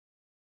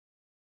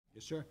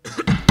Yes, sir.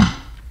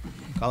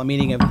 Call a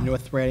meeting of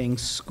North Reading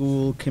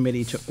School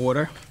Committee to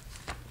order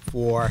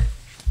for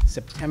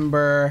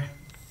September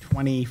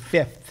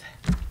 25th,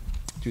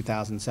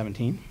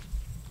 2017.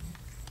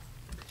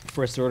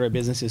 First order of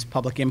business is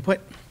public input.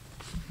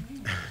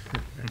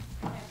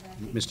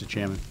 Mr.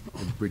 Chairman,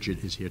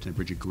 Bridget is here tonight.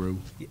 Bridget Grew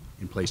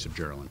in place of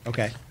Geraldine.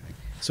 Okay.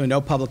 So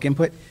no public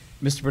input.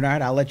 Mr.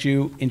 Bernard, I'll let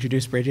you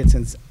introduce Bridget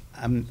since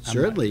I'm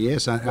Certainly,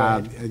 yes.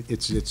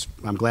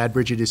 I'm glad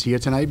Bridget is here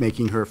tonight,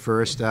 making her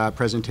first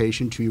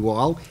presentation to you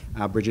all.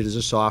 Bridget is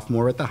a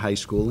sophomore at the high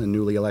school and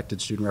newly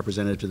elected student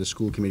representative to the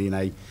school committee, and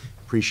I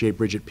appreciate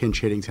Bridget pinch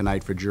hitting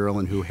tonight for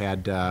Geraldine, who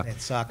had a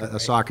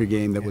soccer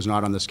game that was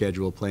not on the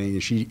schedule playing.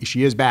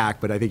 She is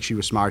back, but I think she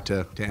was smart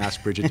to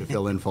ask Bridget to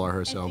fill in for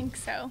her. So, I think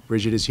so.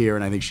 Bridget is here,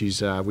 and I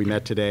think we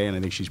met today, and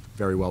I think she's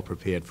very well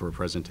prepared for a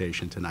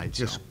presentation tonight.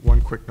 Just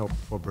one quick note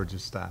before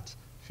Bridget starts.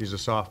 She's a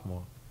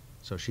sophomore,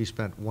 so she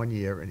spent 1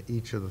 year in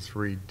each of the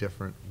 3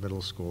 different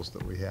middle schools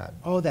that we had.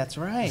 Oh, that's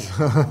right.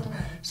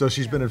 So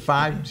she's been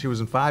in she was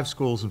in 5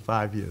 schools in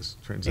 5 years,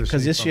 transitioning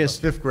Because this from year's-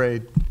 the 5th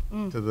grade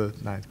to the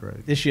 9th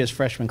grade. This year's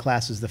freshman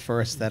class is the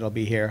first that'll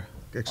be here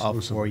all 4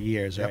 Exclusively.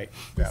 years, Yep. right?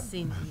 Yeah.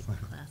 Senior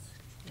class,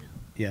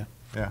 Yeah.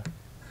 Yeah.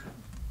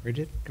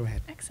 Bridget, go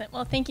ahead. Excellent.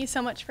 Well, thank you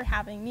so much for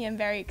having me. I'm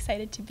very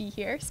excited to be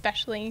here,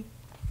 especially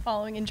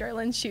following in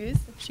Geraldine's shoes,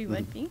 if she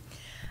would be.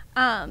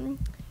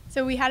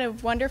 So we had a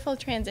wonderful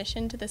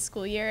transition to the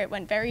school year. It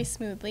went very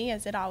smoothly,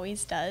 as it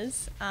always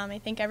does. I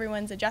think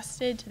everyone's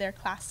adjusted to their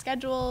class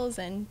schedules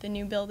and the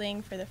new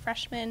building for the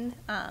freshmen.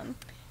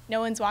 No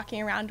one's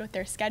walking around with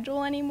their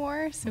schedule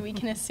anymore, so we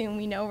can assume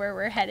we know where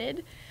we're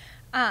headed.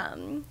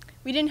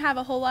 We didn't have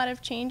a whole lot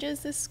of changes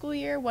this school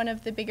year. One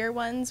of the bigger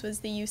ones was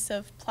the use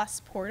of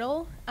Plus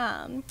Portal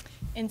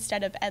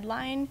instead of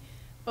Edline.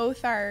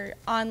 Both are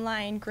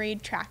online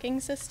grade tracking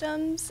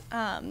systems.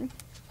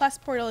 Plus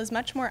Portal is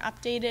much more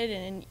updated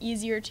and an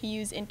easier to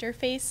use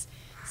interface,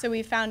 so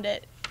we found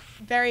it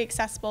very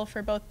accessible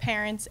for both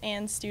parents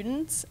and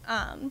students.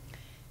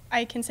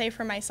 I can say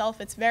for myself,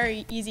 it's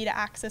very easy to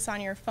access on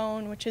your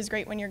phone, which is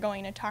great when you're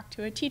going to talk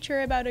to a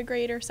teacher about a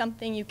grade or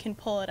something. You can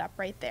pull it up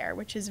right there,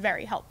 which is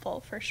very helpful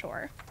for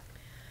sure.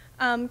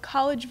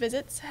 College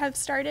visits have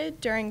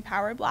started during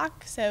Power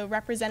Block, so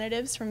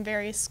representatives from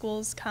various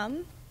schools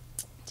come.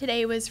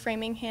 Today was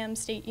Framingham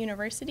State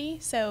University,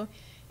 so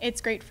it's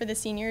great for the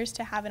seniors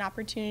to have an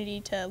opportunity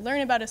to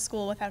learn about a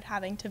school without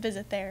having to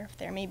visit there, if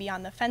they're maybe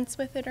on the fence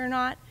with it or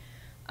not.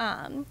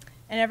 And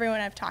everyone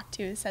I've talked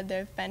to said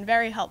they've been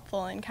very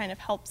helpful and kind of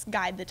helps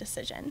guide the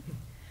decision.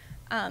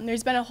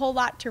 There's been a whole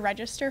lot to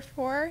register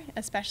for,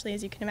 especially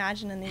as you can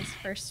imagine in these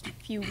first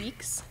few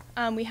weeks.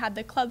 We had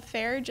the club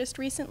fair just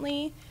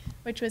recently,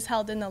 which was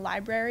held in the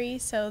library,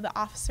 so the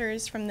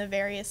officers from the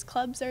various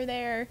clubs are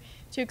there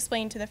to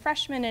explain to the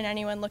freshmen and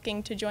anyone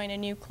looking to join a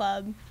new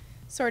club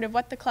sort of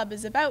what the club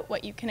is about,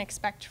 what you can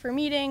expect for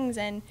meetings,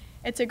 and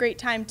it's a great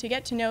time to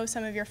get to know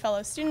some of your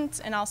fellow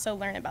students and also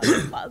learn about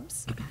the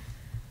clubs.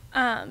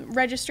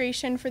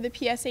 Registration for the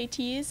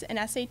PSATs and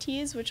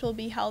SATs, which will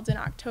be held in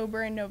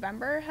October and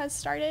November, has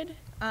started.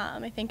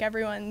 I think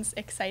everyone's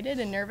excited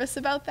and nervous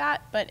about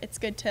that, but it's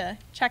good to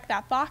check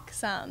that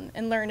box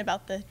and learn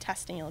about the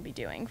testing you'll be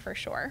doing for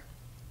sure.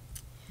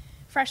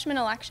 Freshman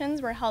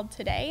elections were held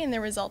today, and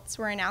the results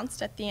were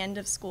announced at the end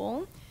of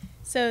school.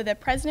 So the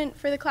president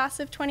for the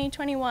class of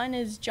 2021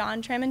 is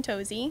John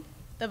Tramontosi.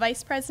 The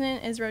vice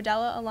president is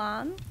Rodella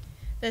Alam.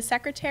 The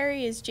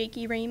secretary is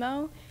Jakey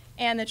Ramo.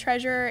 And the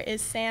treasurer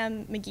is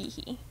Sam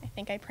McGeehee. I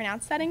think I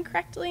pronounced that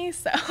incorrectly,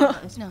 so.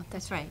 No,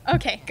 that's right.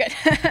 Okay, good.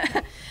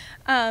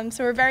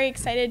 So we're very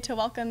excited to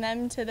welcome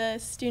them to the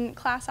student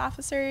class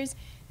officers.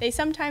 They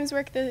sometimes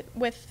work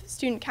with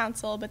student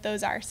council, but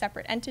those are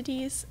separate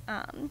entities.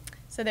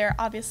 So they're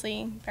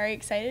obviously very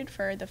excited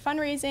for the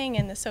fundraising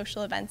and the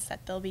social events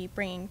that they'll be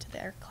bringing to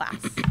their class.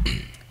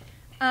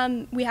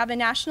 We have a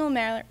National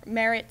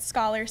Merit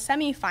Scholar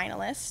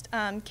semi-finalist,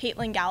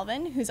 Caitlin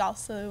Galvin, who's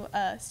also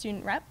a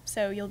student rep,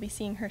 so you'll be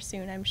seeing her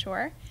soon, I'm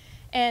sure.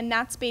 And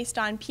that's based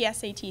on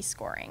PSAT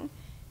scoring.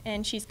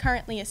 And she's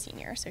currently a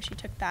senior, so she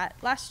took that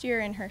last year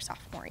in her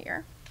sophomore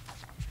year.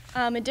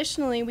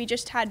 Additionally, we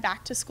just had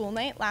back to school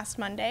night last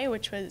Monday,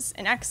 which was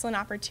an excellent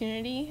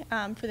opportunity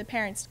for the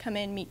parents to come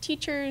in, meet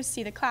teachers,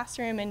 see the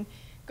classroom, and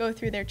go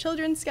through their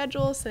children's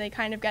schedules so they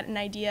kind of get an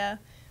idea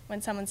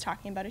when someone's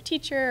talking about a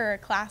teacher or a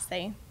class,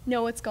 they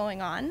know what's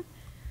going on.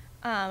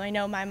 I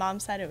know my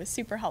mom said it was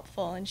super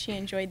helpful and she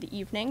enjoyed the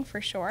evening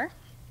for sure.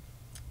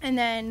 And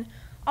then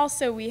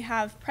also we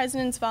have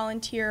President's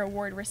Volunteer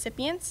Award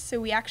recipients.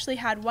 So we actually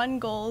had 1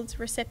 gold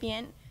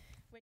recipient.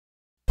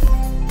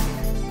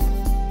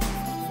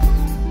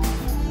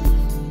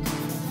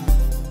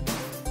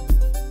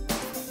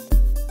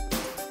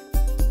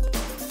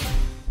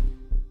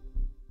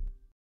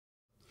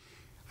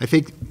 I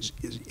think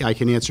I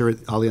can answer it.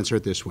 I'll answer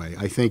it this way.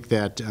 I think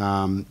that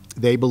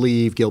they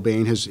believe,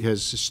 Gilbane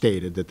has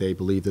stated that they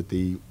believe that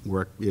the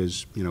work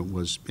is,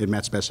 it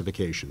met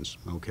specifications,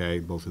 okay,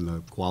 both in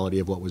the quality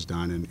of what was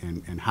done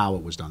and how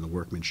it was done, the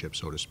workmanship,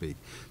 so to speak.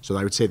 So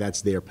I would say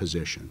that's their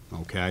position,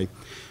 okay.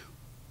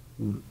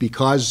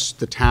 because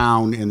the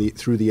town and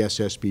through the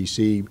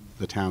SSBC,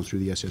 the town through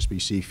the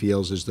SSBC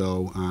feels as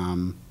though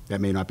that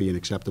may not be an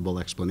acceptable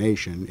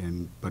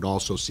explanation, but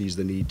also sees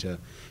the need to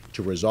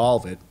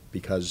resolve it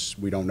because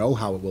we don't know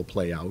how it will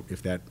play out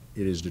if it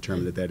is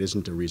determined that that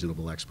isn't a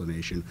reasonable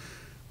explanation.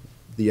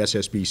 The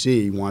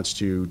SSBC wants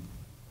to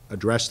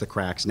address the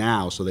cracks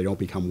now so they don't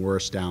become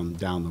worse down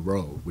the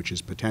road, which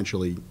is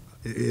potentially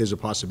is a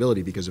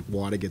possibility because if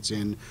water gets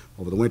in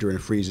over the winter and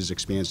it freezes,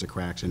 expands the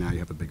cracks, and now you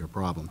have a bigger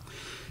problem.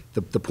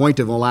 The point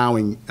of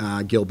allowing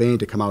Gilbane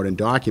to come out and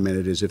document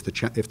it is if the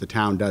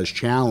town does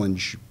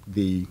challenge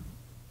the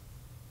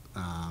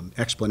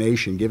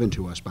explanation given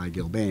to us by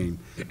Gilbane,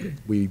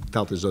 we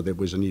felt as though there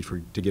was a need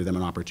to give them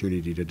an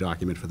opportunity to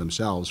document for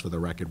themselves, for the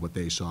record, what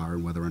they saw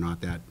and whether or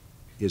not that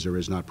is or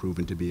is not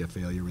proven to be a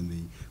failure in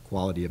the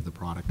quality of the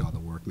product or the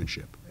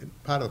workmanship. And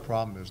part of the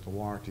problem is the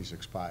warranty's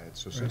expired.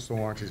 So since the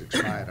warranty's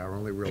expired, our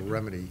only real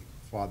remedy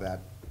for that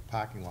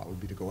parking lot would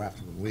be to go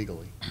after them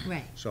legally.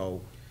 Right.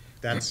 So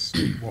that's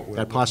what we're.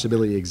 That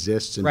possibility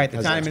exists, and Right, the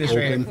as town it's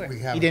administrator, open- We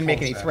have he didn't make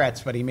any closed that.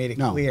 threats, but he made it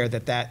No. clear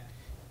that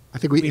I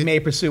think we may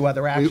pursue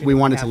other action. we if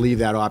wanted have to leave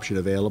that option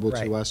available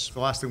Right. to us. It's the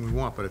last thing we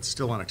want, but it's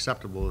still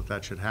unacceptable that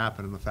that should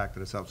happen, and the fact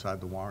that it's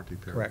outside the warranty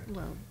period. Correct.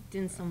 Well,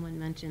 didn't someone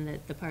mention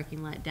that the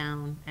parking lot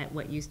down at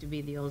what used to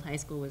be the old high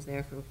school was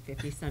there for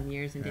 50-some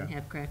years and didn't Yeah.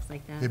 have cracks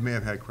like that? It may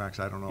have had cracks,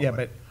 I don't know. Yeah,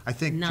 but- I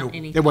think. Not Joe-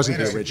 any- It wasn't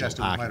the Joanna original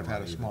suggested we might have parking had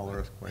lot a either. small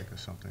earthquake or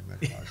something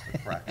that caused the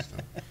cracks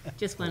to.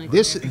 Just wanted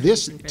This,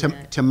 clarification for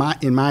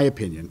that. in my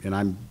opinion, and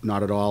I'm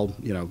not at all,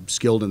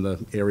 skilled in the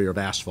area of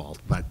asphalt,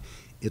 but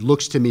it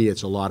looks to me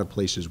it's a lot of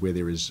places where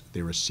there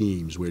are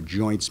seams, where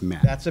joints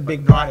met. That's a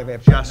big But part not of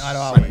it, but just not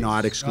all but of it. not Not all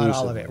of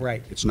exclusively. it,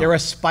 right. It's They're not. a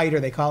spider,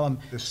 they call them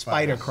There's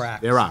spider spiders.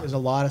 cracks. There are. There's a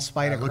lot of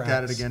spider I cracks. looked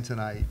at it again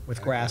tonight. With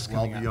and it grass goes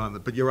well coming out.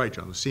 beyond but you're right,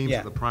 John, the seams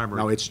Yeah. are the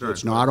primary No, it's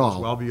concern, not but it goes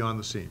all. well beyond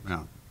the seams.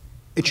 No.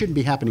 It shouldn't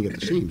be happening at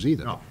the seams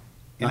either. No.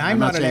 And I'm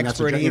not an saying that's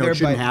a expert gen- either, It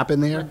shouldn't but- happen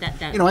there. But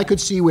that- I could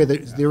see where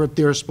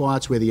there are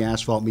spots where the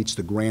asphalt meets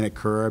the granite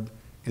curb,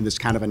 and there's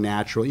kind of a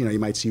natural, you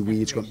might see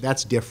weeds.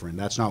 That's different.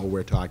 That's not what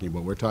we're talking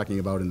about. We're talking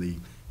about in the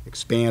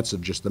expanse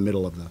of just the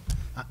middle of the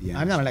I'm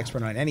not an asphalt.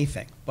 expert on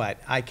anything, but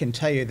I can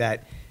tell you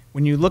that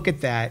when you look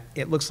at that,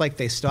 it looks like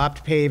they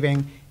stopped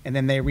paving and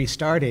then they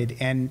restarted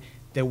and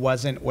there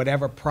wasn't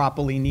whatever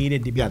properly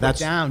needed to be Yeah, put that's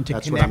down to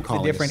what I'm connect the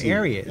calling a different seam.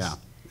 areas. Yeah,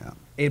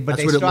 yeah. But That's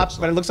they what it stopped, looks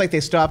but it like. looks like they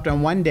stopped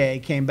on one day,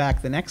 came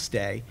back the next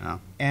day. Yeah.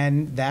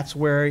 And that's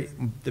where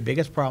the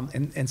biggest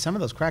problem, and some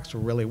of those cracks are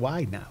really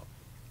wide now.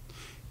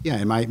 Yeah,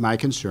 and my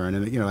concern,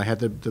 and, I had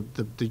the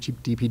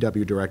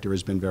DPW director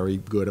has been very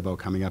good about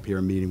coming up here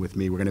and meeting with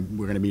me. We're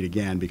gonna meet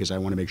again, because I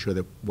want to make sure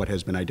that what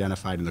has been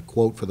identified in the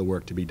quote for the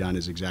work to be done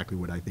is exactly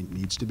what I think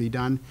needs to be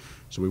done.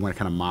 So we want to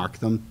kind of mark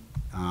them.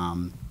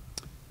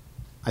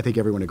 I think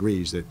everyone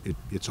agrees that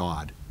it's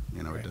odd,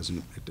 it Right.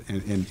 doesn't,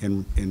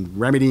 and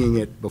remedying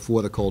it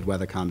before the cold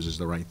weather comes is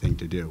the right thing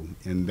to do.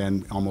 And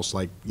then almost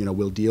like,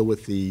 we'll deal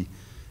with the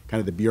kind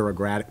of the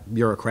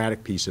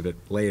bureaucratic piece of it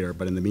later,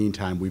 but in the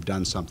meantime, we've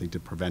done something to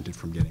prevent it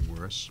from getting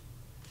worse.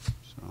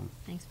 So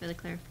Thanks for the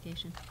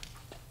clarification.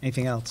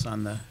 Anything else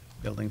on the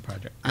building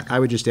project? I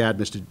would just add,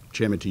 Mr.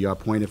 Chairman, to your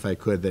point, if I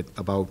could, that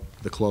about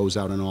the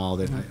closeout and all,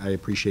 that I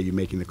appreciate you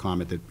making the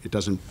comment that it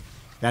doesn't,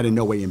 that in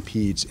no way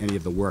impedes any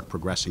of the work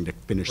progressing to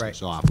finish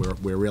this Right. off.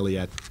 We're really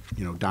at,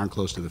 darn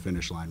close to the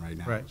finish line right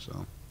now. Right.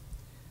 So,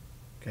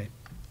 Okay,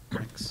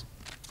 thanks.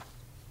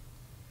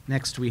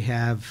 Next, we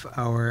have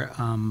our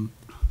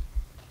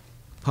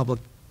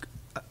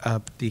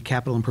the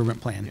capital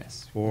improvement plan.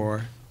 Yes.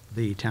 For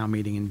the town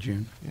meeting in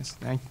June. Yes,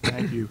 thank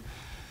you.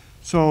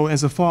 So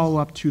as a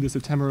follow-up to the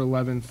September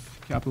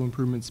 11th capital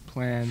improvements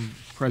plan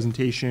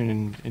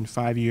presentation and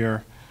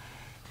five-year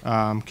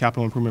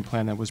capital improvement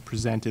plan that was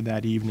presented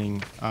that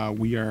evening,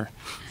 we are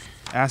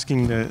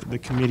asking the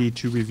committee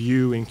to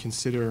review and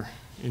consider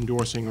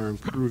endorsing or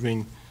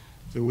improving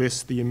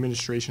the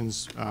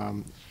administration's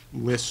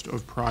list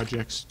of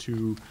projects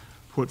to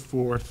put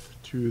forth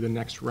to the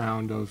next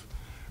round of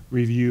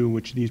review,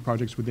 which these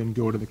projects would then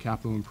go to the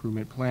Capital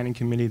Improvement Planning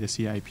Committee, the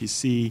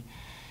CIPC.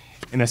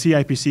 And the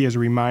CIPC, as a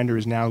reminder,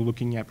 is now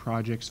looking at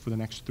projects for the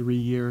next 3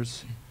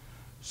 years.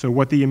 So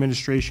what the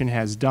administration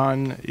has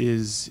done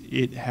is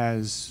it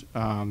has, the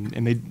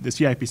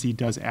CIPC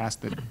does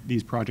ask that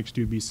these projects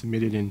do be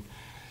submitted in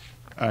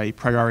a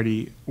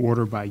priority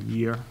order by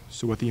year.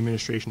 So what the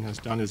administration has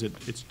done is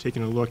it's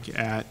taken a look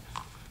at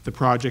the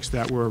projects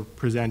that were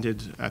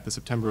presented at the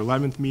September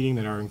 11th meeting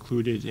that are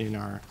included in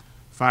our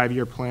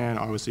five-year plan.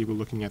 Obviously, we're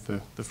looking at the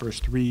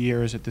first 3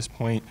 years at this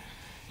point.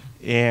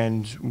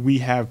 And we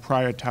have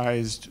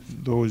prioritized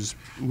those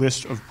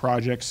list of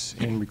projects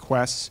and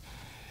requests,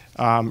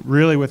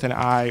 really with an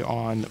eye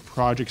on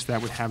projects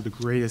that would have the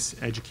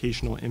greatest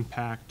educational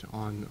impact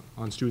on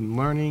student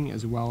learning,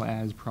 as well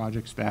as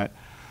projects that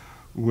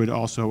would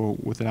also,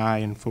 with an eye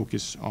and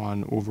focus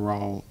on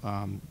overall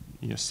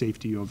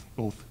safety of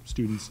both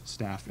students,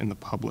 staff, and the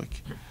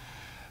public.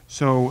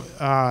 So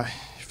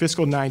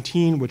fiscal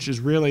 19, which is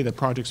really the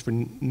projects for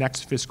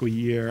next fiscal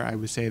year, I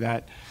would say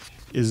that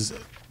is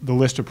the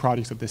list of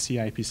projects that the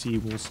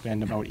CIPC will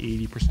spend about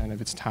 80%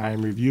 of its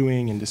time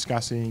reviewing and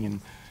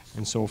discussing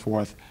and so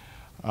forth.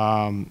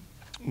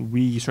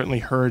 We certainly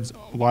heard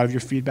a lot of your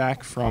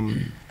feedback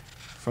from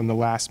the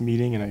last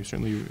meeting, and I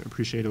certainly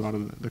appreciate a lot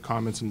of the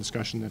comments and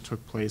discussion that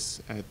took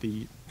place at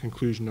the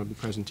conclusion of the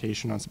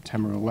presentation on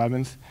September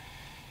 11th.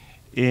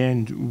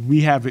 And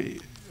we have,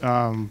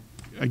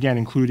 again,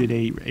 included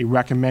a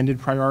recommended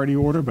priority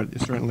order, but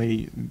it's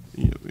certainly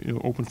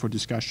open for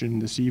discussion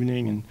this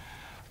evening.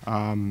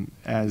 And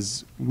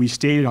as we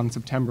stated on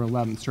September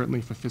 11th,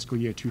 certainly for fiscal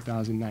year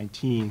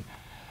 2019,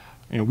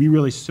 we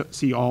really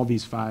see all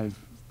these 5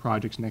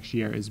 projects next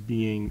year as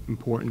being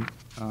important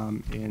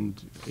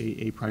and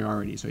a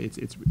priority. So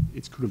it's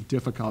kind of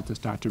difficult to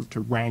start to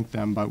rank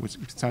them, but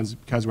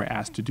because we're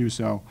asked to do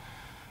so,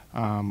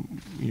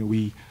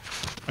 we,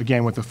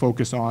 again, with the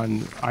focus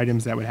on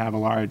items that would have a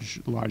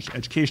large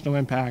educational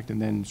impact, and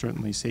then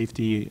certainly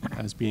safety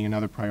as being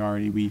another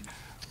priority, we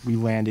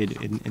landed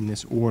in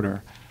this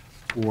order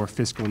for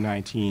fiscal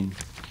 19.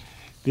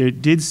 There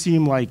did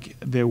seem like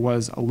there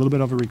was a little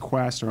bit of a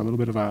request or a little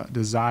bit of a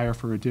desire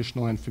for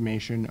additional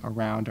information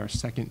around our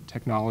second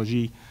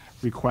technology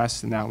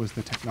request, and that was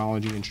the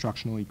technology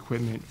instructional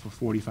equipment for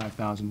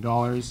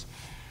 $45,000.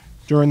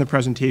 During the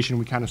presentation,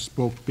 we kind of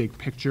spoke big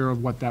picture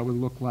of what that would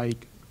look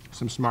like,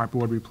 some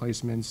smartboard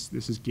replacements.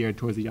 This is geared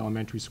towards the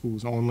elementary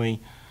schools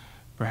only,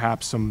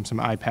 perhaps some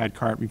iPad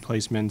cart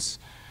replacements,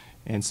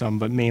 and some,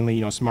 but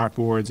mainly, smart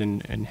boards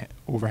and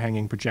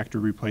overhanging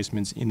projector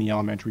replacements in the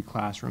elementary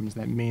classrooms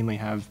that mainly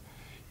have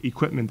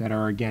equipment that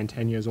are, again,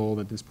 10 years old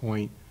at this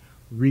point,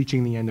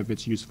 reaching the end of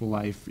its useful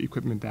life,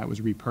 equipment that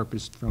was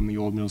repurposed from the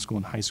old middle school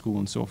and high school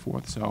and so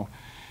forth. So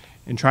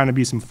in trying to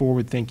be some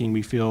forward thinking,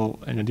 we feel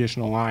an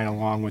additional line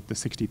along with the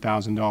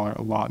 $60,000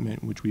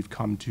 allotment, which we've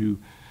come to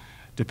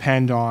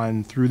depend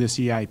on through the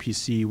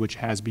CIPC, which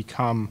has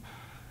become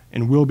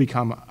and will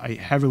become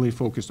heavily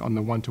focused on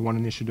the one-to-one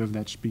initiative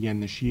that's began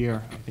this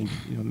year. I think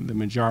the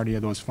majority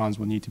of those funds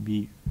will need to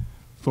be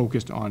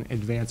focused on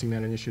advancing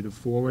that initiative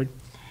forward.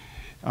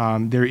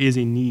 There is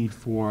a need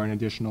for an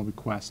additional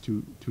request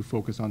to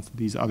focus on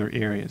these other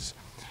areas.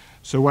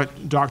 So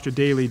what Dr.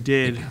 Daly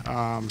did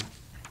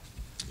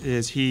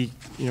is he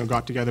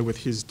got together with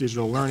his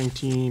digital learning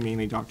team,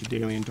 mainly Dr.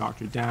 Daly and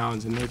Dr.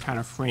 Downs, and they kind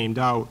of framed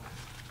out,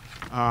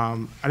 I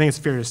think it's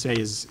fair to say,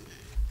 is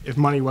if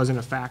money wasn't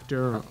a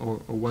factor or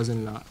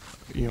wasn't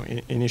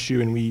an issue,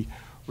 and we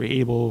were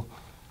able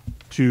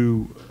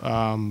to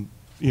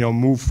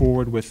move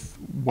forward with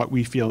what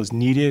we feel is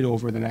needed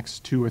over the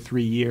next 2 or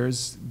 3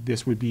 years,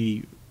 this would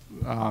be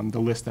the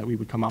list that we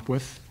would come up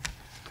with.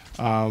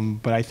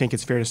 But I think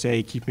it's fair to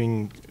say,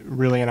 keeping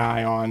really an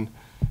eye on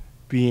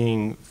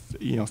being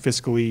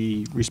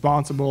fiscally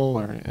responsible,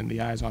 and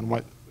the eyes on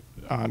what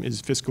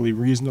is fiscally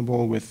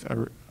reasonable with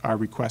our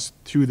request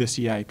to the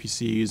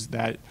CIPCs,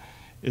 that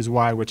is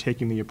why we're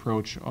taking the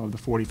approach of the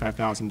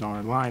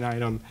 $45,000 line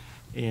item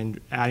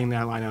and adding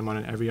that line item on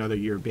an every other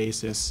year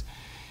basis,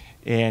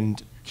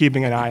 and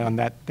keeping an eye on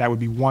that. That would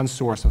be one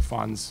source of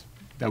funds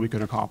that we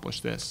could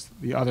accomplish this.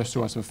 The other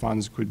source of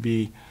funds could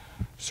be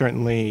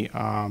certainly,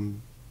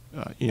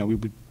 we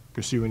would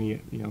pursue any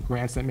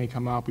grants that may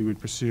come up. We would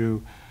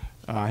pursue,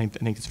 I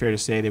think it's fair to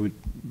say, there would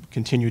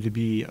continue to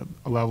be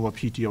a level of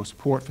PTO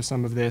support for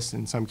some of this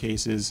in some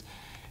cases,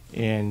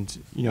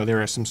 and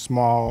there are some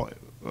small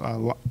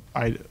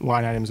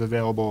line items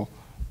available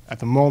at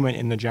the moment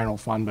in the general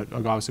fund, but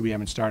obviously we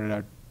haven't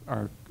started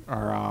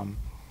our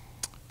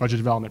budget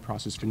development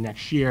process for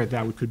next year.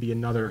 That could be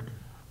another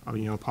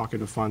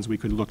pocket of funds we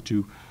could look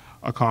to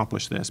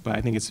accomplish this. But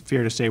I think it's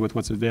fair to say, with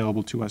what's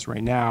available to us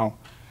right now,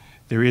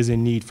 there is a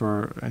need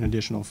for an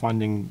additional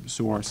funding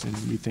source, and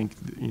we think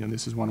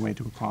this is one way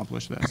to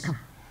accomplish this.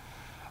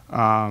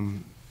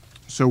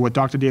 So what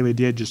Dr. Daly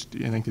did,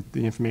 I think that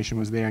the information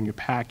was there in your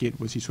packet,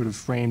 was he sort of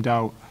framed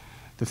out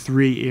the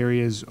 3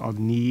 areas of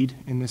need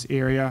in this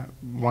area,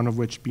 one of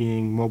which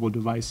being mobile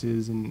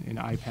devices and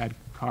iPad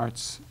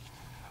carts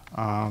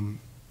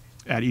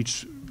at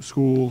each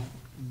school,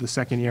 the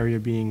second area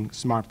being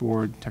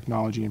smartboard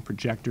technology and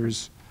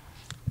projectors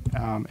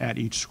at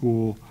each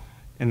school,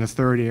 and the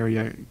third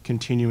area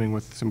continuing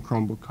with some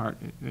Chromebook cart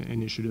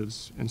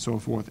initiatives and so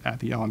forth at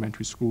the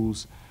elementary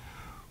schools,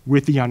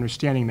 with the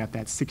understanding that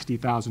that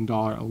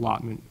 $60,000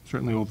 allotment,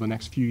 certainly over the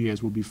next few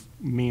years, will be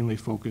mainly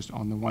focused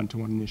on the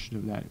one-to-one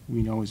initiative that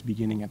we know is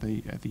beginning at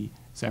the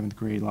 7th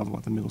grade level,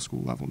 at the middle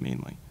school level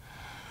mainly.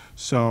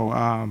 So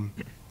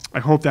I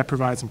hope that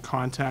provides some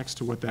context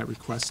to what that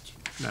request,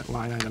 that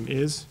line item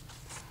is.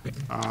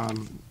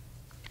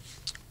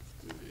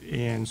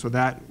 And so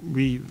that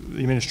the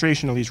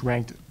administration at least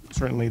ranked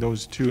certainly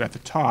those 2 at the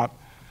top,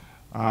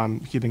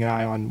 keeping an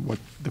eye on what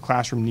the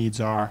classroom needs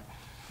are.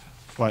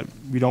 But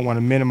we don't want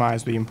to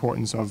minimize the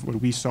importance of what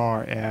we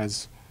saw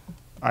as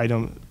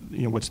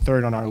what's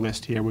third on our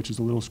list here, which is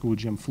the little school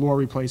gym floor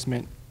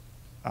replacement.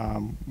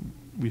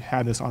 We've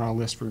had this on our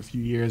list for a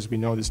few years. We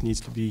know this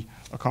needs to be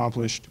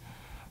accomplished.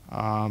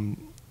 And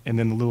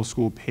then the little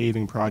school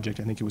paving project,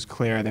 I think it was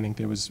clear. I think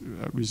there was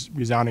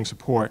resounding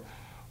support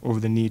over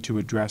the need to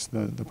address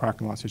the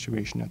parking lot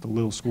situation at the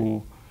little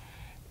school.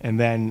 And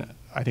then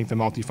I think the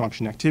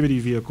multifunction activity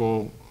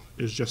vehicle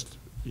is just,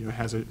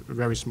 has a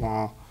very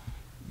small,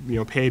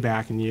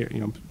 payback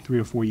in 3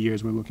 or 4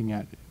 years. We're looking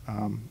at,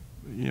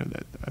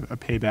 a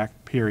payback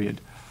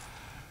period.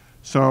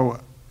 So,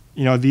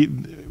 at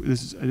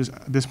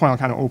this point, I'll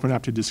kind of open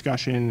up to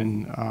discussion,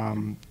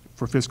 and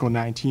for fiscal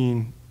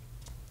 19,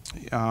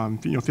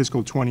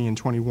 fiscal 20 and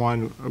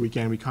 21,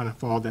 again, we kind of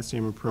followed that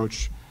same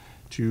approach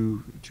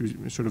to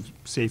sort of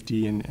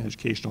safety and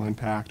educational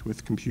impact,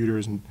 with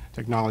computers and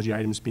technology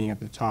items being at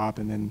the top,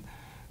 and then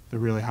the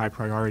really high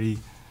priority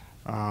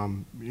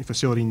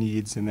facility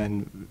needs, and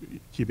then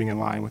keeping in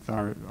line with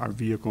our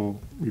vehicle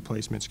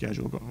replacement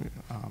schedule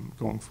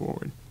going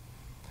forward.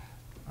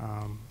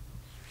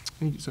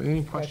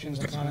 Any questions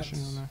or discussion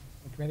on that?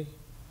 Ready?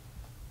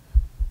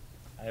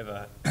 I have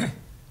a,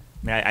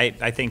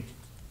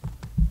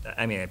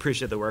 I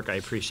appreciate the work. I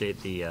appreciate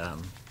the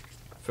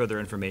further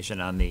information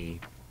on the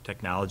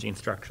technology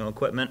instructional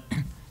equipment.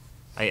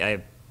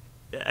 I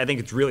think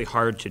it's really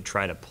hard to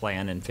try to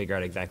plan and figure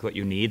out exactly what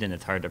you need, and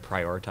it's hard to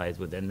prioritize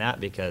within that,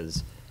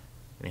 because,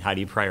 how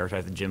do you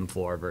prioritize the gym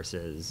floor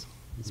versus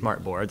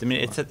smart boards?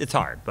 It's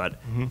hard,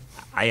 but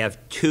I have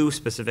 2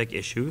 specific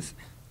issues.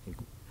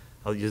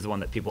 I'll use the one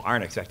that people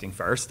aren't expecting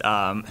first.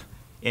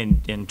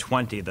 In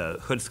 20, the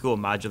Hood School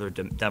modular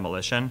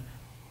demolition,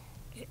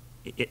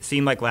 it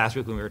seemed like last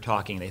week when we were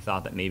talking, they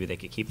thought that maybe they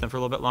could keep them for a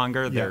little bit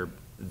longer. Yeah.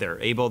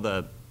 They're able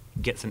to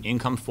get some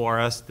income for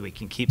us, that we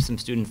can keep some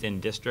students in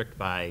district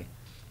by,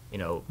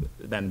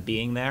 them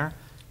being there.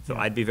 So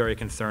I'd be very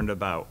concerned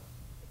about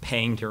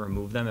paying to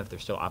remove them if they're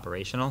still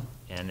operational,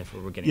 and if we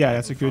were getting Yeah,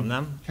 that's a good, from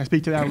them. can I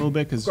speak to that a little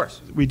bit? Of course.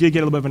 Because we did get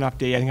a little bit of an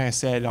update. I think I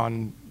said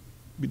on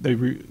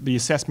the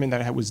assessment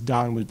that was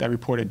done, that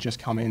report had just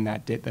come in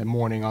the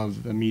morning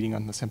of the meeting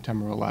on the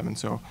September 11th.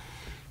 So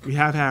we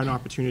have had an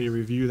opportunity to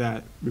review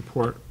that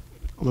report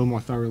a little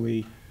more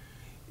thoroughly.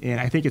 And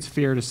I think it's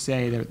fair to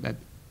say that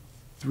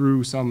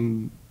through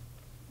some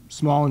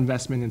small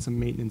investment and some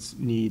maintenance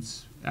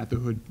needs at the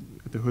Hood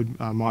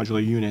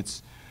modular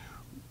units,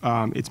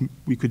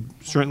 we could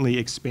certainly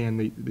expand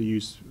the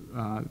use,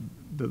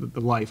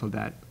 the life of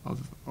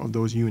of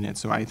those units.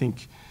 So I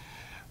think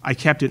I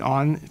kept it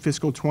on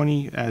fiscal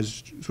 20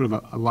 as sort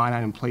of a line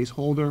item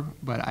placeholder,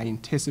 but I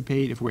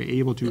anticipate if we're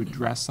able to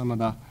address some of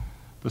the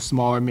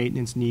smaller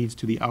maintenance needs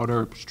to the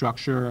outer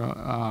structure,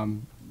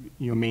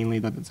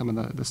 mainly some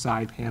of the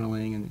side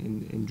paneling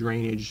and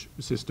drainage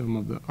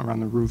system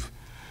around the roof,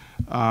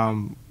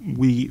 when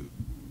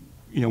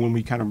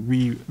we kind of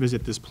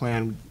revisit this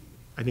plan,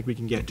 I think we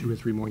can get 2 or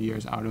 3 more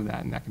years out of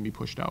that, and that can be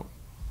pushed out.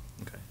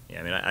 Okay.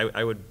 Yeah,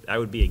 I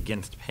would be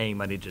against paying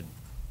money to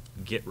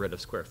get rid of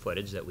square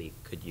footage that we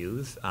could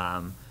use.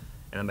 And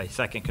then my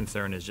second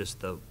concern is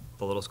just the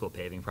little school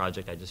paving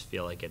project. I just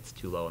feel like it's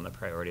too low on the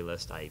priority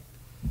list. I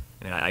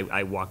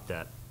walked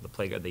the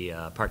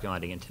parking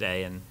lot again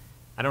today, and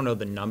I don't know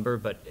the number,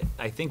 but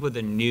I think with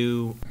the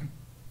new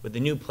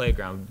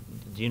playground,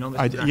 do you know?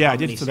 Yeah, I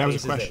did. So that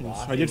was a question.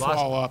 So I did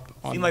follow up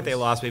on. It seemed like they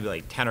lost maybe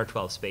like 10 or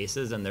 12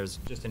 spaces, and there's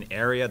just an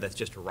area that's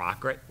just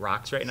rocks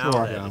right now.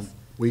 Sure. That is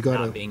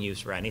not being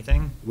used for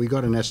anything. We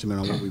got an estimate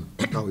on what we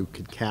thought we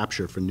could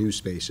capture for new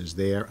spaces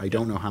there. I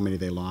don't know how many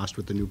they lost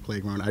with the new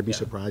playground. I'd be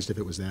surprised if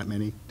it was that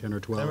many, 10 or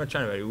 12.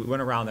 We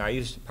went around there. I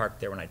used to park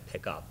there when I'd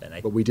pick up.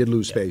 But we did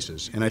lose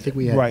spaces, and I think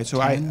we had Right,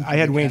 so I 10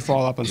 had Wayne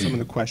follow up on some of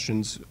the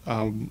questions,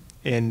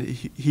 and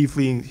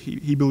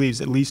he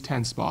believes at least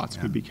 10 spots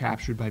could be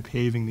captured by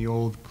paving the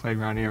old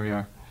playground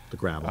area. the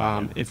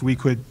gravel. If we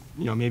could,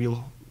 maybe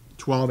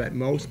 12 at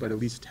most, but at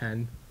least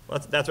 10. Well,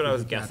 that's what I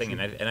was guessing,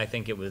 and I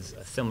think it was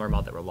a similar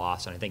amount that were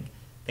lost. And I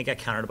think I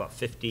counted about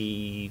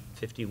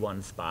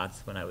 51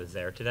 spots when I was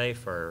there today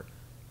for,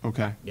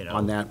 Okay.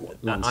 On that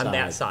one on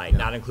that side, side, yeah.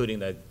 not including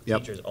the Yep.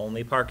 teachers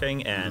only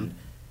parking. And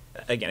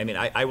again,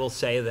 I will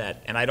say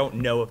that, and I don't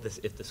know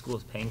if the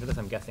school's paying for this.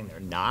 I'm guessing they're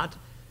not.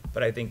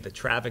 But I think the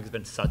traffic's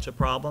been such a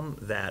problem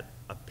that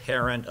a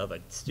parent of a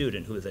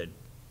student who is a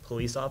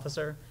police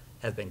officer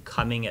has been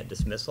coming at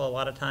dismissal a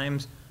lot of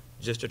times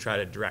just to try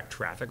to direct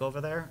traffic over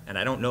there. And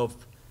I don't know if,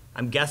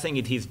 I'm guessing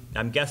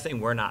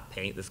we're not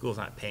paying, the school's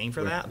not paying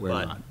for that. We're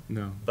but not.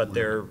 No. But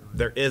there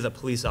is a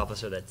police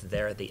officer that's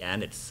there at the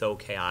end. It's so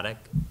chaotic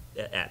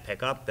at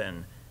pickup.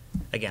 And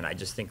again, I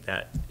just think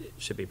that it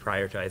should be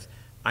prioritized.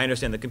 I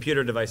understand the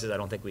computer devices, I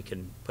don't think we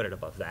can put it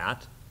above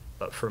that.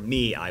 But for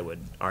me, I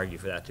would argue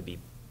for that to be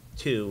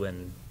 2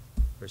 and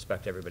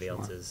respect everybody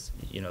else's,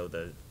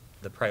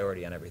 the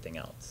priority on everything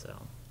else. So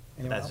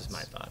Anyone that's just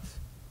else? my thoughts.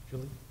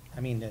 Julie?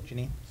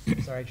 Janine?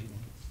 Sorry,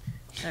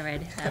 Janine. All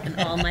right, it happened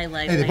all my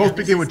life. Hey, they My both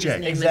other begin with sister's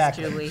J. name is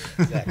Exactly. Julie.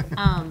 Exactly.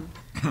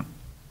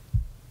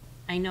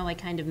 I know I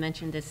kind of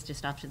mentioned this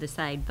just off to the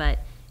side, but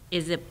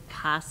is it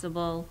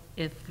possible,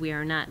 if we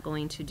are not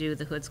going to do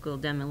the Hood School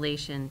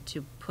demolition,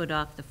 to put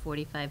off the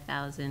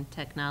 $45,000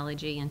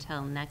 technology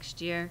until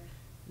next year,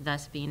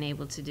 thus being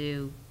able to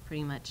do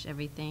pretty much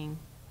everything?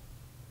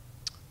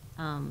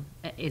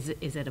 Is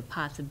it a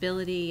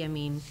possibility? I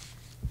mean,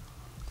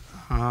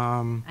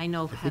 I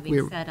know, having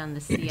we're- said on the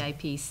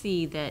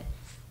CIPC that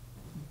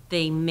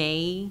they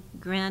may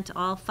grant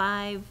all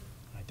 5,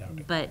 I doubt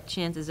it. but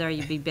chances are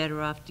you'd be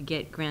better off to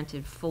get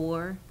granted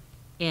 4.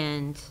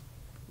 And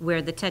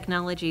where the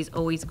technology is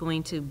always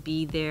going to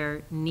be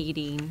there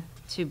needing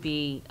to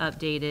be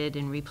updated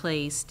and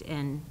replaced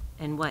and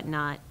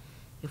whatnot,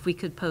 if we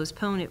could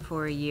postpone it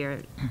for a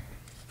year.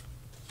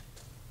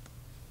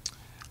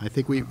 I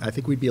think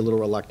we'd be a little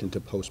reluctant to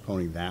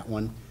postponing that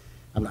one.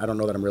 I don't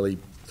know that I'm really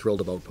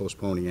thrilled about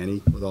postponing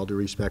any, with all due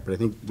respect, but I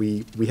think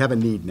we have a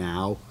need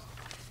now,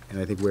 and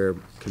I think we're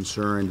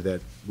concerned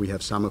that we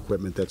have some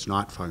equipment that's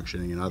not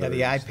functioning and Yeah, others the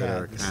that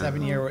are iPad, the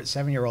kind of.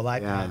 seven-year-old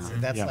iPads, Yeah.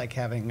 that's Yeah. like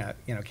having,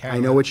 I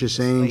know what you're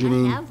saying,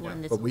 Janine. I have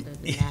one that's but we- older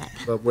than that.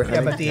 But we're, I Yeah,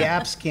 think- but the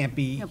apps can't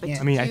be. No, but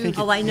can't- I mean, I think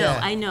Oh, I know, Yeah.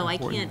 I know,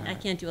 Important. I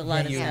can't do a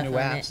lot of Yeah, use stuff new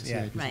on apps, it.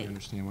 yeah. Right.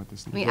 Understand what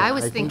this. I mean, I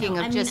was I think- thinking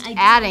I of mean, just I do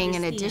adding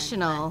an understand,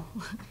 additional,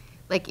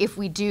 like, if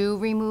we do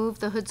remove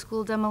the hood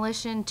school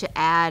demolition, to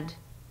add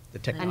The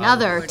technology.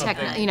 another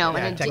you know,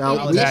 Yeah, an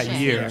technology. That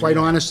addition. year. Quite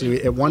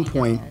honestly, at one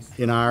point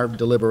in our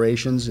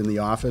deliberations in the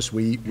office,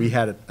 we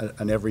had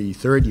an every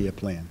third-year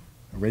plan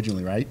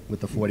originally, right, with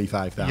the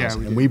 45,000? Yeah, we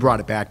And did. we brought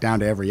it back down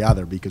to every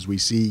other because we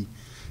see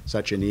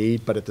such a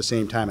need, but at the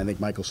same time, I think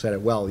Michael said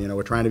it well,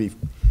 we're trying to be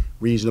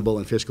reasonable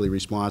and fiscally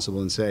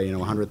responsible and say,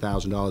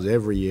 $100,000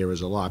 every year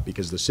is a lot,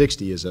 because the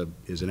 60 is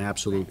an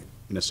absolute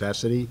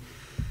necessity.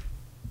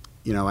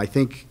 I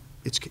think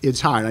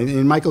it's hard,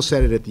 and Michael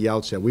said it at the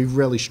outset, we've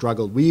really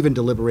struggled, we even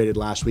deliberated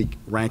last week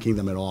ranking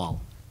them at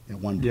all at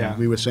one point. Yeah.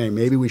 We were saying,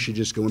 maybe we should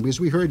just go in, because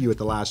we heard you at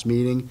the last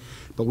meeting,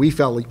 but we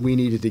felt like we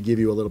needed to give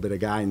you a little bit of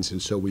guidance,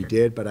 and so we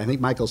did, but I think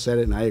Michael said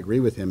it, and I agree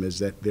with him, is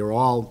that they're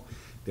all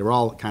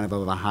kind of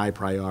a high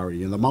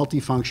priority, and the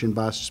multifunction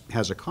bus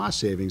has a cost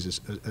savings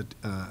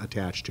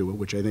attached to it,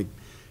 which I think,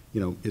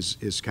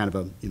 is kind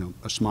of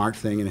a smart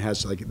thing, and it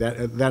has like, that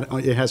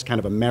it has kind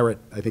of a merit,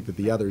 I think, that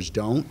the others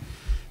don't.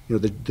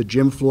 The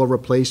gym floor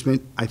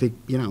replacement, I think,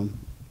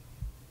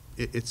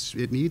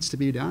 it needs to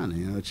be done,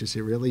 it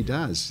really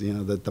does.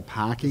 The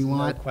parking No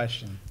lot,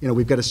 question.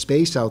 we've got a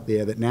space out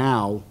there that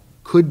now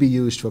could be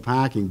used for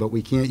parking, but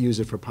we can't use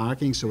it for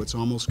parking, so it's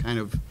almost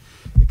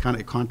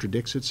it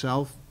contradicts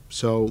itself.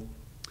 So,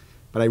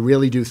 but I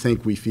really do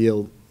think we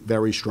feel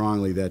very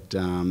strongly that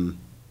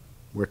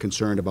we're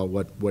concerned about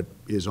what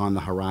is on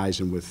the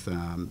horizon with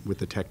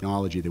the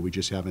technology that we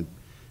just haven't,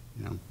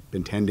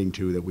 been tending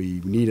to, that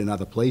we need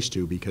another place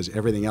to, because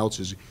everything else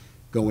is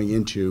going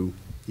into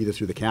either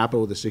through the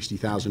capital, the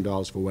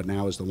 $60,000 for what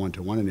now is the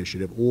one-to-one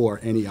initiative, or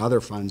any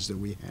other funds that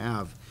we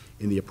have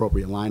in the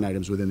appropriate line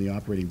items within the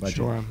operating budget.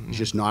 Sure. It's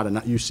just not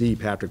enough. You see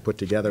Patrick put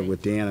together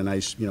with Dan a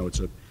nice, it's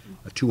a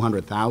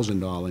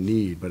 $200,000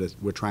 need, but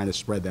we're trying to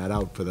spread that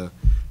out for the,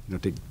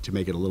 to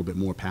make it a little bit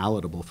more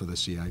palatable for the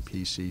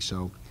CIPC.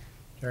 So,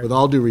 Very with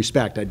all due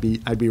respect, I'd be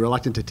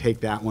reluctant to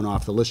take that one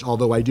off the list,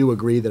 although I do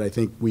agree that I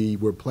think we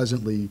were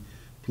pleasantly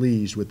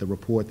pleased with the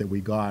report that we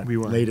got, We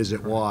were. late as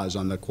it was,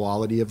 on the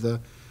quality of the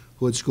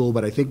Hood School,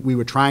 but I think we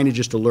were trying to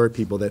just alert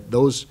people that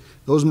those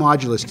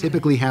modulars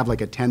typically have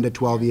like a 10 to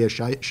 12-year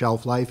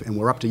shelf life, and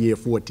we're up to year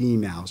 14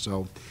 now,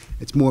 so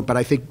it's more, but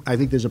I think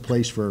there's a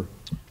place for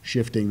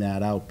shifting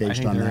that out based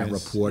think on there that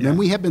is, report. yeah. And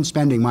we have been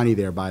spending money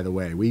there, by the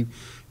way. We're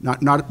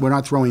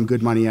not throwing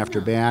good money after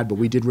bad, but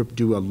we did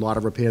do a lot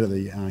of repair to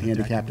the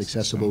handicapped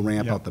accessible system,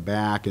 ramp yeah. out the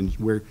back, and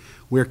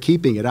we're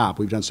keeping it up.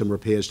 We've done some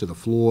repairs to the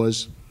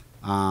floors.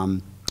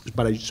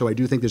 So I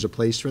do think there's a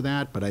place for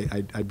that, but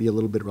I'd be a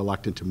little bit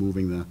reluctant to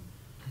moving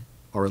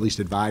or at least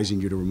advising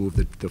you to remove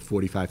the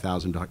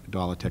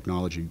 $45,000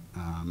 technology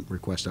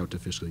request out to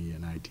fiscal year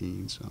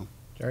 19, so.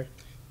 Jerry?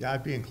 Yeah,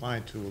 I'd be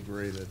inclined to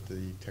agree that the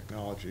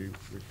technology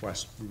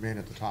requests remain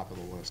at the top of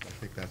the list. I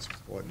think that's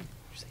important.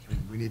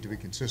 We need to be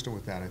consistent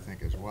with that, I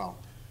think, as well.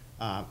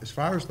 As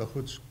far as the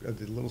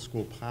little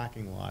school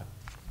parking lot,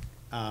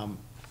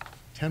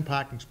 10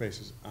 parking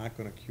spaces aren't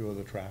going to cure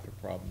the traffic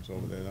problems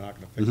over there. They're not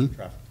going to fix the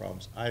traffic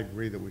problems. I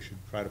agree that we should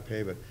try to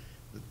pave it.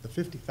 The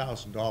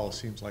 $50,000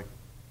 seems like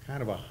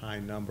kind of a high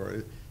number.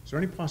 Is there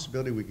any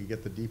possibility we could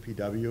get the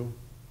DPW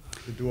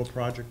to do a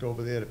project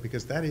over there?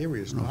 Because that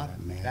area is not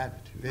that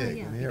big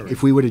an area.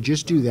 If we were to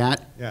just do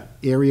that Yeah.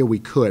 area, we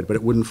could, but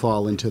it wouldn't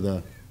fall into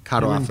the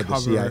cutoff wouldn't of the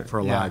CI cover- for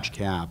a yeah. large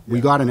cap. We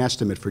got an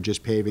estimate for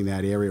just paving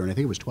that area, and I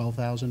think it was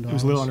 $12,000. It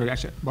was a little under,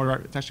 actually,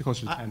 it's actually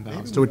closer to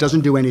 10,000. So it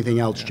doesn't do anything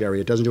else, Jerry.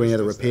 It doesn't do any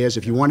other repairs.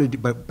 If you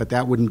wanted, but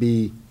that wouldn't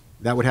be,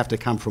 that would have to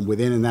come from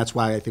within, and that's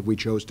why I think we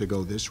chose to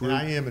go this And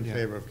I route. am in Yeah.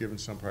 favor of giving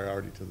some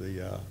priority to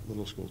the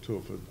little school,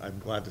 too. I'm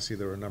glad to see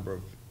there are a number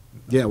of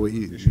Yeah, well,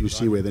 you issues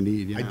see on where it. the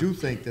need, yeah. I do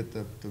think that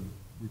the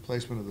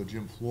replacement of the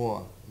gym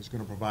floor is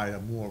going to provide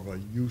more of a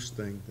use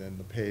thing than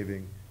the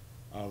paving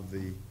of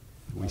the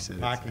We said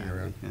it parking Saturday,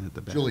 area. and at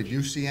the Julie, bench. do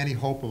you see any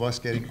hope of us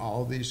getting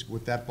all of these,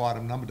 with that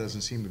bottom number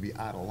doesn't seem to be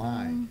out of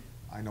line?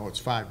 I know it's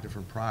 5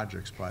 different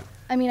projects, but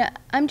I mean,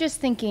 I'm just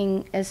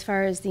thinking, as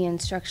far as the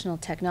instructional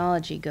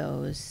technology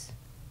goes,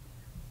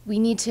 we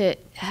need to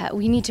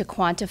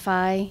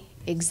quantify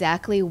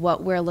exactly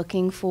what we're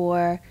looking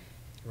for,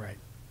 Right.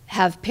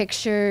 have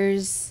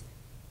pictures,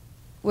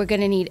 we're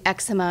gonna need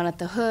X amount at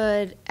the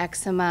hood,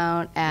 X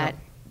amount at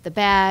the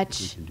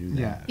batch. We can do that.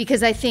 Yeah.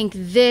 Because I think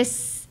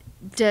this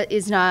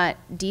is not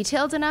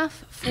detailed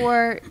enough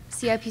for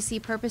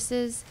CIPC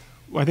purposes.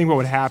 Well, I think what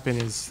would happen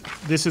is,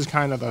 this is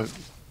kind of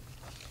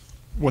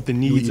what the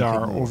needs you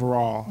are can-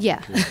 overall.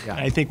 Yeah. Yeah.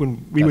 I think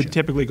when, we would Gotcha.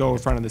 typically go in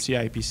front of the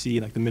CIPC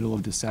like the middle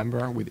of December,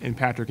 and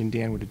Patrick and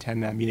Dan would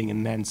attend that meeting,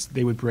 and then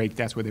they would break,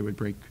 that's where they would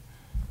break,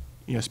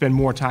 spend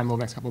more time over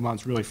the next couple of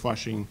months really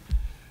flushing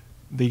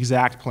the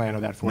exact plan of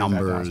that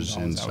Numbers $45,000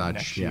 and out such,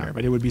 next yeah. year.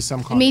 But it would be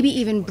some. And maybe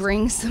even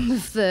bring some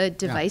of the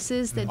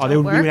devices that Oh, don't we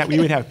would work. we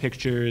would have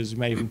pictures,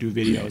 might even do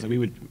videos. Like, we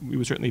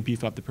would certainly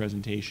beef up the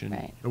presentation.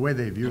 Right. The way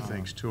they view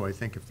things too, I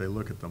think if they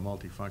look at the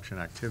multifunction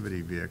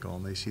activity vehicle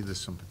and they see there's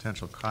some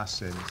potential cost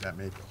savings, that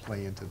may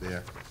play into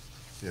their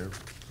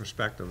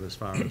perspective as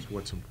far as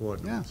what's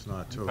important and what's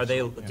not too. Are they,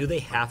 So, do they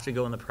have to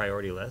go in the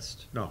priority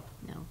list? No.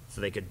 No. So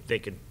they could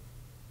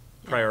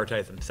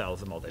prioritize themselves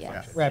the multifunction?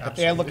 Yes. Right, but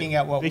they're looking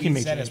at what They can we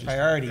make said as changes. Yeah.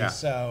 priorities,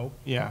 so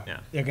Yeah. Yeah.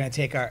 they're gonna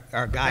take our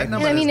guidance.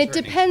 And I mean, it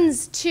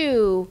depends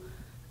too,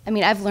 I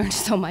mean, I've learned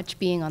so much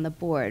being on the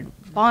board,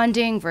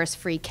 bonding versus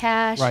free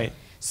cash. Right.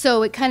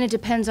 So it kind of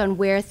depends on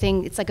where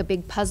it's like a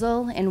big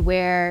puzzle and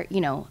where,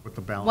 What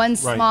the balance one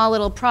is. Right. small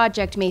little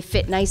project may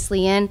fit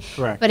nicely in.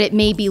 Correct. But it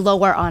may be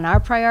lower on our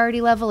priority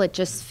level, it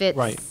just fits,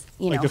 Right.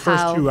 you know, Like the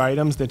first how, two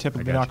items, they're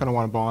typically, they're not gotcha. gonna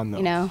wanna bond those.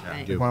 you know?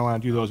 Right. They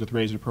want to do those with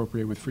raise and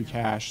appropriate with free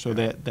cash, so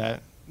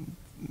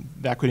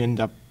that could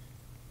end up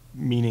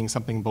meaning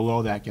something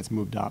below that gets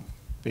moved up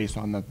based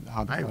on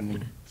how the I have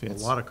funding a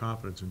fits. lot of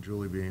confidence in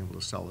Julie being able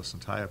to sell this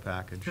entire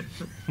package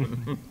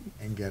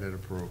and get it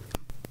approved.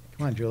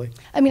 Come on, Julie.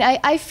 I mean,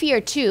 I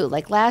fear too,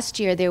 like last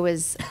year, there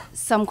was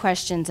some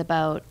questions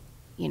about,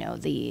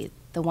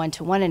 the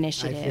one-to-one I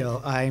initiative.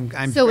 feel, I'm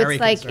So very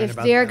it's like, concerned if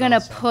about they're that gonna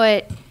also.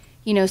 put,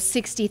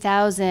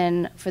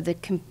 60,000 for the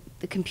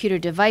computer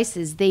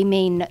devices, they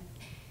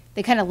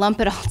they kind of lump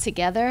it all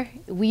together.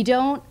 We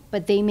don't,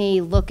 but they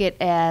may look at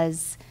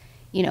as,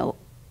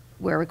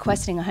 we're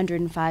requesting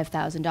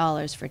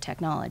 $105,000 for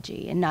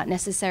technology and not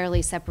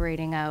necessarily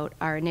separating out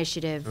our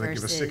initiative So they give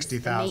us versus the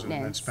 60,000 and then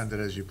maintenance. spend it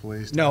as you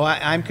please. No,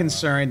 I'm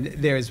concerned,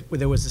 there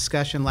was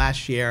discussion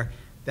last year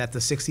that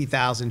the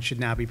 60,000 should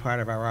now be part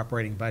of our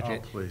operating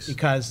budget. Oh, please.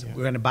 Because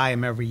we're gonna buy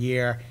them every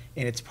year,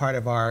 and it's part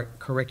of our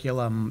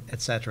curriculum,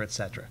 et cetera, et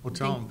cetera. Well,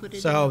 tell them. Put it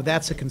in So the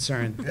that's a budget.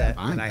 concern Yeah, that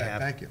Fine. I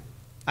have. Thank you.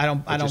 I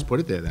don't, Just put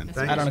it there then.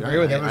 Thank I don't you. agree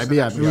with it. I'd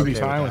We would be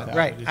okay fine with that.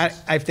 right, It's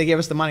just- if they give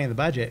us the money in the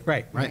budget,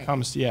 right. When it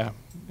comes,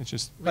 it's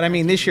just, But I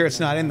mean, this year it's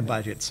not in the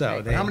budget,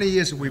 so they. How many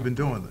years have we been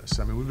doing this?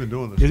 I mean, we've been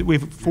doing this.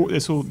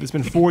 it's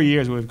been 4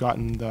 years we've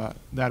gotten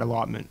that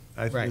allotment.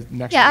 Right.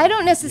 Next Yeah, year- I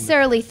don't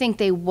necessarily think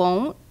they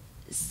won't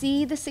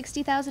see the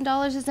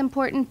 $60,000 as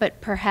important,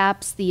 but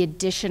perhaps the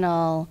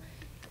additional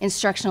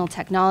instructional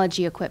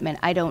technology equipment,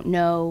 I don't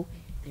know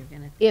They're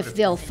gonna- if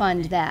they'll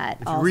fund that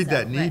If also. you read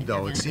that Right, need, though,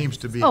 they're it gonna- seems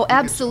to be. Oh, we could- We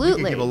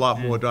absolutely. can give a lot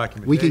more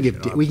documentation.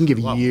 We can give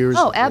Lot more. years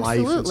Oh, of life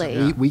and stuff.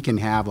 absolutely. We can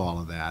have all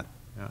of that.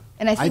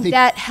 And I I think think-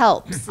 that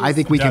helps. I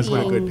think we can put a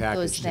seeing good those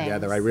package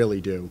together, things. I really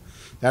do.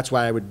 That's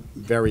why I would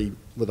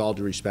with all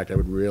due respect, I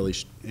would really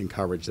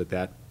encourage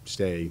that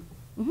stay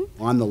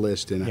on the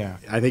list, and Yeah.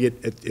 I think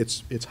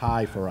it's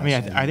high for us. I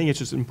mean, I think it's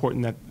just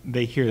important that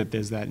they hear that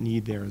there's that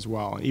need there as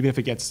well. Even if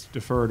it gets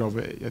deferred over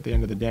at the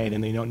end of the day,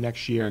 then they know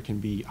next year it can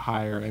be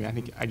higher. I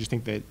mean, I just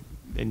think that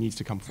it needs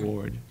to come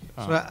forward.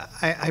 So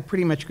I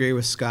pretty much agree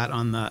with Scott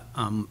on the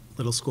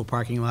little school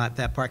parking lot.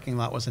 That parking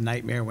lot was a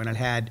nightmare when it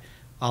had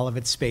all of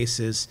its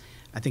spaces.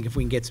 I think if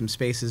we can get some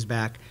spaces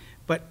back.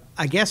 But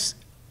I guess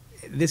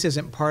this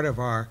isn't part of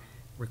our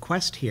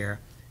request here,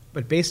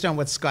 but based on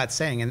what Scott's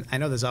saying, and I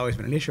know there's always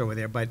been an issue over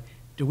there, but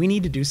do we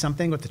need to do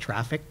something with the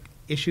traffic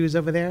issues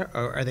over there?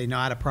 Or are they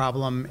not a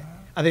problem?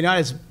 Are they not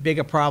as big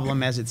a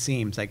problem as it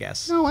seems, I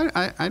guess? No,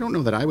 I don't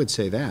know that I would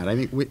say that. I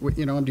think,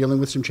 I'm dealing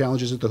with some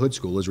challenges at the Hood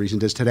School as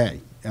recent as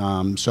today.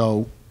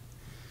 So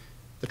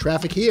the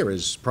traffic here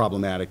is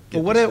problematic But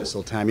at what this are-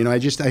 fiscal time. I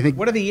think.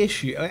 What are the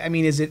issue? I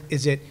mean, is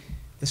it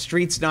the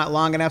street's not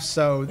long enough,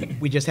 so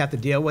we just have to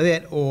deal with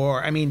it?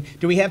 Or, I mean,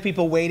 do we have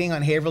people waiting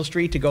on Haverhill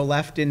Street to go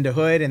left into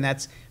Hood, and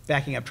that's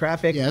backing up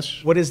traffic?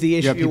 Yes. What is the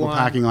issue You on? have people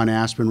parking on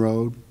Aspen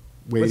Road,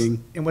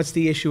 waiting. And what's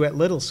the issue at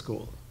Little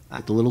School?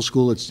 At the little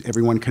school, it's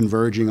everyone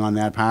converging on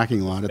that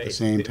parking lot at the Space.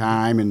 same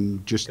time,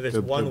 and just Because the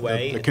it's one way. the it's one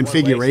way, so then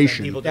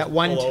configuration. people That just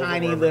one pull over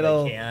tiny wherever they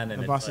little- can, and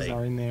The it's buses like-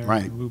 are in there,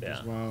 Right. the loop Yeah.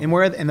 as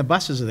well. And the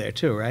buses are there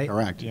too, right?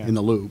 Correct, Yeah. in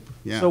the loop,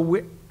 yeah. So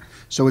we,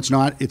 So it's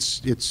not, it's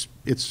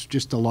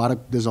just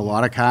there's a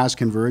lot of cars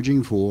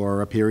converging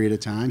for a period of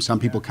time. Some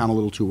people come a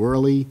little too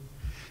early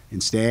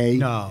and stay.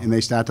 No. And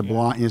they start to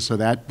block, so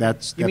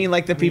that's. you mean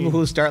like the people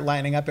who start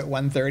lining up at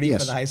 1:30 for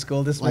Yes. the high school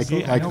Like- dismissal?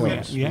 Yeah, I know we those,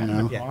 had- we you had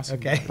know? that Boston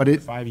okay. But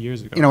it- 5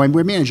 years ago. And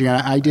we're managing,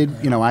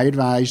 I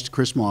advised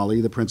Chris Morley,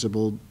 the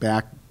principal,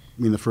 back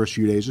in the first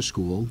few days of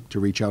school,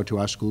 to reach out to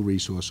our school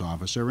resource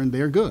officer, and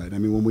they're good. I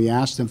mean, when we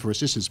ask them for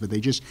assistance, but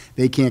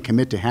they can't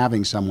commit to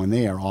having someone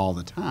there all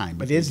the time.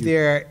 But they is do-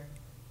 there,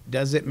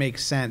 does it make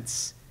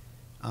sense,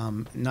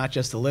 not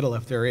just a little,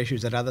 if there are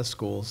issues at other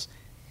schools,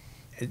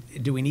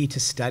 do we need to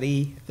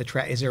study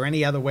is there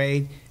any other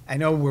way? I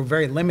know we're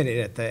very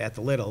limited at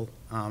the Little,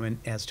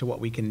 as to what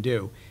we can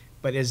do,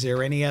 but is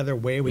there any other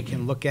way we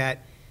can look at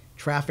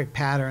traffic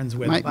patterns,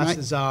 where the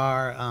buses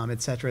are,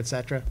 et cetera, et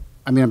cetera?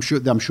 I mean, I'm sure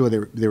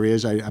there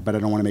is, but I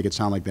don't want to make it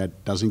sound like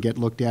that doesn't get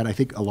looked at. I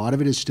think a lot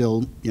of it is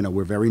still,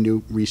 we're very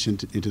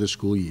recent into the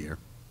school year.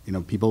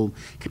 People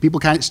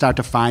kind of start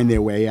to find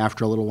their way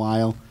after a little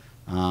while.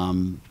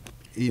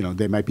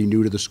 They might be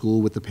new to the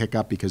school with the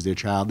pickup because their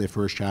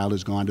first child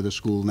has gone to the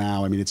school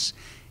now. I mean, it's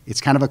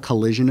kind of a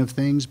collision of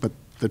things, but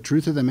the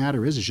truth of the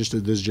matter is,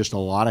 there's just a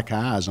lot of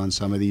cars on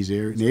some of these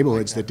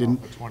neighborhoods that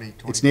didn't,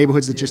 it's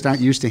neighborhoods that just aren't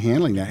used to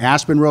handling that.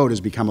 Aspen Road has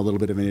become a little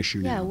bit of an issue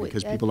now,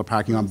 because people are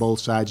parking on both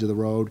sides of the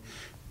road,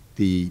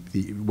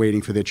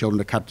 waiting for their children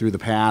to cut through the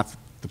path.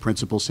 The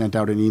principal sent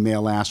out an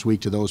email last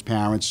week to those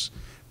parents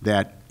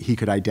that he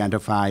could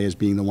identify as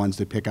being the ones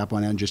that pick up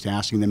on it, and just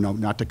asking them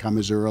not to come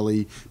as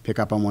early, pick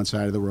up on one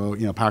side of the road,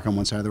 park on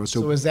one side of the road.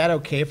 So is that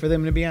okay for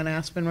them to be on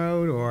Aspen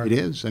Road, or? It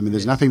is. I mean,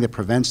 there's nothing that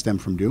prevents them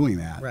from doing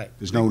that. Right.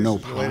 There's Think no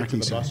this is related to parking.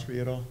 the bus fee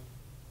at all?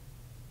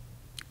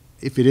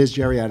 If it is,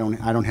 Jerry, I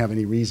don't have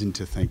any reason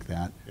to think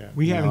that. Yeah.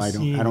 We You know, haven't I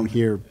seen. don't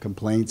hear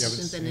complaints.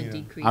 There's been a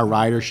decrease. Our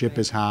ridership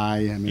is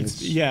high. I mean,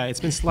 It's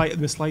been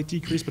slight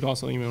decrease, but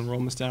also,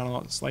 enrollment's down a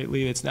lot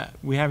slightly. It's not,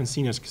 we haven't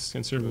seen a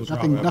considerable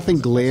drop. nothing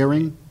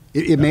glaring.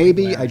 It may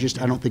be, I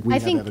don't think we I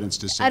have think, evidence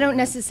to say. I don't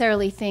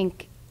necessarily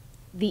think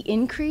the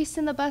increase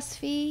in the bus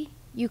fee,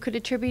 you could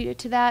attribute it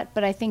to that,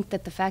 but I think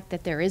that the fact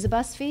that there is a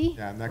bus fee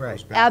Yeah, and that Right.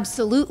 goes back.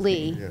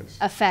 absolutely Yes.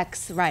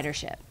 affects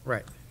ridership.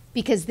 Right.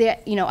 Because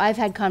I've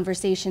had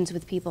conversations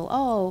with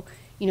people,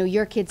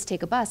 your kids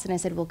take a bus, and I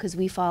said, well, because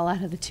we fall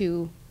out of the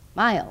 2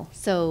 mile,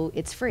 so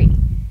it's free.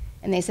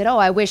 And they said,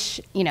 I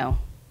wish,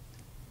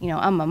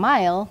 I'm a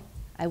mile,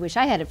 I wish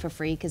I had it for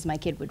free because my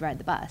kid would ride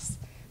the bus.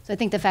 So I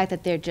think the fact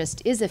that there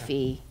just is a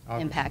fee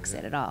Obviously, impacts yeah.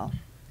 it at all.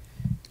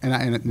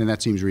 And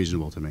that seems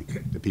reasonable to me,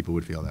 that people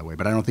would feel that way.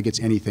 But I don't think it's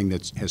anything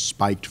that has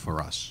spiked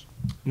for us,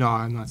 No,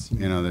 I'm not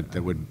seeing.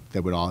 that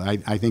would all,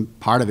 I think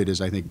part of it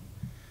is,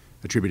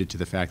 attributed to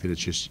the fact that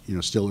it's just,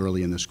 still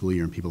early in the school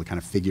year, and people are kind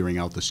of figuring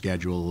out the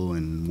schedule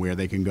and where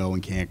they can go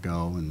and can't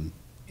go, and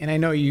And I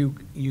know you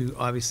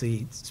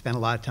obviously spent a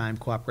lot of time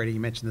cooperating, you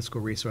mentioned the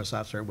school resource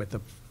officer with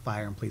the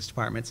fire and police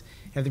departments.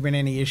 Have there been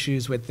any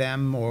issues with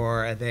them,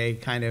 or are they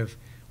kind of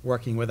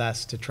working with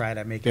us to try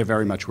to make it? they're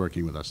very much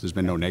working with us. There's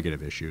been no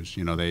negative issues.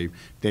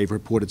 They've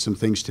reported some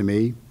things to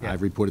me. Yeah.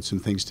 I've reported some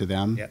things to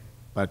them. Yeah.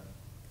 But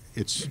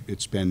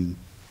it's been,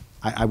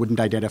 I wouldn't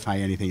identify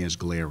anything as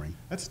glaring.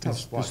 That's a tough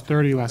spot. There's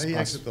 30 less They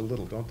bus. exit the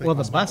Little, don't they? Well,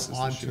 the Come buses,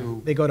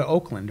 onto they go to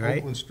Oakland, right?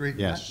 Oakland Street.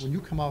 Yes. When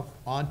you come out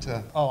onto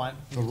On.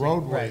 the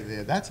roadway Right.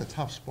 there, that's a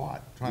tough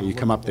spot. trying to You look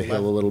come to up the hill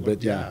a left, little look-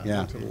 bit,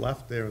 yeah. To the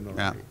left there and the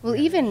Yeah. right. Well,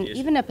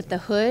 even up at the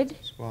hood,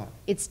 Spot,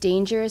 it's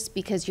dangerous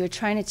because you're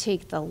trying to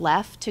take the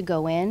left to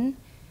go in.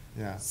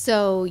 yeah.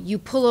 So you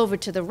pull over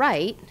to the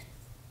right,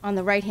 on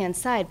the right-hand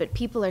side, but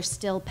people are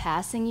still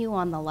passing you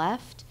on the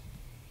left.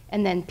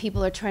 And then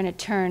people are trying to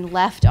turn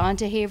left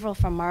onto Haverhill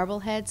from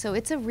Marblehead. So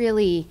it's a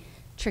really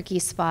tricky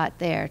spot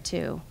there,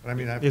 too. But I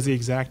mean, There's the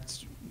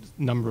exact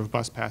number of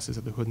bus passes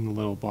at the Hood and the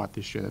Little bought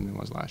this year than there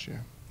was last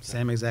year.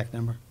 Same exact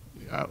number?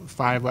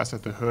 5 less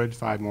at the Hood,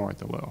 5 more at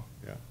the Little.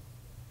 yeah.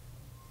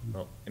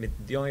 Well, I mean,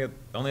 the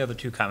only other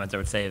 2 comments I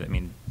would say,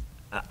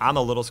 on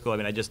the little school,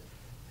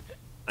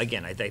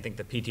 again, I think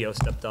the PTO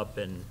stepped up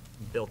and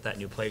built that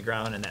new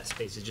playground, and that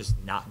space is just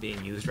not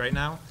being used right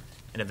now.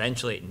 And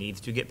eventually it needs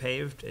to get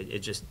paved.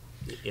 It's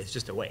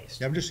just a waste.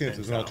 Yeah, I'm just saying if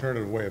there's an And so-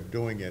 alternative way of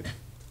doing it.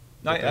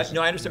 No, I understand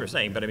what you're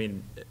saying, but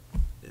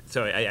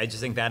so I just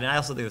think that, and I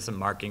also think there's some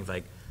markings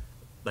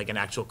like an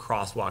actual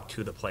crosswalk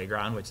to the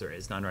playground, which there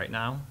is none right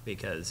now,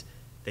 because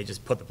they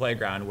just put the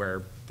playground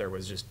where there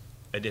was just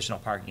additional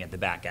parking at the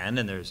back end,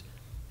 and there's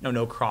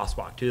no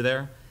crosswalk to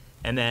there.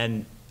 And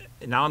then,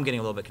 now I'm getting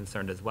a little bit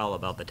concerned as well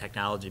about the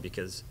technology,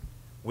 because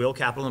will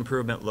capital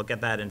improvement look at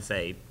that and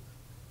say,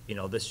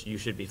 you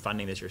should be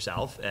funding this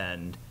yourself,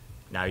 and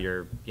now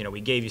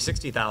we gave you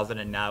 60,000,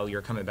 and now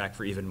you're coming back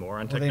for even more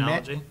on Well,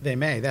 technology? They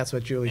may, that's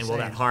what Julie's And saying.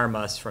 will that harm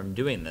us from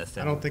doing this?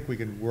 I don't think we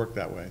can work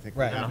that way. I think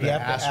we Right, have we to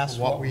have to ask ask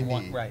for what what we we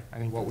want, need. right.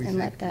 What we And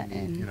think let that we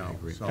need,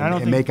 in. so. I don't And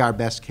think- make our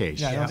best case.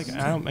 Yeah, I don't think,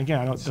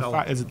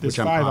 there's Which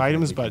I'm 5 confident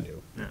items, we but,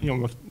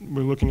 can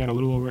we're looking at a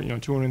little over,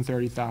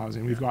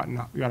 230,000. We got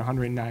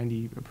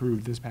 190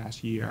 approved this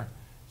past year.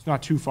 It's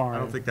not too far. I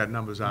don't think that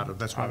number's out of,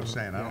 that's what I was Out of-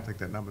 saying, I yeah. don't think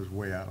that number's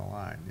way out of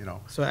line,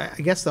 So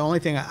I guess the only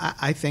thing,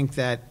 I think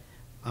that,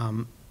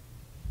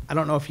 I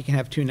don't know if you can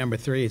have 2 number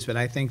 3s, but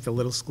I think the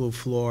little school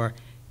floor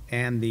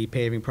and the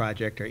paving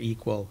project are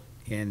equal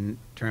in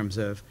terms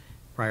of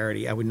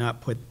priority. I would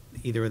not put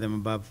either of them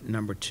above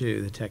number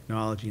 2, the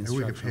technology Maybe we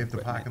could instructional pave the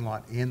parking equipment.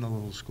 lot in the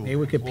little school. Maybe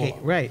we could pave,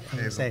 floor. right, I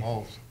Pave would say, them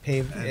both.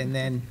 pave, and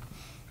then,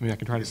 I mean, I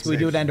can try to. could we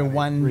do it under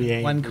one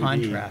 3A, 1 3B.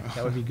 contract?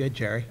 That would be good,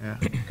 Jerry. Yeah.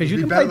 Because you It'd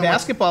can be play better than what's-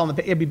 basketball in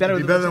the, it'd be better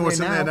It'd than be what's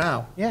in there now.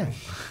 now. Yeah,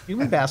 you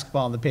can play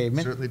basketball on the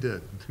pavement. Certainly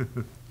did.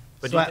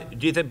 But So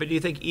do you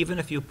think even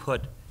if you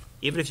put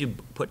even if you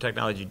put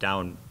technology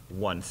down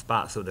one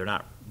spot, so they're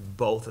not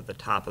both at the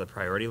top of the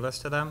priority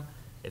list to them,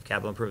 if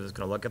capital improvement is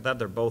gonna look at that,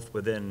 they're both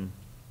within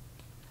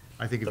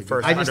I think if the you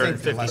first I just think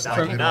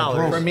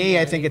 $150,000. For me,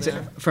 I think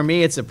for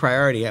me, it's a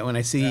priority. When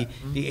I see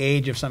the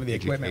age of some of the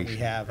equipment we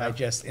have, and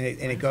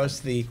it goes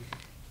to the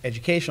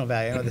educational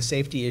value. I know the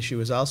safety issue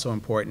is also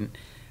important.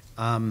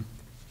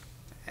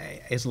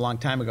 It's a long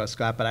time ago,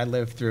 Scott, but I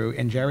lived through,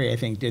 and Jerry, I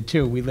think, did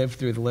too. We lived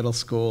through the little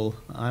school.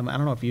 I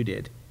don't know if you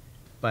did,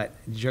 but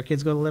did your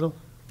kids go to little?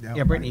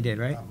 Yeah, Brittany did,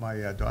 right? My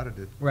daughter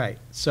did. Right.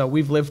 So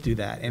we've lived through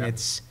that, and Yeah.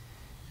 it's,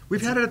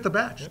 We've had it at the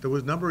Batch. There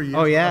was a number of years Oh,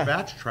 where yeah. the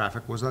Batch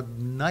traffic was a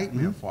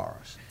nightmare for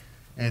us.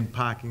 And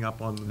parking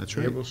up on That's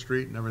right. Naval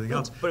Street and everything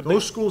else. but-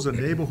 Those schools are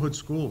neighborhood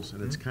schools,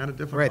 and it's kind of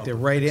difficult. Right, they're to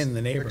right fix- in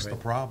the Fix the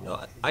neighborhood. problem.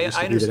 I Used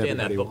to be that understand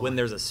that, everybody but when wanted.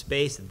 there's a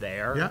space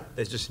there Yeah.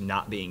 that's just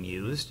not being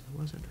used,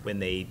 when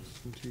they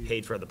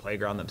paid for the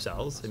playground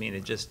themselves, I mean,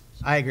 it just,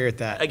 I agree with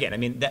that. again, I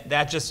mean,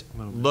 that just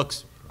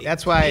looks.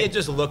 That's why- to me, it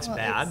just looks Well,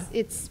 bad.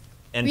 It's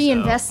And so-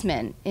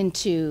 reinvestment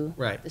into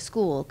Right. the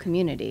school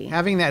community.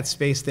 Having that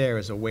space there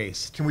is a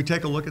waste. Can we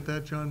take a look at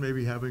that, John?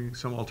 Maybe having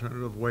some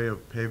alternative way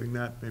of paving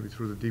that, maybe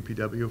through the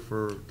DPW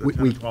for the We-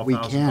 $10,000 we to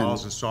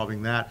 $12,000 and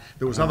solving that?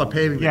 There was other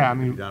paving Yeah, that I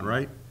needed to mean- be done,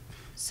 right?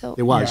 So.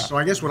 It was. So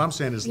I guess what I'm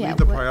saying is Yeah, leave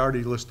the what-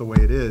 priority list the way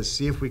it is,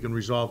 see if we can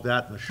resolve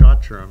that in the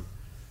short term,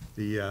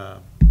 the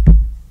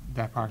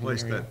That parking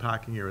place, area. that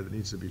parking area that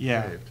needs to be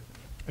Yeah. paved.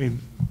 I mean,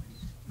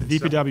 the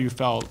DPW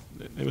felt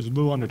it was a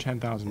little under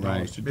 $10,000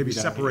 Right. to do Maybe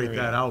that separate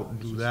area. that out and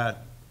do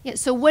that. Yeah,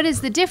 so what is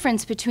the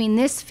difference between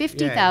this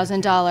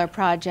 $50,000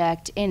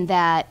 project and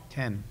that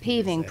 10.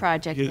 paving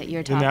project that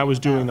you're talking And about? that was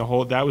doing the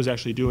whole, that was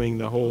actually doing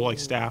the whole, like,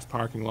 staff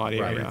parking lot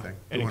area. Everything.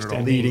 And Doing it all.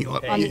 extending. Leading-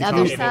 On the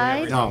other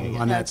side? No,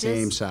 on that Just-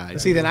 same side.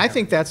 See, then I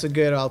think that's a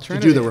good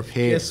alternative.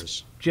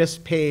 repairs.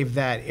 Just pave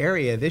that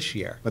area this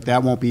year. But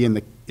that won't be in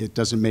the, it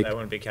doesn't make, That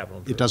wouldn't be capital it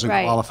improvement. doesn't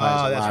Right. qualify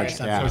Oh, as a that's large right.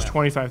 So it was staff.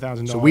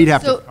 $25,000. So we'd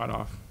have to- Cut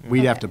off. Yeah.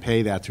 We'd have Okay. to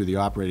pay that through the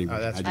operating Oh,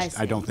 budget. that's I just,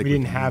 right. I don't think We we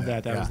didn't can do have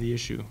that, that was yeah. the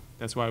issue.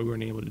 That's why we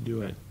weren't able to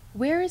do it.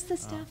 Where is the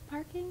staff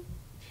parking?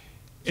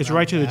 It's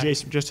right to the,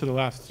 just to the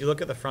left. You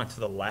look at the front to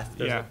the left,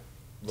 there's Yeah. a To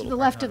little the parking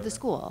left lot of the over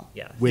school?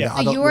 there. Yeah. Where Yeah. the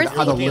So other, you're where the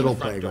other thinking- little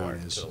Front door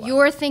playground is. to the left.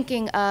 You're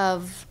thinking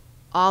of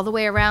all the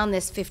way around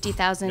this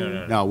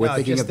 50,000? No, we're No,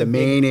 thinking just of the the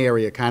big main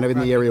area, kind of in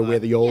the parking area lot. where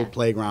the Yeah. old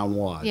playground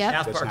was. Yep.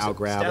 Staff That's parks, now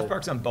gravel. staff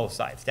parks on both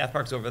sides. Staff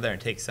parks over there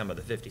and takes some of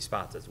the 50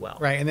 spots as well.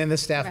 Right, and then the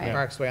staff Right.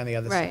 parks way on the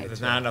other Right. side. There's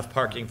too. not enough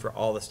parking for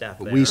all the staff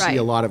But there. we see a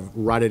Right. lot of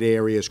rutted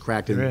areas,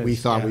 cracked, There and we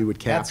is, thought yeah. we would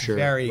That's capture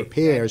very-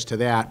 repairs to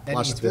that, that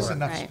plus needs the. There's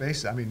enough Right.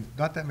 space, I mean,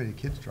 not that many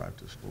kids drive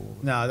to school.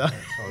 No, no. So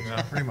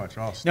it's pretty much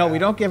all staff. No, we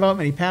don't give out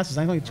many passes.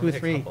 I think only 2 or Only a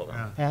 3 couple,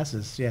 though.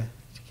 passes, yeah,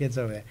 kids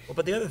over there. Well,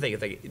 but the other thing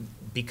is like,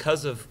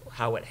 because of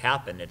how it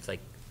happened, it's like,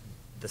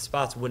 the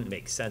spots wouldn't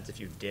make sense if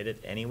you did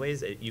it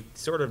anyways. You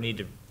sort of need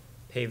to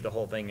pave the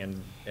whole thing and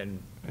do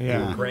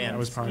Yeah, a that grand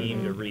was part of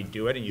scheme to it.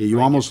 redo it, and Yeah, you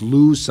might almost get-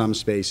 lose some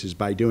spaces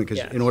by doing, because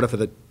Yes. in order for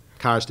the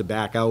cars to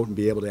back out and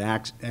be able to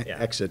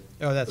exit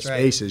Oh, that's the right.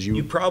 spaces,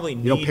 You probably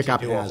you don't need pick to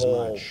up do a as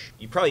whole, much.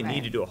 you probably need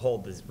Right. to do a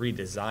whole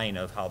redesign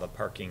of how the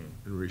parking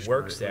And restripe-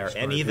 works there,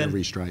 and restripe. even, And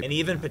restripe. and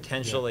even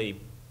potentially,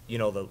 you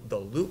know, the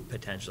loop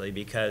potentially,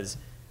 because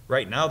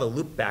right now the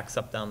loop backs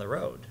up down the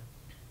road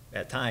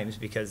at times,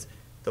 because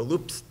the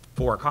loop's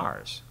 4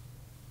 cars.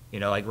 You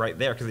know, like right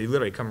there, because you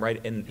literally come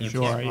right in, you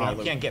Sure, can't, yeah.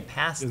 you can't get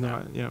past There's them.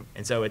 not- yeah.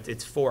 And so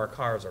it's 4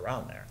 cars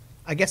around there.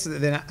 I guess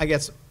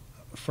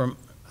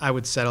I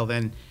would settle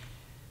then,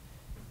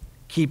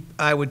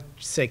 I would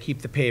say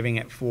keep the paving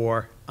at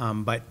 4,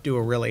 but do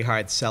a really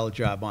hard sell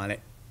job on it.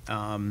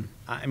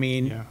 I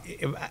mean,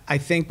 Yeah. I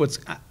think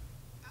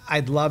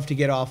I'd love to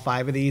get all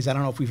 5 of these. I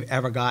don't know if we've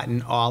ever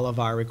gotten all of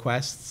our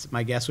requests.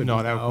 My guess would be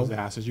No, that was no.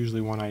 asked. There's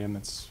usually one item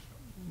that's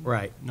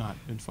Right. not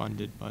been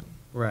funded, but.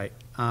 Right.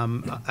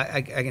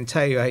 I can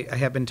tell you, I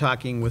have been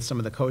talking with some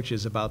of the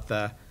coaches about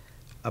the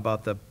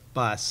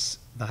bus,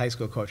 the high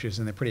school coaches,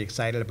 and they're pretty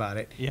excited about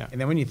it. Yeah.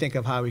 And then when you think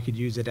of how we could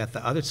use it at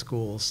the other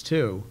schools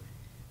too,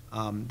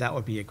 that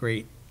would be a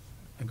great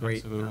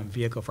Absolutely.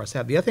 vehicle for us to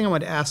have. The other thing I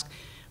wanted to ask,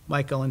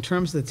 Michael, in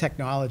terms of the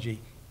technology,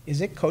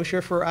 is it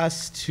kosher for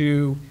us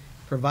to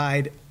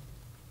provide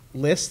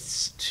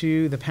lists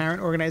to the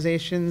parent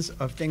organizations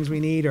of things we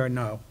need, or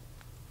no?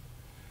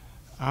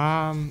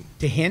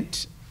 To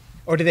hint?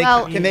 Or do they,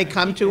 Well, can they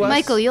come to us?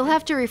 Michael, you'll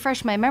have to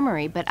refresh my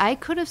memory, but I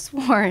could have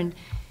sworn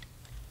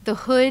the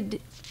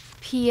Hood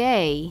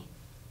PA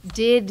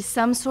did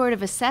some sort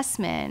of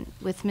assessment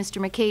with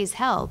Mr. McKay's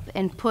help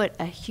and put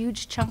a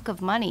huge chunk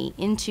of money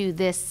into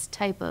this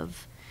type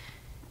of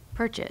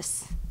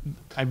purchase.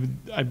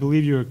 I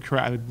believe you're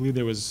correct. I believe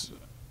there was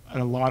an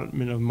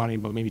allotment of money,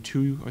 but maybe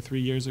 2 or 3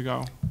 years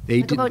ago.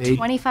 They Like did- about they-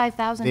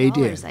 $25,000, They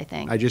did. I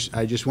think. I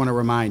just want to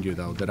remind you,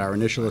 though, that our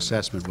initial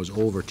assessment was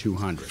over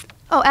 200.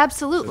 Oh, So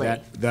absolutely.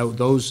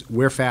 those,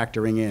 we're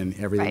factoring in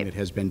everything Right. that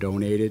has been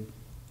donated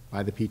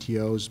by the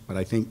PTOs, but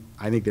I think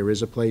there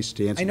is a place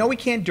to answer. I know we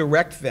can't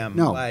direct them,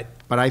 No, but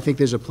but I think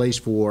there's a place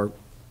for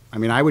I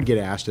mean, I would get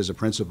asked as a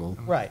principal.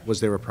 Right. Was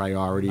there a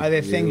priority? Are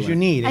there for things you And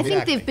need? I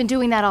think they've been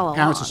doing that all along.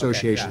 Parents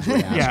associations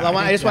would ask. Yeah. Well,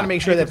 I just want to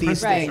make sure that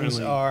these Right. things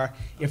are,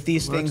 if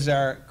these things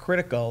are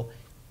critical,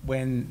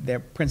 when their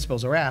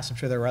principals are asked, I'm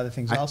sure there are other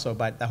things also,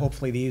 but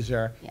hopefully these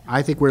are,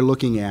 I think we're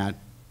looking at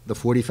the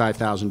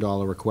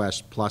 $45,000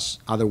 request plus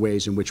other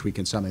ways in which we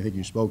can, I think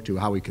you spoke to,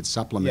 how we could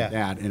supplement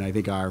Yeah. that. And I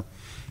think our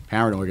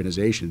parent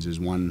organizations is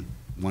one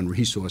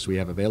resource we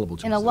have available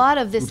to us. And a that lot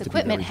of this proved to be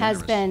equipment very has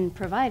generous. been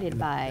provided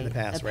by in the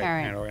past, the right,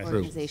 parent parent organizations.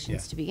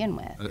 organizations Yeah. to begin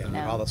with. A- you all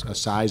know. the A schools.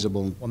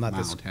 sizable Well, not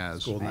this amount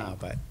has. school now, Right.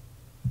 but,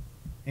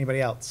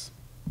 anybody else?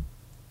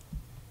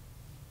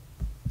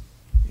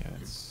 Yeah,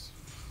 that's,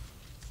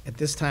 At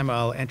this time,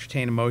 I'll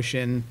entertain a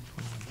motion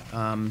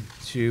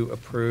to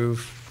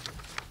approve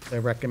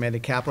the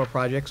recommended capital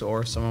projects,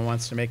 or if someone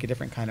wants to make a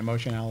different kind of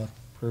motion, I'll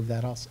approve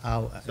that also.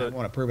 I So-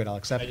 won't approve it, I'll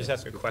accept Can it. I just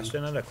ask a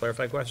question, a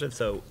clarified question?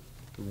 So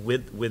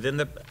within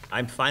the,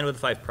 I'm fine with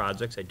 5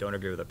 projects, I don't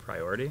agree with the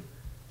priority.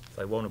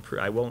 So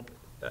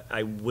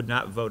I would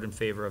not vote in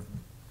favor of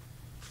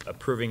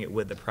approving it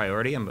with the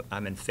priority.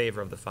 I'm in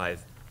favor of the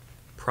 5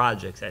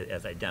 projects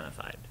as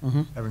identified.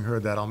 Having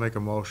heard that, I'll make a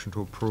motion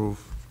to approve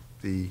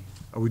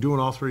are we doing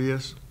all 3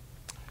 years?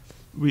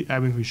 I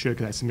think we should,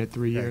 because I submit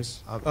 3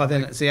 years. I'll- Oh,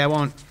 then, see, I'm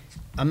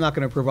not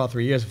going to approve all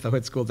 3 years if the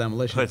Hood School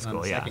demolition Hood is on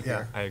the school, yeah, second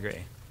year. I agree.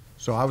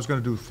 So I was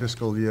going to do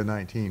fiscal year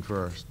 19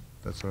 first.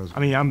 That's what I was. I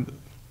mean,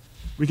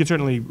 we can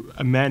certainly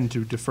amend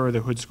to defer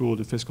the Hood School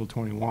to fiscal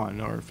 '21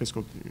 or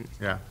fiscal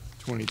Yeah.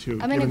 '22.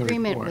 I'm in given the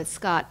agreement report. with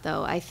Scott,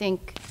 though. I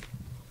think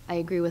I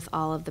agree with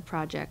all of the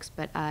projects,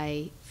 but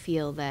I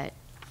feel that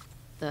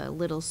the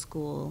little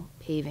school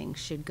paving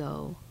should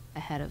go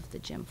ahead of the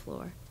gym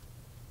floor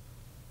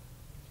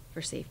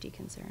for safety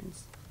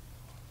concerns.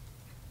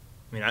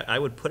 I mean, I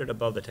would put it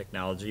above the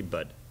technology,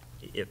 but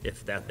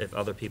if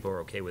other people are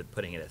okay with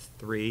putting it as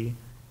 3,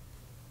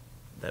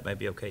 that might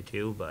be okay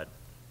too, but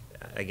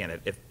again,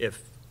 if,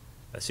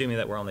 assuming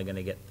that we're only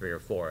gonna get 3 or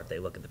 4, if they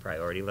look at the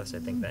priority list, I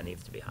think that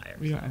needs to be higher.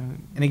 Yeah,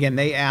 And again,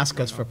 they ask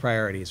us for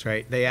priorities,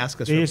 right? They ask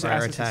us for They just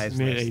ask us to prioritized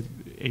submit lists.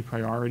 a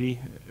priority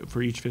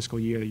for each fiscal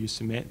year that you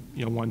submit,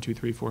 1, 2,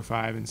 3, 4,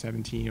 5, and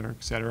 17, or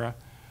et cetera.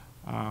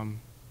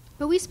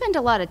 But we spend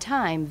a lot of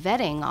time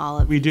vetting all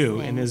of We these do,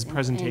 and there's things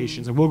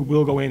presentations, and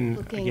we'll go in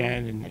looking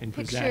again at and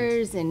present.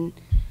 pictures and,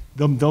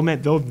 They'll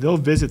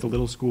visit the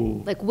little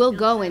school like, we'll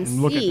go and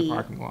and look at the see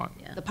parking lot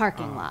the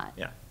parking lot.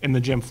 Yeah. and the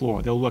gym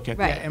floor. They'll look at.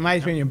 Right. Yeah, in my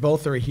opinion,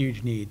 both are a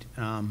huge need.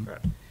 Right.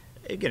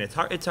 Again, it's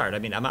hard. I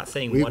mean, I'm not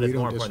saying We- one we is don't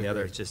more important than the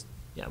other, disagree. it's just,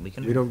 yeah, we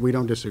can, We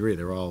don't disagree,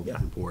 they're all Yeah.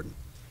 important.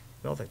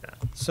 we all think that.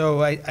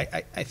 So I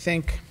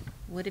think,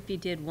 What if you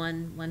did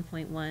 1,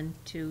 1.1,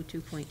 2,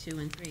 2.2,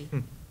 and 3?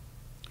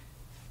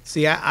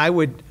 see, I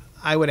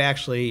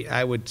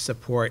would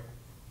support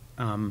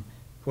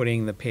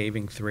putting the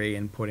paving 3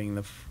 and putting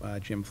the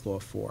gym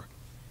floor 4.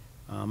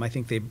 I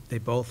think they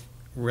both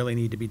really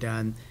need to be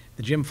done.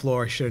 The gym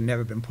floor should have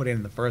never been put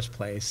in the first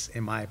place,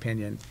 in my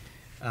opinion.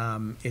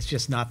 It's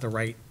just not the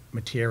right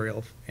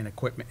material and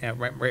equipment,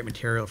 right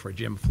material for a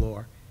gym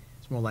floor.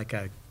 It's more like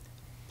a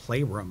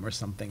playroom or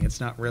something. It's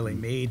not really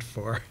made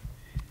for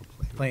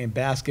playing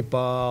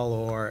basketball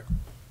or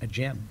a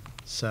gym.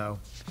 So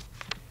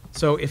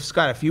if,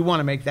 Scott, if you want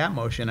to make that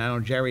motion, I know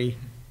Jerry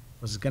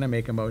was going to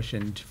make a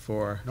motion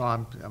for, No,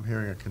 I'm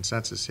hearing a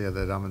consensus here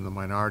that I'm in the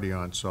minority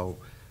on, so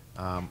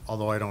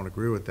although I don't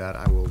agree with that,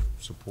 I will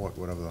support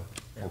whatever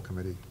the whole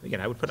committee.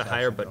 Again, I would put a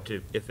higher, but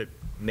if it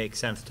makes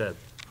sense to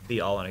be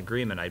all in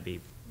agreement, I'd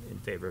be in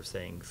favor of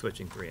saying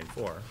switching 3 and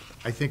 4.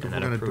 I think if And we're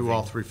then going to do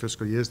all approving. 3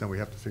 fiscal years, then we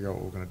have to figure out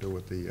what we're going to do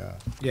with the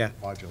yeah.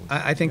 modular.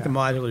 I think the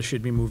modulars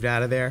should be moved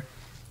out of there.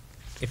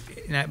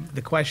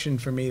 The question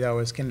for me, though,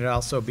 is can it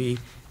also be,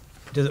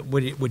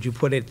 would you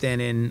put it then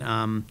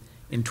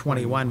in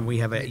 21, we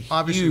have a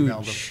Obviously,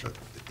 Mel, huge,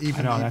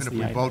 even that's if the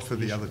we idea. vote for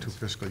the other 2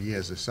 fiscal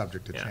years, it's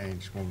subject to Yeah.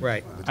 change. when-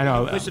 Right. when the- I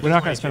know, Push it we're to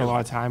not gonna spend a 22. lot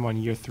of time on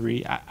year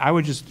 3. I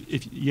would just,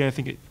 I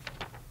think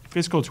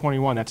fiscal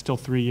 '21, that's still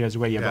 3 years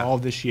away. You have Yeah. all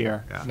of this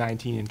year, Yeah.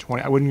 19 and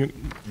 20. I wouldn't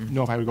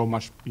know if I would go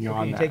much can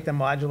beyond you take the that.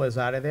 modulars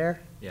out of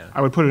there? Yeah.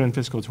 I would put it in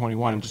fiscal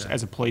 '21, just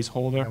as a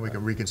placeholder, And we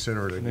can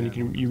reconsider it and then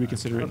again. you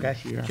reconsider it Okay.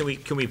 next year.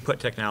 Can we put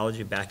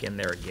technology back in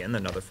there again,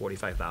 another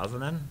 45,000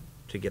 then,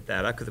 to get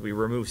that up? Because if we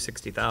remove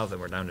 60,000,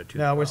 we're down to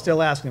 212. No, we're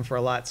still asking for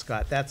a lot,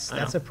 Scott. That's I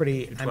know. a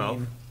pretty, I 212.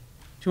 mean,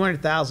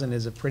 200,000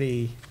 is a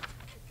pretty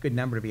good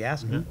number to be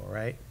asking for,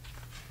 right?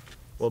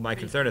 Well, my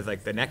concern is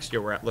like the next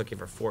year, we're looking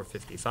for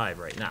 455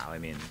 right now. I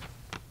mean,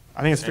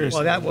 I think it's fair to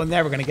Well, say, we're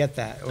never going to get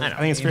that. I know. I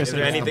think it's fair to Is say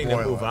there that's the anything to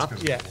boiler, move that's up?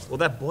 gonna be Yeah. Well,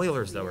 that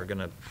boilers though,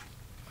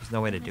 there's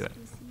no way to do it.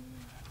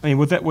 I mean,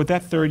 what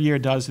that third year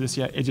does this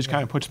year, it just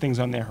kind of puts things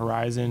on their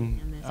horizon.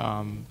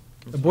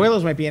 The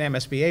boilers might be an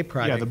MSBA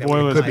project. the that we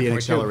boilers apply could be an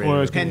for, too, accelerated.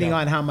 Boilers could be- Depending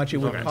on how much it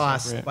would Okay.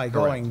 cost Separate. by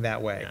going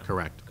that way. Yeah.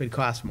 Correct. Could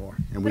cost more.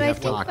 And we But I have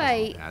think talked by,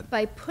 about that.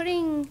 by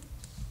putting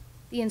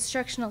the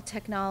instructional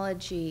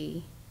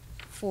technology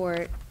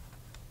for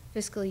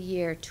fiscal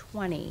year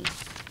 '20,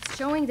 it's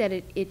showing that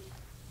it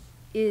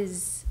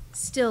is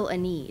still a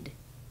need.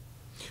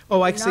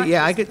 Oh, I You're could see, not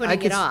yeah, I just could,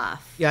 putting it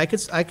off. Yeah, I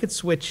could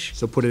switch,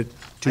 So put it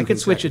two I could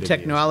switch the consecutive years.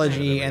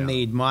 technology and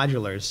the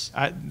modulars.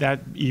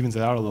 That evens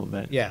it out a little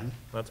bit. Yeah,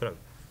 That's what,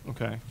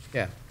 Okay.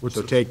 yeah.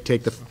 So take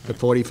the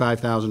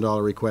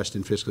 $45,000 request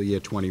in fiscal year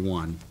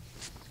 '21,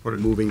 Put it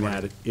in moving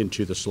 20. that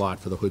into the slot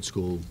for the Hood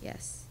School.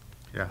 Yes.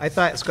 Yeah. I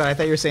thought, Scott, I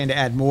thought you were saying to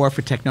add more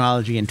for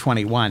technology in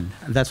 '21.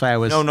 That's why I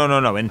was. no, in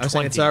I was 20.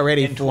 saying it's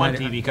already In 20,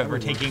 400. because we're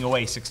taking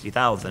away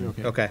 60,000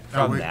 Okay.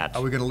 from that.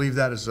 Are we gonna leave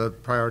that as a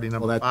priority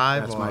number Well,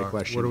 5? that's my or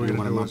question. What are we Do you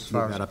gonna wanna do move as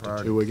far as that up to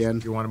priority? 2 again?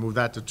 Do you wanna move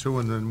that to 2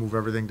 and then move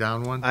everything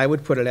down 1? I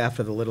would put it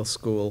after the little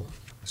school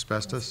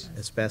Asbestos?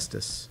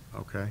 asbestos,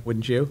 Okay.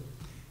 wouldn't you?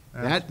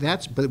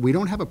 But we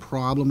don't have a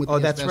problem with the Oh,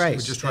 that's right.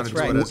 asbestos. We're just trying to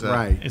That's do it as a.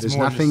 Right, It's there's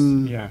more just-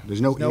 nothing, yeah.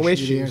 there's no No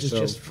issue there, issues,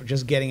 it's so.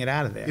 just getting it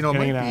out of there. You know, it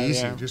Getting might it be out, easy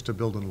yeah. just to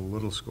build in a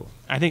little school.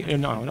 I think,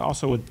 no, and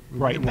also with,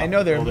 right. I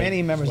know there are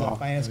many members of well, the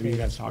finance maybe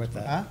committee that we talked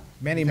support about that. Huh?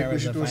 Many You think we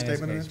members should of do the a finance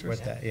statement committee of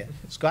support that, yeah.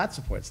 Scott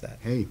supports that.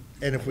 Hey,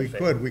 And if we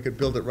could, we could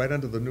build it right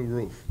under the new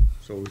roof.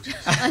 So we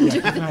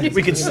just,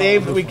 We could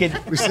save, we could,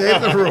 we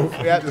save the roof.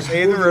 We have to Just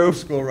save the move roof.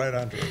 School right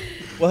under it.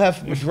 we'll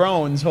have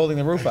drones holding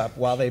the roof up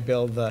while they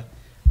build the,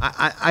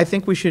 I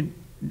think we should,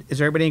 is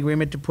everybody in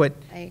agreement to put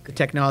I agree. the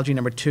technology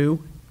number 2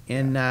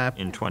 in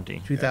In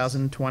 20.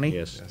 2020?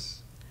 yes,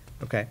 Yes.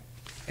 Okay.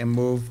 And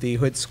move the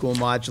Hood School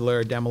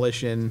modular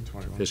demolition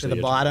 21. to Fiscal the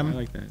year I bottom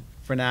like that.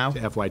 for now?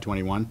 FY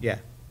 '21. Yeah.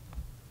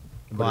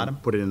 The bottom?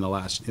 Put it in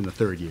the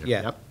third year.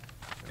 Yeah. Yep.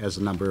 As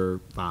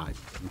number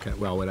 5. Okay,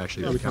 well, it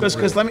actually becomes.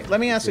 Because let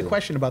me ask you a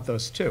question about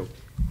those two.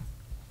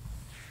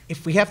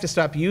 If we have to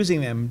stop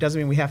using them, doesn't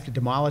mean we have to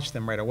demolish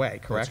them right away,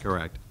 correct? That's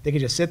correct. They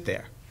could just sit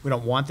there. We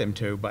don't want them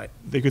to, but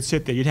They could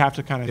sit there, you'd have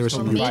to kind There of was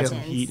some provide util- some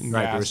heat and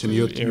Right, gas. there was some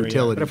to the area.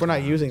 utility. but if we're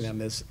not using them,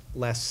 there's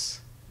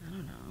less. I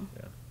don't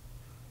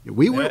know.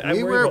 We were, I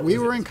we worry were, about we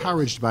losing were this.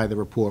 encouraged by the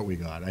report we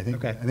got. I think,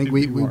 Okay. I think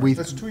we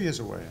That's 2 years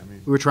away, I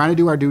mean. were trying to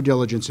do our due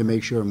diligence and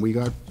make sure, and we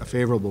got a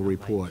favorable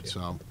report,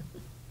 so.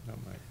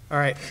 All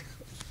right.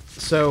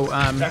 So,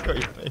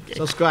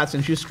 so Scott,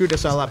 since you screwed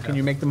us all up, can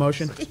you make the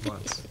motion?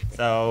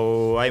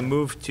 So I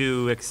move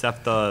to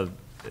accept the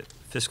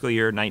fiscal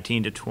year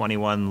 19 to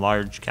 21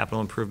 large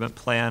capital improvement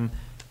plan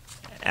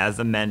as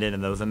amended,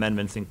 and those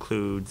amendments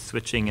include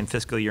switching in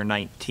fiscal year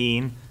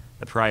 19,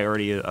 the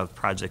priority of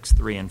projects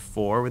 3 and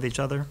 4 with each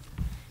other.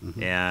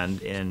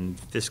 And in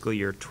fiscal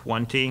year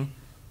 20,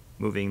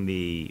 moving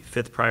the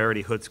 5th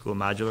priority Hood School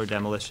modular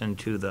demolition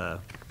to the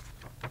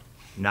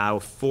now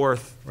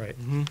 4th Right.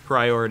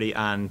 priority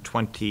on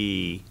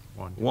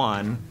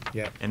 21.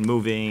 Yep. And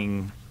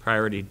moving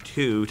priority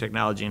 2,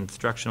 technology and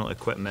instructional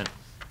equipment,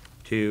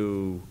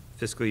 to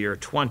fiscal year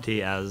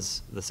 20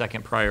 as the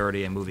second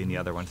priority and moving the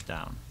other ones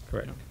down.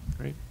 Correct.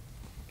 Great,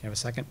 Can I have a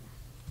second?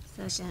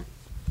 Second.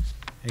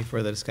 Any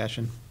further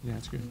discussion? yeah,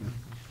 that's good.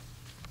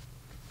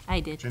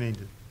 I did. Janine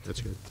did.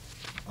 That's good.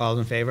 All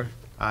in favor?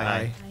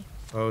 Aye.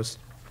 Opposed?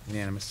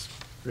 Unanimous.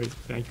 Great,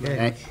 thank you.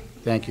 Okay.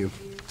 Thank you.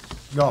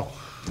 No.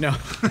 No.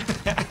 Fiscal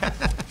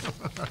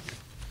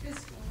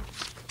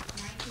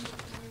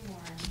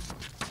 1921,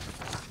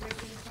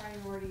 switching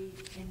priority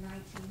in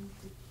 19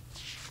 to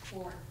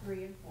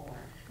 3 and 4.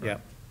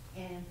 Yep.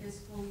 And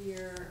fiscal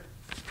year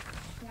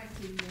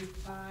 20, move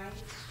 5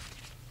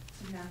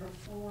 to number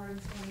 4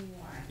 and 21.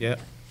 Yep.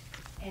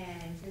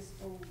 And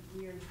fiscal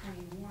year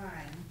 21,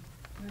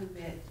 move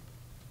it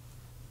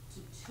to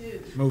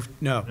 2. Move,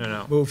 no.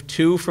 No. Move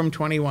 2 from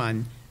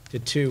 21 to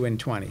 2 and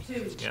 20.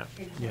 2 Yeah.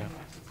 in 21 to 2.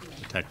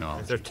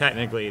 Technology. So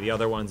technically, the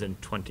other ones in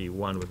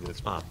 21 would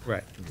move up.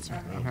 Right.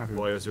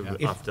 Lawyers would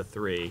move up to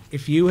 3.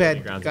 If you had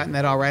Playgrounds. gotten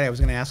that all right, I was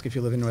going to ask if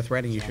you live in North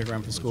Reading, you should run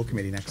for the school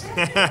committee next time.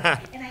 And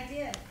I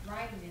did,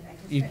 writing it, I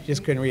just. You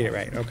just couldn't read it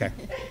right, okay.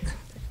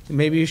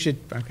 Maybe you should,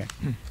 okay.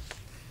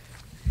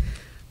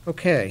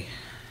 Okay,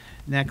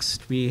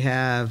 next we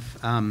have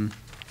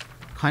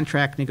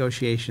contract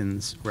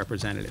negotiations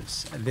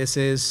representatives. This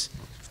is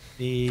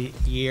the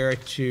year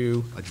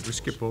to, We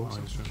skip over.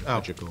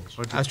 Budget goals.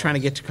 I was trying to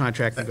get to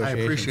contract I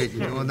negotiations. appreciate you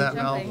doing that,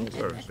 Mel. Jumping.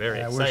 We're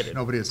very I wish excited.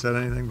 nobody had said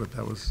anything, but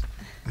that was,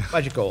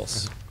 Budget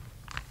goals,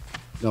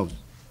 No,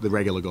 the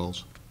regular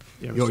goals.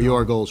 Yeah,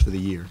 Your goals for the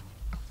year.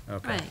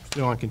 okay. Right.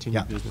 Still on Yeah,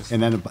 continued business.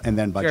 and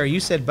then budget. Jerry, you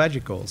said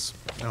budget goals.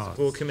 no.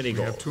 School committee We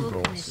have goals. 2 School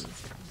goals. committees.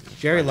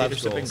 Jerry loves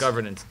Leadership and goals.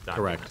 governance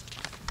document. Correct.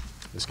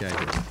 This guy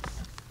here.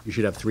 You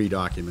should have 3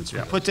 documents.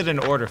 here. Puts it in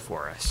order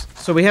for us.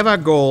 So we have our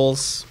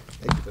goals.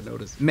 Thank you for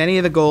noticing. Many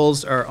of the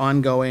goals are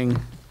ongoing,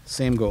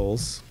 same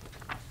goals,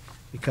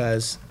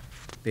 because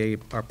they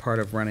are part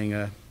of running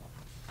a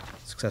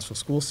successful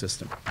school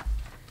system.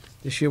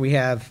 This year, we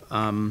have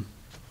a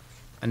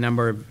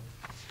number of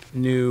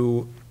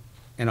new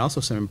and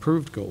also some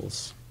improved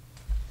goals.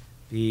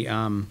 We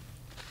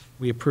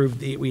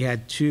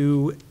had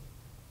 2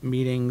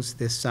 meetings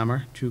this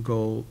summer, 2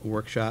 goal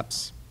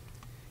workshops,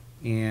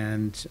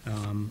 and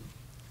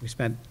we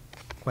spent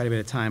quite a bit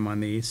of time on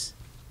these.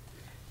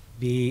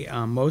 The,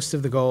 most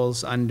of the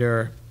goals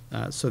under,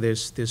 so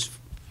there's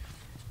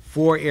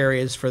 4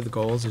 areas for the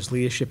goals. There's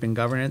leadership and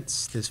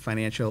governance, there's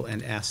financial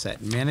and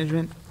asset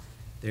management,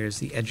 there's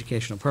the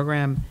educational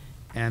program,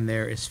 and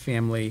there is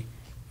family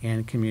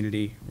and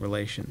community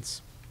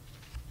relations.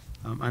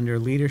 Under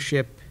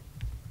leadership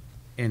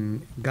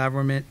and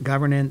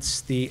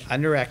governance,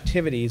 under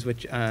activities,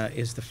 which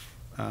is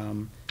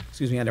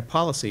under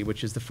policy,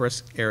 which is the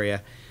first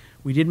area,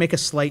 we did make a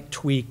slight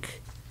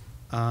tweak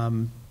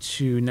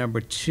to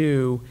number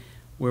 2,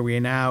 where we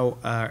are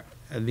now,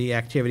 the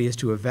activity is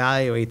to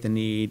evaluate the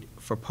need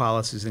for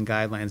policies and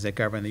guidelines that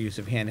govern the use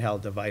of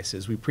handheld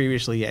devices. We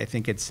previously, I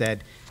think it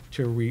said,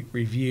 to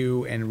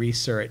review and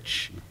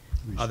research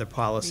other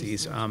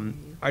policies.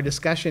 Our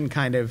discussion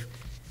kind of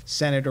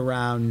centered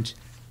around,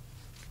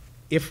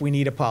 if we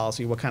need a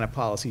policy, what kind of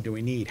policy do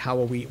we need?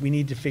 We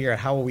need to figure out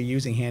how are we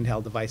using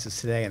handheld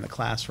devices today in the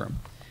classroom.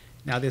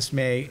 Now, this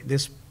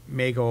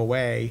may go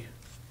away,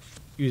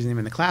 using them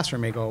in the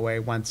classroom may go away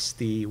once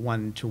the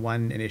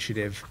one-to-one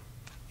initiative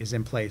is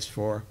in place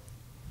for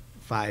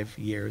 5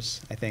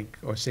 years, I think,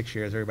 or 6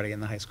 years. Everybody in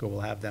the high school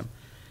will have them.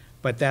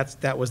 But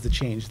that was the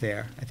change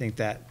there. I think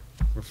that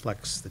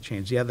reflects the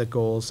change. The other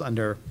goals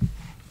under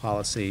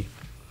policy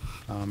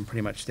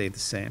pretty much stayed the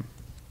same.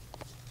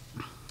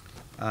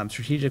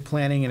 Strategic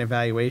planning and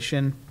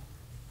evaluation,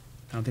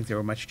 I don't think there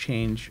were much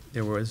change.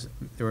 There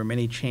were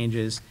many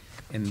changes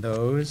in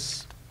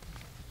those.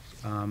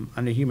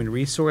 Under human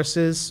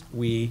resources,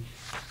 we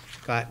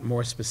got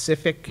more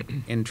specific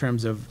in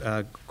terms of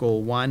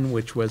goal 1,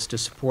 which was to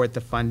support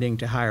the funding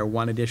to hire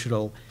 1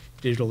 additional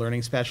digital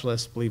learning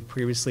specialist. I believe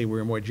previously we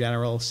were more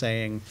general,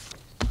 saying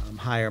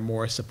hire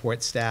more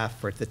support staff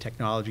for the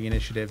technology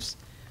initiatives.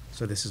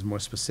 So this is more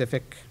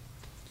specific.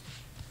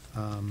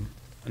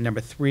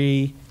 Number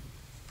 3,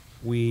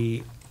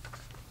 we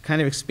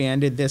kind of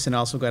expanded this and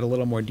also got a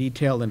little more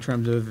detailed in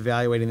terms of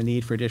evaluating the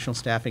need for additional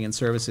staffing and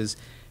services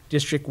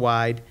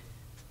district-wide,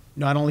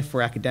 not only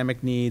for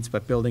academic needs,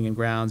 but building and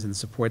grounds and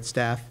support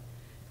staff.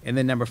 And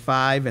then number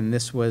 5, and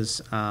this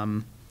was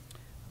a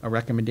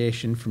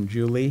recommendation from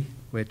Julie,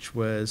 which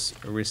was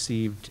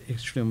received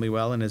extremely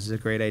well and is a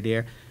great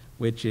idea,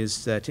 which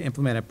is to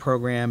implement a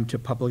program to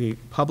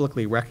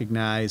publicly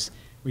recognize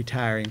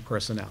retiring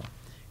personnel.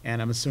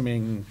 And I'm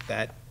assuming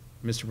that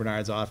Mr.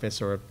 Bernard's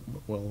office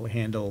will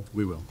handle.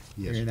 We will,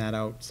 yes. Figuring that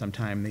out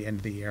sometime the end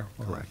of the year.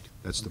 Correct.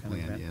 That's the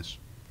plan, yes.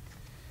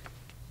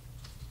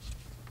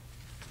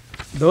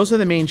 Those are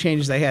the main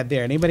changes I had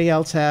there. Anybody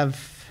else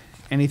have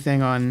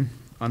anything on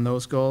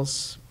those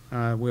goals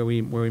where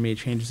we made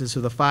changes? So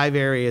the 5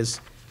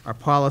 areas are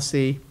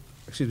policy,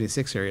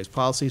 6 areas: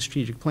 policy,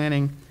 strategic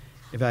planning,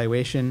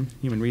 evaluation,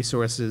 human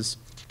resources,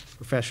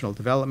 professional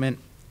development,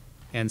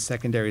 and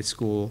secondary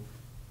school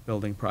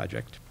building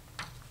project.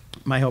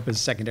 My hope is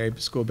secondary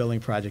school building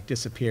project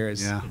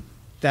disappears. Yeah.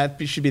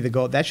 That should be the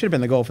goal. That should have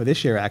been the goal for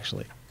this year,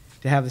 actually,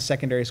 to have the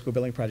secondary school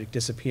building project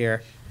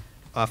disappear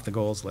off the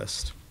goals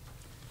list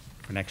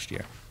for next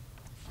year.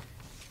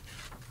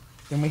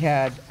 Then we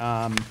had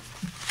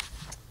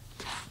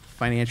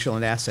financial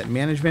and asset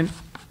management.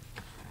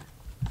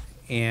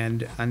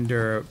 And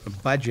under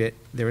budget,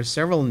 there were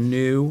several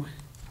new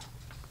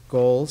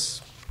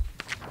goals.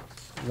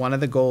 One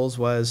of the goals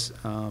was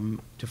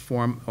to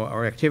form,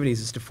 or activities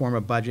is to form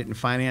a budget and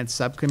finance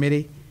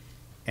subcommittee.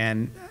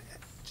 And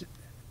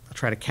I'll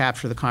try to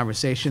capture the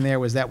conversation there,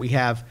 was that we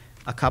have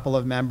a couple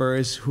of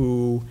members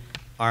who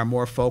are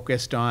more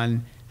focused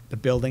on the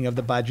building of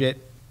the budget,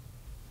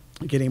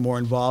 getting more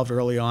involved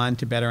early on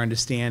to better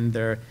understand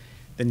the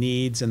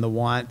needs and the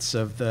wants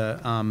of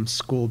the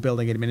school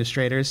building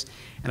administrators.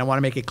 And I want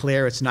to make it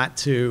clear, it's not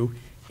to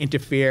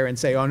interfere and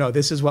say, oh no,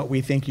 this is what we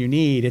think you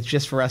need. It's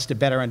just for us to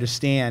better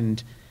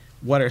understand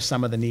what are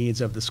some of the needs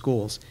of the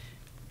schools.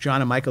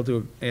 John and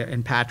Michael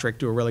and Patrick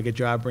do a really good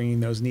job bringing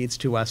those needs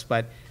to us,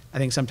 but I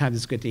think sometimes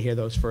it's good to hear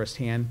those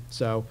firsthand.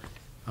 So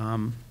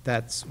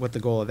that's what the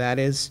goal of that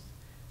is.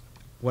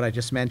 What I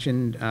just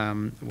mentioned,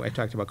 I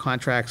talked about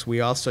contracts.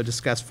 We also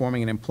discussed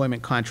forming an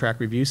employment contract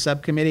review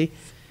subcommittee.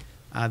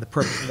 The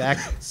purpose of that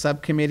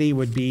subcommittee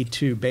would be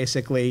to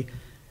basically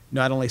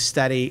not only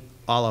study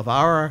all of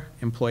our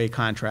employee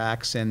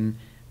contracts and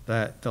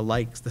the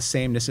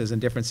samenesses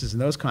and differences in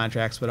those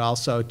contracts, but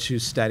also to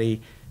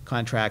study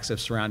contracts of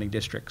surrounding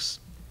districts.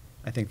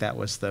 I think that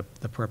was the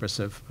purpose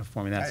of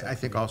forming that. I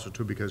think also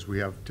too, because we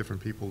have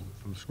different people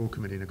from the school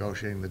committee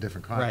negotiating the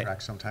different contracts,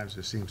 Right. Sometimes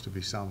there seems to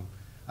be some,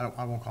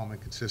 I won't call them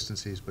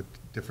inconsistencies, but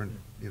different,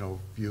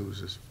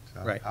 views as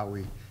to Right. how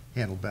we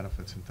handle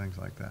benefits and things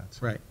like that.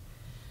 So. Right.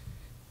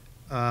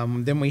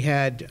 Then we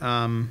had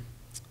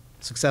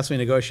successfully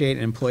negotiate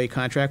an employee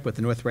contract with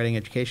the North Reading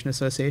Education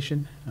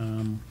Association,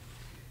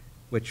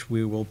 which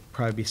we will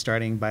probably be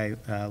starting by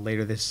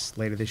later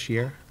this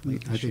year.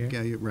 I think,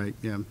 yeah, you're right,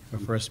 yeah. Our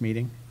first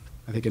meeting.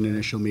 I think an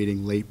initial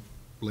meeting, late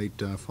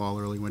fall,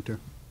 early winter.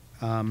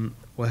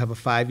 We'll have a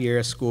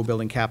 5-year school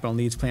building capital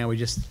needs plan. We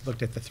just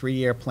looked at the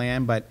 3-year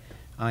plan, but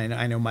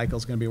I know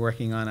Michael's going to be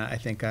working on, I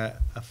think, a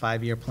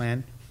 5-year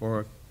plan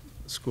for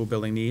school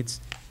building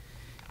needs,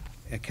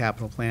 a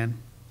capital plan.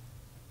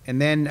 And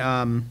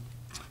then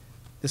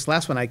this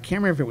last one, I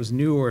can't remember if it was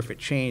new or if it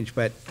changed,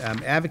 but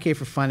advocate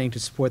for funding to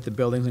support the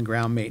buildings and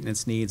ground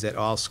maintenance needs at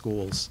all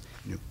schools.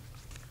 New.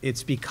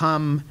 It's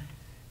become,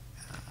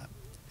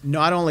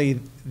 not only,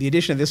 the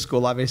addition of this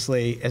school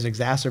obviously has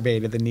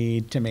exacerbated the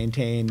need to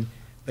maintain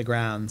the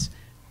grounds,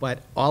 but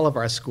all of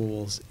our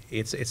schools,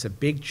 it's a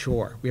big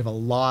chore. We have a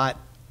lot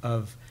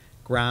of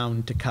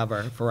ground to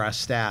cover for our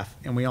staff,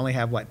 and we only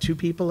have, what, 2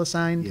 people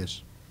assigned?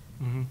 Yes.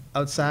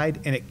 Outside,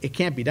 and it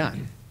can't be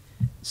done.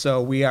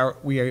 So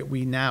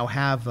we now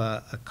have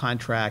a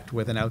contract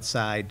with an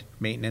outside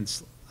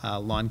maintenance,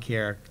 lawn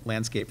care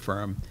landscape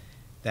firm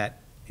that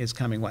is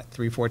coming, what,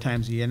 3-4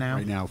 times a year now?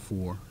 Right now,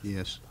 4,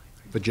 yes,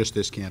 for just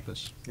this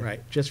campus.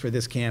 Right, just for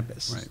this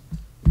campus. Right.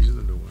 These are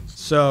the new ones.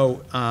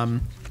 So,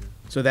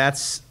 so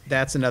that's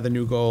another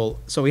new goal.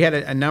 So we had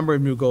a number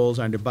of new goals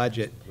under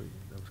budget.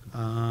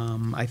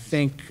 I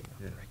think,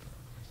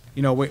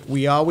 you know,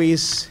 we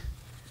always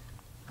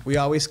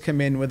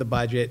come in with a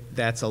budget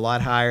that's a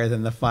lot higher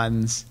than the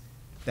funds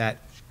that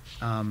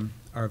are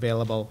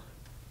available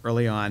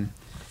early on.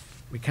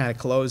 We kind of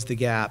closed the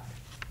gap.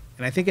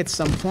 And I think at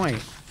some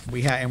point, and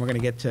we're going to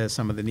get to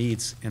some of the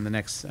needs in the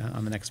next,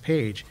 on the next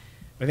page,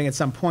 but I think at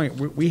some point,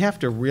 we have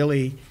to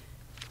really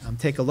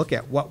take a look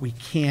at what we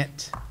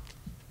can't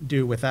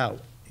do without.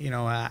 You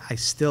know, I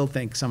still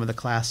think some of the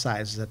class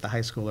sizes at the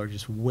high school are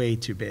just way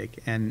too big.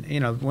 And, you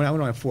know, we don't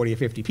have 40 or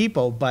 50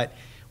 people, but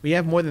we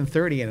have more than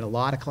 30 in a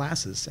lot of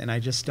classes, and I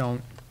just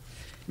don't,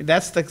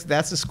 that's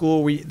the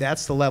school,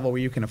 that's the level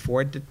where you can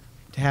afford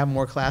to have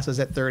more classes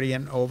at 30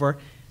 and over,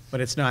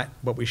 but it's not,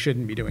 but we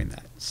shouldn't be doing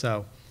that.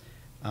 So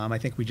I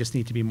think we just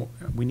need to be more,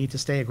 we need to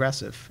stay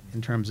aggressive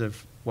in terms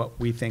of what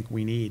we think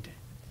we need,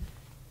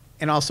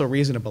 and also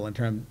reasonable in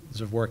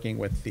terms of working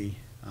with the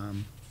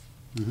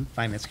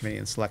Finance Committee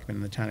and Selectmen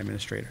and the Town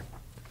Administrator.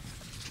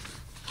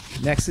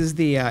 Next is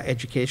the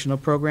educational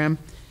program.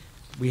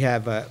 We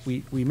have,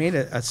 we made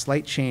a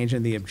slight change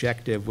in the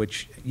objective,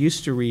 which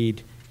used to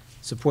read,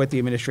 support the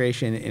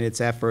administration in its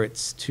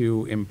efforts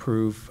to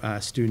improve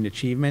student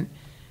achievement.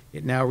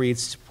 It now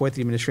reads, support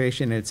the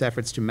administration in its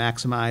efforts to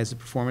maximize the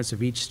performance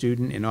of each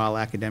student in all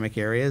academic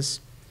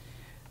areas.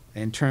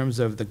 In terms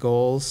of the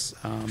goals,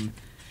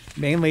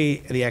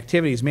 mainly the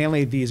activities,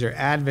 mainly these are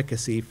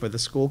advocacy for the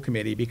school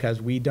committee,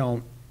 because we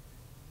don't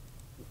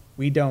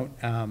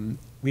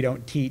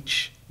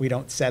teach, we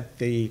don't set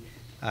the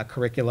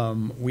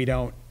curriculum, we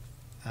don't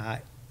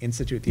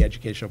institute the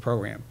educational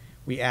program.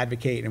 We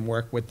advocate and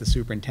work with the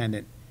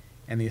superintendent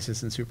and the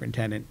assistant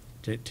superintendent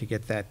to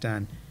get that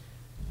done.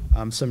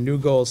 Some new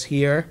goals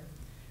here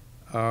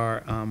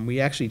are,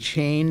 we actually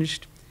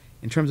changed,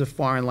 in terms of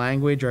foreign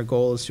language, our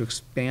goal is to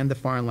expand the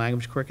foreign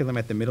language curriculum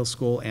at the middle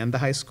school and the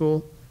high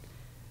school.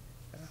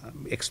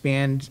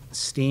 Expand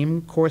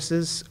STEAM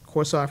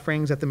course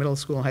offerings at the middle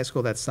school and high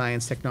school, that's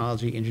science,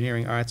 technology,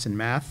 engineering, arts, and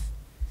math.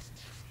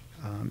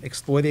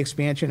 Explore the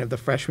expansion of the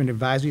freshman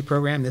advisory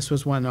program. This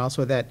was one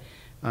also that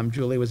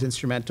Julie was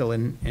instrumental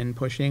in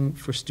pushing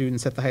for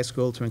students at the high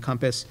school to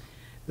encompass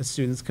the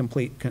students'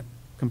 complete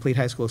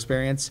high school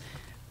experience.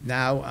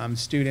 Now,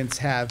 students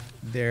have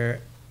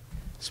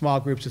small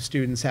groups of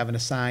students have an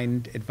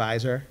assigned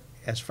advisor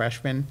as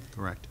freshmen.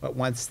 Correct. But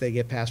once they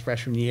get past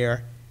freshman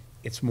year,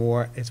 it's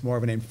more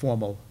of an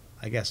informal,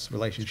 I guess,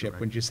 relationship,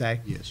 wouldn't you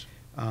say? Yes.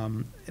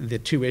 The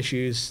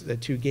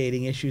two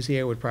gating issues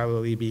here would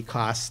probably be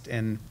cost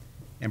and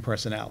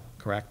personnel,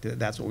 correct?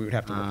 That's what we would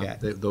have to look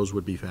at. Those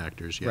would be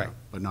factors, yeah. Right.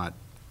 But not,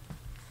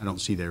 I don't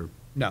see they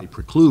No.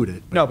 preclude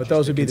it. No, but just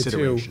those the would be the two.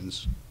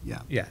 considerations.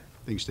 Yeah. Yeah.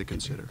 Things to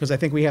consider. Because I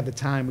think we have the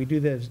time, we do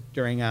this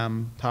during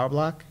Power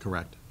Block,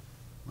 Correct.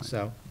 Right.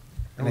 so.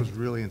 That was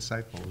really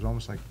insightful. It was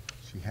almost like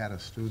she had a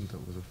student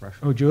that was a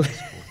freshman. Oh, Julie?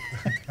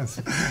 in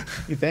school.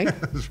 You think?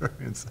 It was very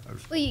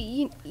insightful.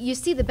 Well, you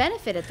see the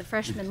benefit at the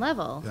freshman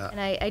level, Yeah. and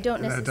I don't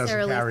And that doesn't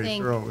necessarily carry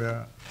think, through,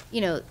 yeah.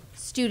 you know,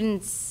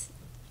 students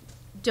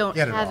don't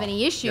Get it have all. any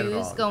Get it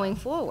issues all. going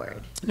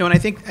forward. No, and I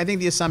think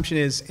the assumption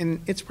is,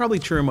 and it's probably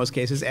true in most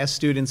cases, as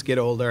students get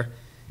older,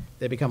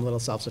 they become a little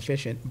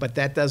self-sufficient, but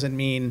that doesn't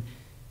mean,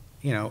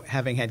 you know,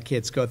 having had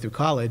kids go through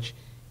college,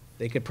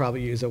 they could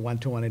probably use a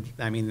one-to-one,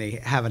 I mean, they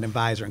have an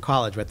advisor in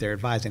college, but they're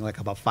advising like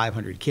about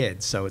 500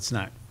 kids, so it's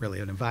not really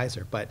an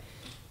advisor. But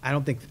I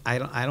don't think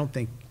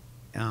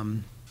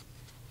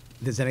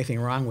there's anything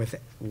wrong with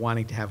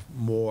wanting to have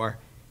more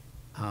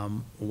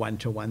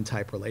one-to-one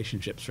type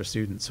relationships for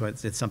students, so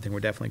it's something we're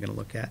definitely going to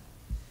look at.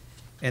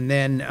 And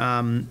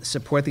then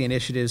support the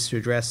initiatives to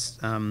address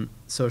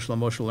social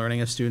emotional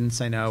learning of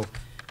students. I know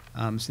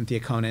Cynthia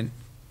Conant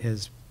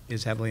is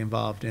heavily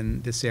involved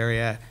in this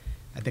area.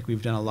 I think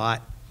we've done a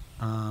lot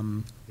Yeah.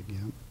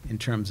 in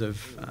terms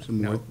of, Some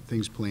you more know,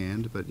 things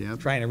planned, but yeah.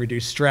 trying to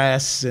reduce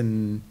stress,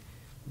 and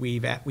we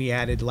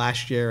added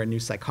last year a new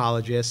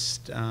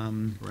psychologist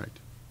Correct.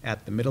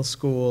 at the middle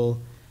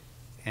school,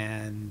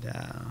 and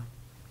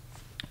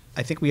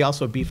I think we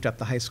also beefed up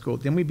the high school.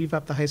 Didn't we beef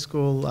up the high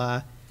school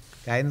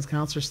guidance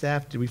counselor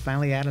staff? Did we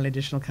finally add an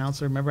additional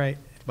counselor? Remember,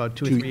 about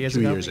 2 or 3 years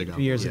ago? 2 years ago.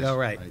 2 years yes, ago,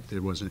 right.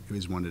 There was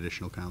one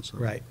additional counselor.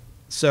 Right.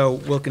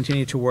 So we'll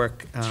continue to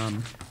work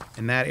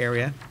in that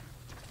area.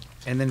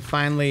 And then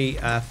finally,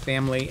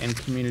 family and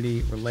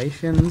community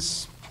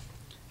relations.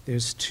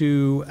 There's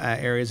 2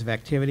 areas of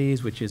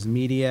activities, which is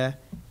media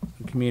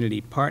and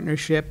community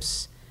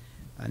partnerships.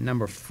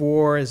 Number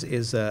 4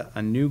 is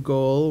a new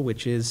goal,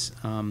 which is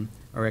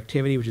our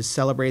activity, which is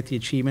celebrate the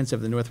achievements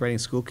of the North Reading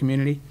school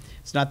community.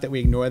 It's not that we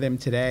ignore them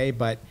today,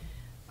 but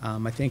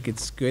I think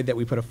it's good that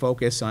we put a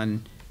focus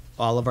on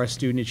all of our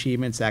student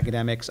achievements,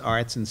 academics,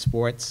 arts, and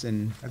sports,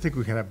 and I think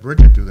we can have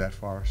Bridget do that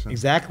for us.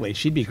 exactly,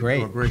 she'd be She'd do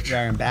great. a great She's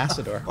our job.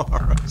 ambassador.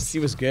 She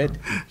was good.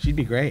 She'd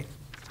be great.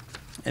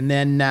 And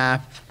then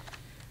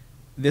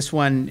this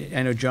one,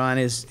 I know John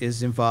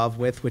is involved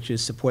with, which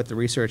is support the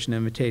research and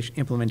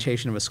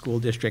implementation of a school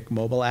district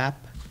mobile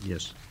app.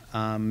 Yes.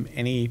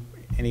 Any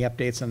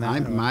updates on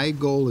that? My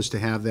goal is to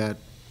have that,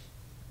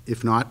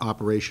 if not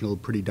operational,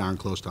 pretty darn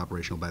close to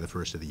operational by the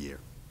first of the year.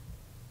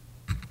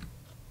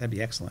 That'd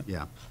be excellent.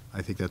 Yeah,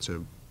 I think that's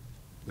a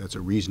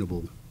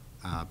reasonable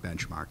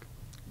benchmark.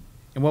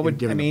 And what would, I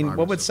Given the mean,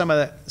 what would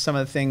progress some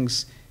of the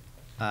things,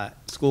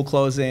 school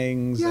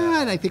closings?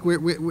 Yeah, and I think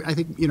I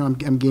think,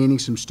 I'm gaining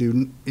some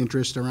student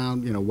interest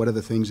around, what are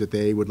the things that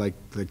they would like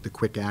the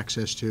quick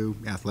access to,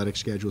 athletic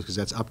schedules, because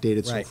that's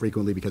updated so Right.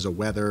 frequently because of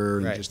weather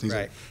and Right, just things.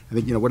 right. I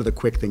think, what are the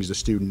quick things the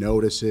student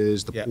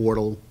notices, the Yep.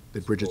 portal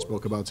that Bridget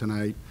spoke about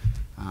tonight,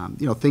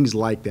 things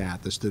like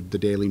that, the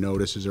daily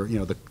notices, or,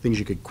 the things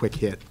you could quick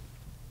hit.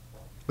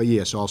 But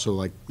yes, also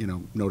like,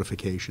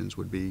 notifications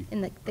would be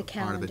And the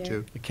part of it calendar.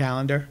 too. The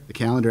calendar? The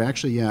calendar,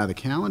 actually, yeah, the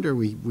calendar,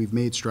 we've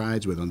made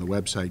strides with on the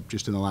website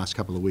just in the last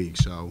couple of weeks,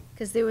 so.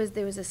 Because there was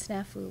a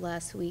snafu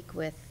last week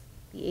with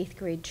the 8th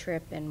grade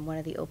trip and one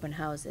of the open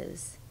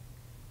houses.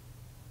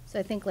 So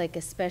I think like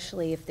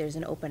especially if there's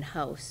an open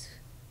house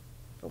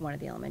for one of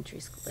the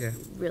elementary schools, like Yeah.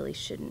 we really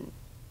shouldn't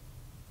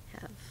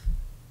have,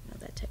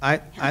 that type I,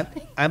 of thing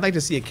happening. I'd like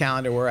to see a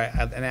calendar where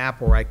an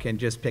app where I can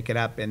just pick it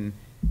up and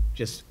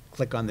just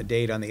click on the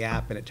date on the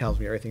app and it tells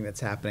me everything that's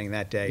happening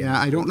that day. in Yeah, the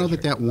I school don't know that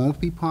district. that won't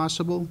be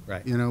possible.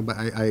 Right. But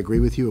I agree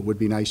with you. It would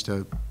be nice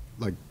to,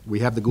 like, we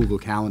have the Google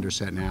Calendar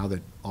set now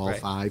that all Right.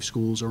 5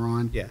 schools are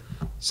on. Yeah.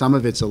 Some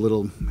of it's a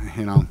little,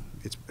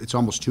 it's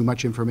almost too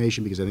much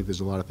information because I think there's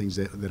a lot of things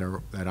that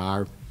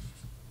are,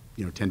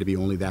 tend to be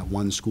only that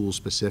one school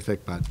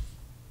specific, but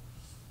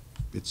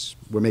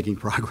we're making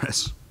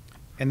progress.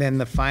 And then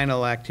the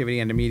final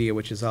activity under media,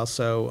 which is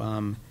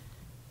also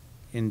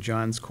in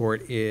John's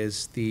court,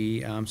 is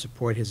the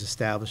support his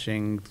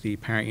establishing the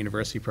Parent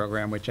University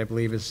Program, which I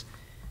believe is,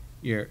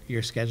 you're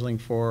scheduling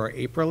for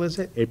April, is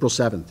it? April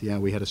 7th, yeah,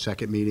 we had a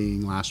second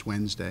meeting last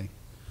Wednesday.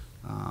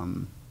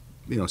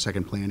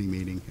 Second planning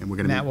meeting, and we're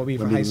going And to that will be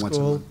we're for high meeting once a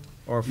school month.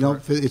 or No,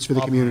 for? it's for the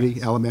all community,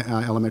 parents?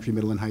 elementary,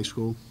 middle, and high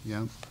school,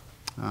 yeah.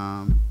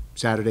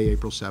 Saturday,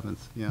 April 7th,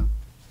 yeah.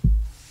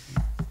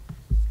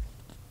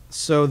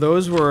 So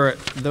those are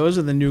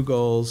the new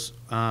goals.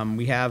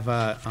 We have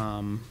a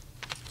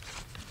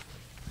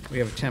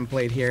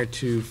template here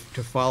to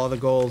follow the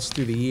goals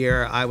through the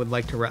year. I would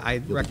like to,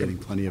 You'll be getting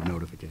plenty of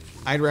notifications.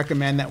 I'd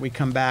recommend that we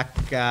come back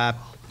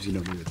You know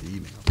me with the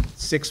email.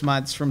 6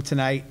 months from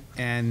tonight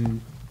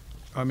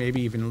or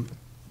maybe even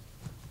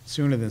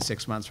sooner than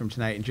 6 months from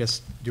tonight, and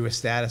just do a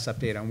status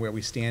update on where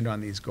we stand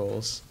on these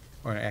goals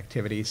or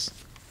activities,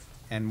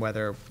 and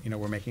whether,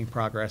 we're making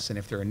progress, and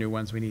if there are new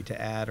ones we need to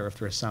add, or if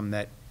there are some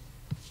that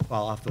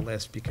fall off the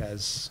list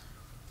because,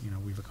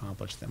 we've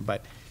accomplished them.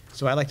 But,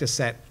 so I'd like to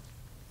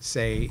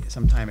say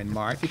sometime in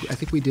March. I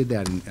think we did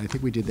that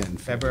in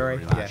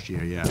February last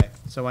year, yeah. Okay.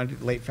 So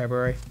late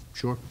February?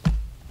 Sure.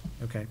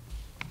 Okay.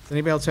 Does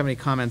anybody else have any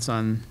comments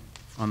on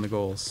the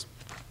goals?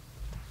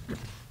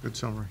 Good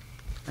summary.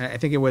 I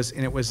think it's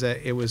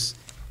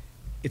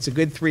a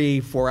good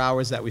 3-4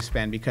 hours that we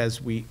spend,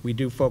 because we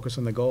do focus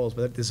on the goals,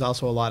 but there's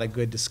also a lot of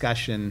good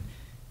discussion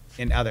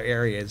in other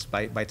areas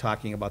by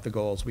talking about the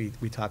goals. We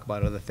talk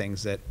about other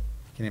things that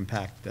can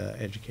impact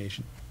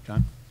education.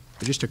 John?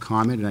 Just a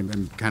comment, and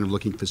I'm kind of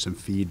looking for some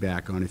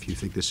feedback on if you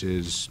think this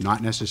is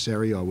not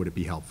necessary or would it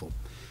be helpful.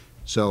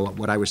 So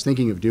what I was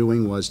thinking of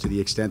doing was, to the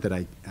extent that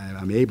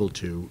I'm able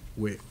to,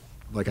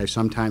 like I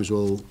sometimes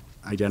will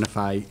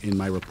identify in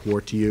my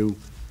report to you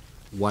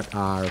what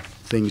are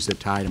things that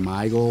tie to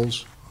my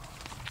goals.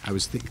 I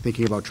was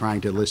thinking about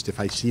trying to list, if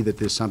I see that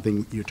there's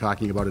something you're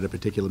talking about at a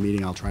particular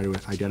meeting, I'll try to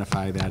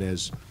identify that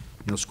as,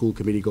 school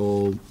committee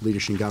goal,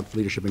 leadership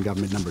and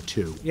government number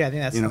 2. Yeah,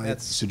 I think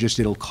that's. So just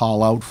it'll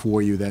call out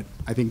for you that,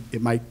 I think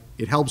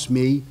it helps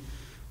me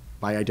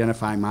by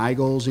identifying my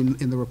goals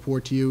in the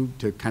report to you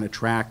to kind of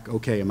track,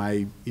 okay, am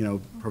I,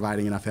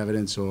 providing enough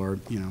evidence or,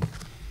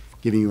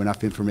 giving you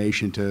enough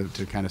information to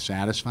kind of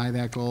satisfy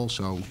that goal.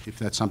 So if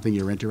that's something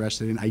you're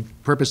interested in, I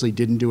purposely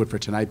didn't do it for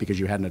tonight because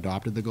you hadn't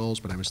adopted the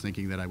goals, but I was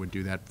thinking that I would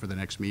do that for the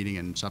next meeting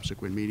and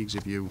subsequent meetings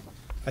if you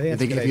I think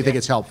that's a good if you think idea.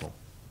 it's helpful.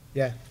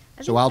 Yeah.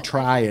 I So think I'll that-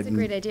 try It's it a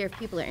great and- idea if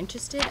people are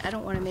interested. I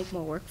don't want to make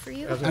more work for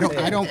you. was I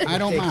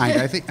don't mind.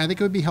 I think it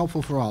would be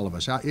helpful for all of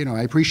us. I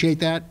appreciate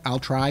that. I'll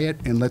try it,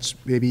 and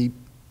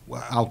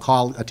I'll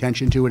call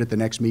attention to it at the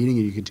next meeting,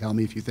 and you can tell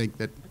me if you think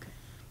that,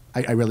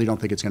 I really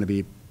don't think it's going to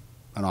be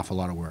an awful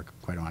lot of work,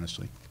 quite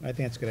honestly. I think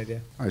that's a good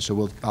idea. All right,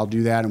 so I'll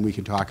do that, and we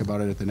can talk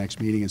about it at the next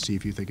meeting and see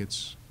if you think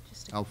it's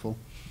helpful.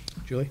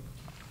 Julie?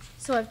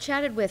 So I've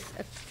chatted with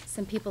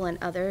some people in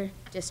other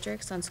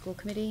districts on school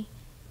committee,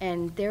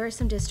 And there are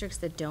some districts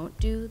that don't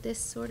do this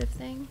sort of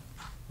thing.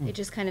 Hmm. They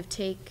just kind of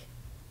take,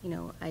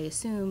 I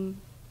assume,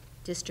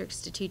 district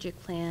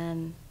strategic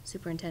plan,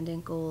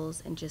 superintendent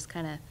goals, and just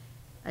kind of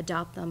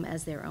adopt them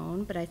as their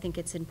own. But I think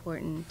it's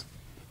important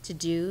to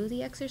do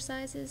the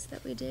exercises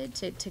that we did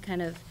to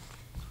kind of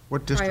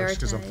What districts?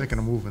 Because I'm prioritize. thinking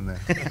of moving there.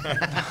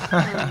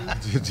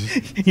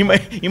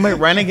 You might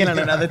run again in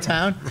another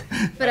town?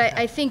 But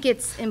I think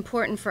it's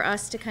important for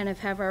us to kind of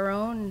have our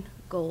own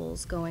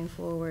goals going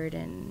forward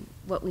and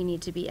what we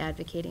need to be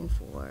advocating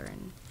for,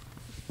 and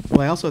Well,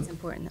 I also, it's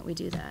important that we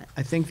do that.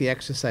 I think the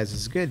exercise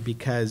is good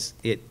because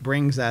it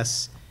brings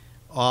us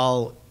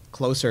all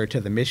closer to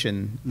the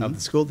mission of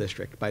the school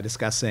district by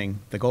discussing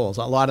the goals.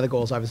 A lot of the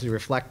goals obviously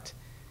reflect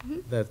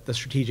the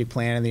strategic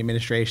plan and the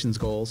administration's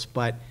goals,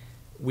 but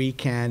we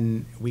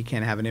can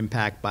have an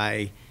impact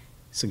by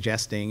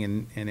suggesting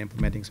and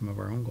implementing some of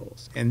our own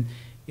goals. And,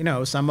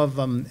 some of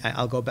them,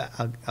 I'll go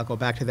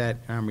back to that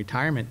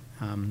retirement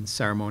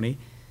ceremony.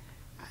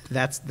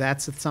 That's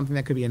something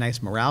that could be a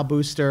nice morale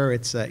booster.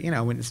 It's,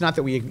 it's not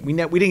that we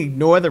didn't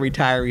ignore the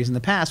retirees in the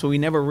past, but we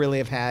never really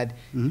have had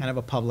kind of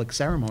a public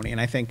ceremony. And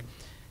I think,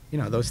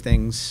 those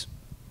things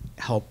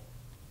help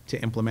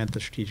to implement the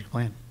strategic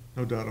plan.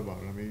 No doubt about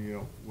it. I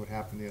mean, what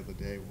happened the other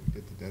day when we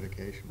did the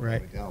dedication,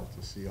 Right. to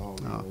see all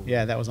the old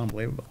Yeah, that was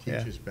unbelievable. Yeah.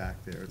 teachers back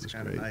there. It's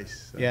kind of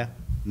nice. Yeah.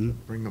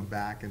 Bring them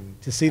back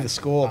and. To see the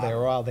school,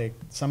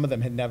 some of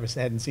them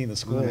hadn't seen the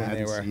school I when they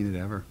hadn't were. seen it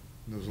ever.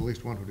 There was at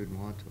least one who didn't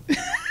want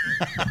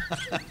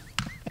to.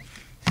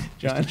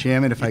 John? Mr.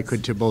 Chairman, if I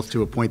could,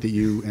 to a point that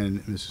you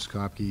and Mrs.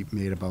 Kopke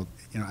made about,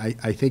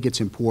 I think it's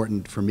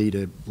important for me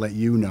to let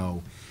you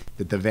know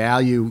that the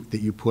value that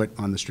you put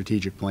on the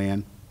strategic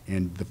plan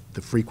and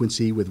the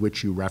frequency with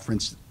which you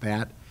reference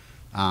that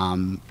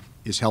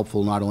is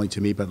helpful not only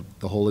to me, but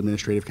the whole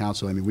administrative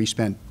council. I mean, we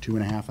spent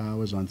 2.5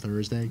 hours on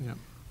Thursday Yep.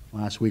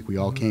 last week. We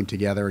all came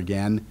together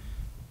again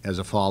as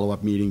a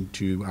follow-up meeting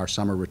to our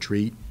summer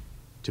retreat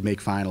to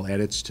make final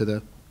edits to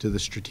the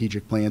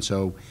strategic plan.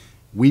 So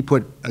we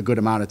put a good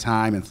amount of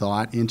time and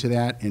thought into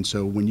that. And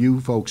so when you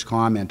folks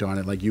comment on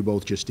it, like you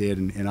both just did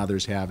and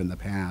others have in the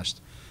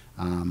past,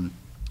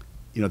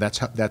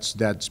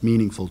 that's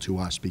meaningful to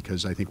us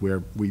because I think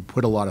we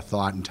put a lot of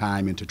thought and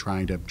time into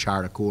trying to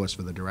chart a course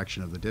for the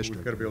direction of the We've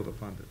district. got to be able to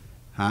fund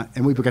it.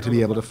 And we've got to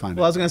be able to fund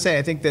Well, I was it. going to say,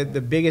 I think that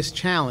the biggest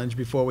challenge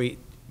before we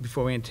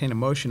entertain a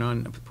motion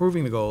on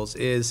approving the goals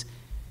is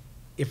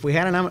if we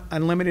had an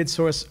unlimited a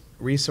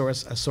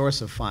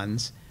source of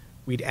funds,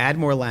 we'd add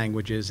more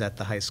languages at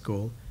the high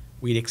school.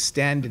 We'd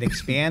extend and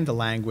expand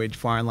the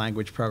foreign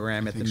language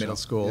program at the think middle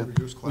so. school. Yeah.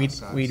 Reduce class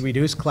size. We'd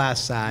reduce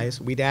class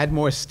size. We'd add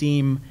more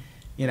STEAM,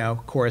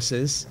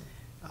 courses,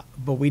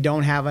 but we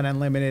don't have an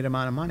unlimited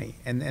amount of money.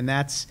 And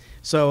that's,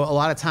 so a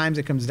lot of times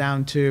it comes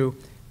down to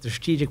the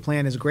strategic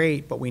plan is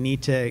great, but we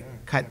need to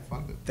cut can't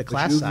fund it. the But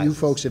class you sizes.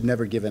 folks have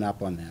never given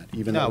up on that,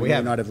 even No, though we we may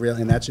haven't. not have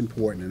really, and that's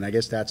important. And I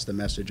guess that's the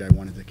message I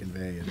wanted to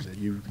convey, is that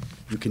you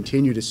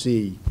continue to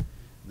see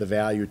the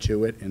value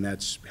to it, and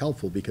that's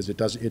helpful because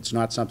it's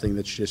not something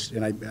that's just,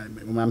 and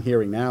I'm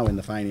hearing now in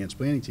the finance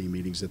planning team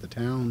meetings that the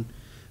town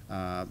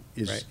Right.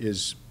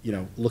 is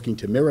looking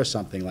to mirror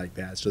something like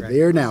that. So Right.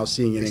 they're now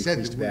seeing an They said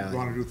increased that we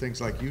want value. to do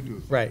things like you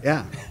do. Right.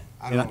 Yeah.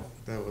 I don't know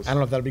if that was. I don't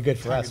know if that'll be good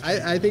for us.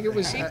 I think it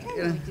was, Like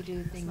to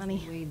do things the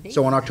Funny. way they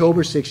so on do.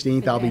 October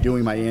 16th, I'll be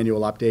doing my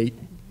annual update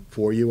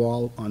for you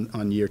all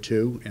on year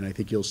 2, and I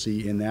think you'll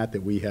see in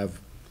that we have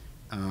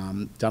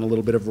done a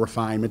little bit of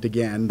refinement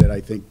again, that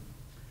I think,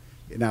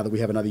 now that we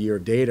have another year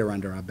of data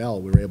under our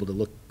belt, we're able to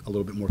look a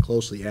little bit more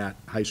closely at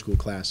high school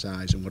class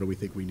size and what do we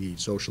think we need.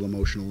 Social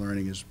emotional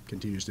learning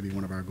continues to be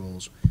one of our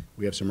goals.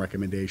 We have some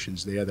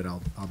recommendations there that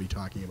I'll be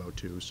talking about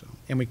too, so.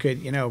 And we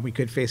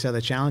could face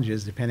other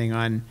challenges depending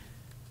on,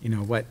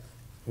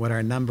 what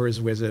our numbers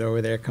wizard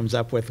over there comes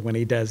up with when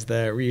he does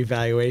the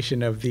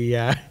reevaluation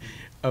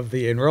of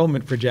the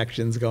enrollment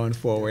projections going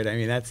forward. I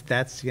mean,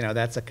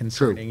 that's a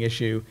concerning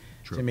issue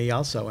to True. me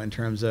also in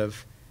terms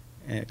of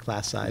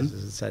class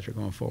sizes, et cetera,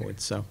 going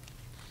forward. So, all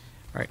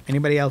right,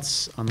 anybody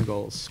else on the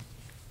goals?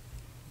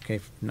 Okay,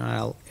 if not,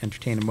 I'll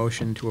entertain a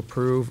motion to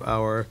approve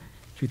our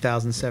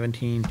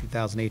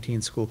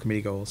 2017-2018 school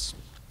committee goals.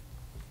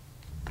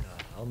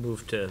 I'll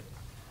move to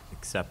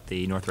accept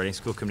the North Reading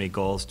School Committee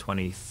goals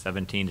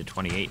 2017 to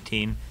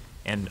 2018,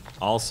 and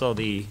also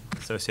the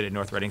associated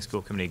North Reading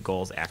School Committee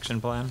goals action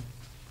plan,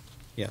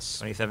 Yes.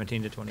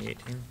 2017 to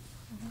 2018.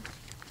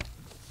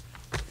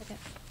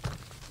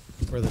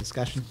 Further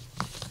discussion?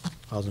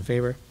 All's in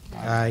favor?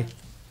 Aye.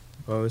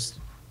 Opposed?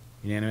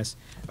 Unanimous?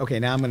 Okay,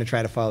 now I'm going to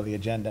try to follow the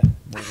agenda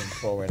moving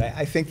forward.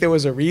 I think there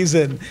was a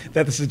reason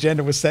that this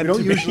agenda was We sent to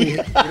don't me. usually,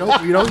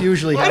 we don't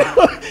usually have,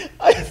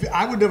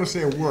 I would never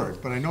say a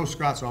word, but I know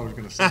Scott's always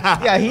going to say.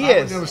 Yeah, he I would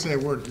is. never say a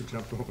word if you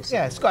jumped over.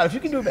 Yeah, Scott, if you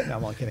can do a bit, no,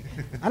 I'm only kidding.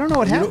 I don't know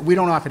what we don't- happened. we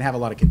don't often have a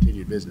lot of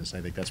continued business.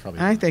 I think that's probably.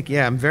 I think,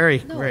 yeah, I'm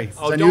very. Oh, It's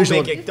don't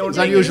unusual- make it, don't it's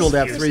make unusual to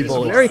have excuses. 3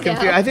 bullets. Very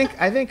confused. I think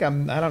I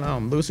don't know,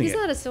 I'm losing He's it.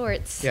 out of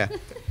sorts. Yeah.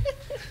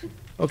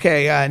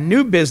 Okay,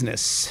 new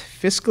business,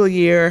 fiscal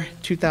year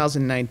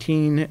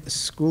 2019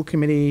 school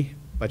committee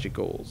budget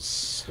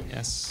goals.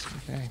 Yes,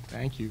 okay,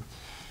 thank you.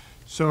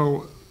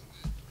 So,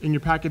 in your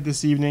packet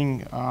this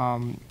evening,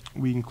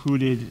 we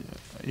included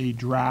a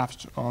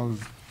draft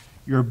of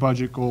your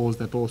budget goals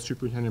that both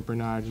Superintendent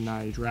Bernard and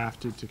I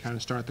drafted to kind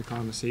of start the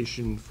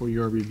conversation for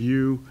your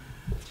review.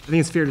 I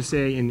think it's fair to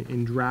say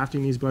in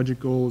drafting these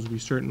budget goals, we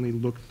certainly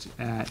looked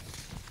at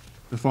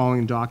the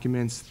following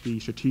documents. The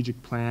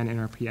strategic plan,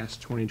 NRPS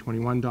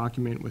 2021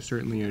 document, was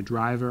certainly a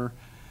driver.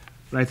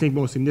 But I think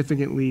most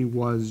significantly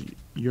was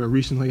your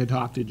recently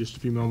adopted, just a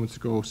few moments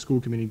ago,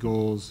 school committee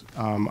goals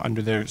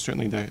under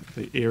certainly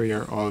the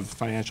area of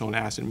financial and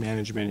asset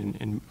management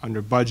and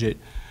under budget.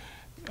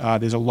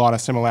 There's a lot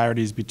of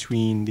similarities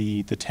between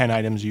the 10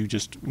 items you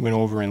just went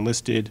over and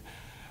listed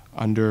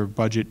under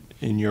budget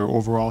in your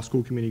overall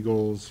school committee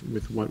goals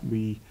with what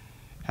we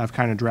have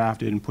kind of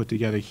drafted and put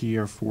together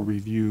here for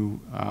review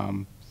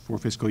for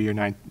fiscal year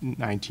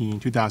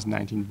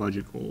 2019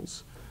 budget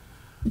goals.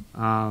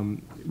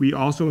 We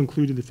also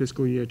included the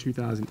fiscal year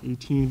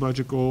 2018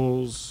 budget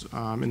goals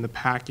in the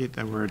packet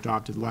that were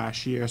adopted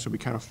last year, so we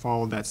kind of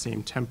followed that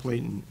same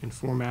template and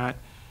format.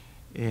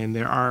 And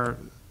there are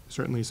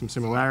certainly some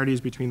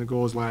similarities between the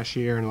goals last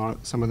year, and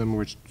some of them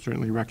were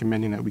certainly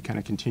recommending that we kind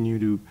of continue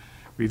to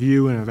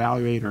review and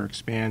evaluate or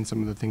expand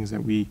some of the things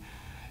that we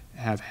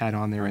have had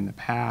on there in the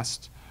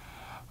past.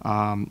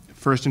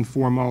 First and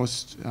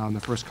foremost, the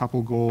first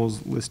couple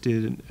goals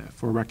listed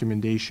for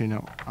recommendation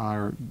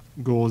are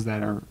goals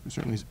that are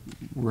certainly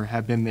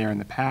have been there in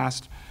the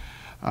past.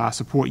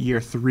 Support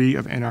year 3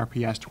 of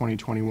NRPS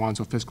 2021,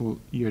 so fiscal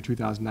year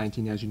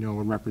 2019, as you know,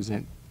 will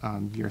represent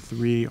year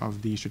 3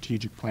 of the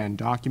strategic plan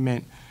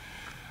document.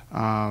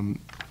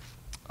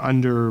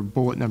 Under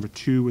bullet number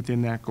 2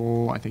 within that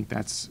goal, I think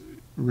that's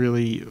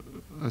really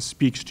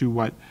speaks to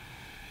what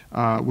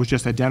was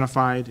just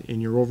identified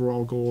in your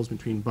overall goals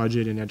between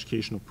budget and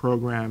educational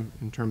program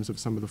in terms of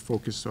some of the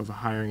focus of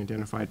hiring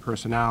identified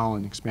personnel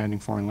and expanding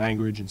foreign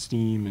language and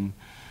STEAM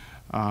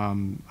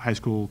and high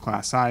school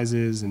class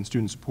sizes and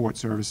student support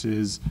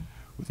services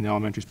with an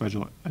elementary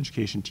special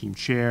education team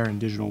chair and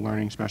digital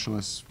learning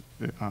specialists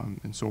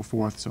and so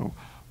forth. So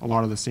a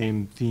lot of the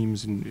same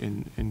themes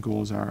and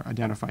goals are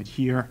identified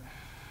here.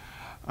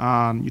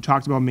 You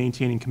talked about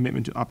maintaining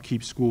commitment to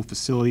upkeep school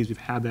facilities. We've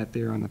had that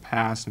there in the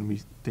past, and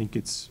we think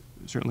it's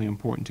certainly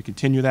important to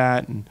continue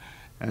that, and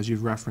as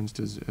you've referenced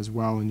as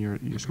well in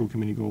your school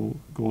committee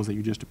goals that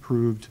you just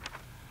approved.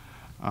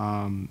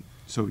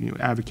 So,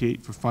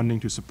 advocate for funding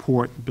to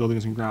support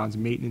buildings and grounds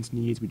maintenance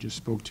needs. We just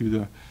spoke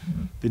to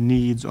the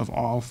needs of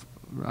all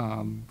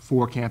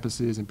 4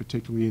 campuses, and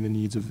particularly the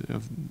needs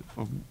of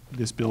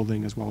this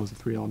building as well as the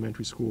 3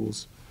 elementary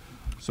schools.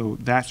 So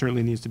that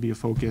certainly needs to be a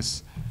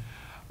focus.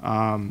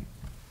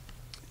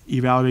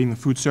 Evaluating the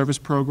food service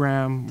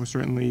program was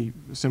certainly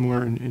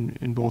similar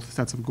in both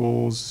sets of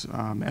goals.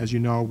 As you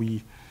know,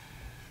 we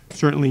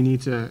certainly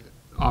need to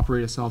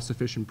operate a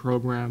self-sufficient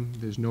program.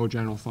 There's no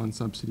general fund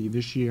subsidy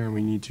this year, and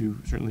we need to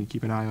certainly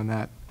keep an eye on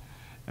that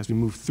as we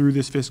move through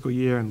this fiscal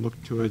year and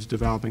look towards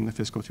developing the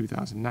fiscal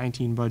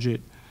 2019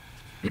 budget.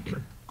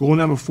 Goal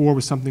number 4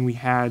 was something we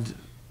had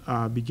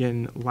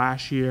begin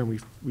last year,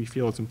 and we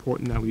feel it's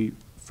important that we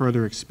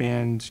further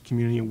expand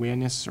community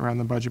awareness around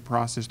the budget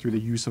process through the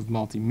use of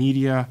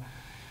multimedia.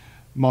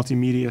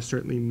 Multimedia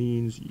certainly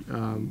means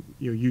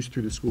use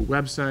through the school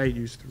website,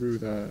 use through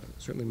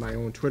certainly my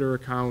own Twitter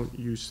account,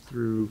 use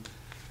through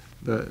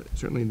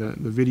certainly the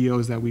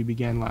videos that we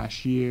began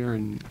last year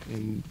and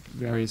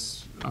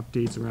various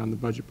updates around the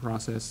budget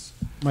process.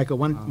 Michael,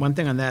 one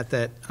thing on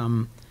that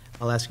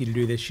I'll ask you to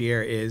do this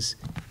year is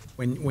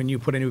when you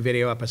put a new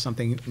video up or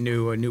something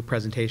new, a new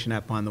presentation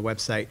up on the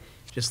website,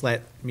 just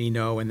let me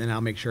know, and then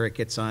I'll make sure it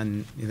gets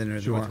on the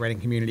North Reading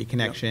Community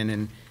Connection. Yep.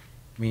 And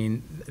I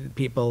mean,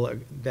 people,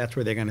 that's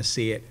where they're going to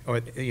see it,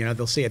 or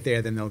they'll see it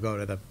there, then they'll go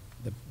to the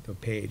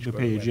page. The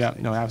page, yeah,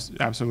 no,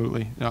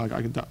 absolutely. No,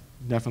 I could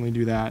definitely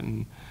do that,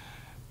 and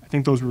I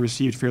think those were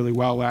received fairly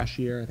well last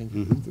year. I think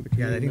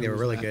I think they were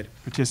really good.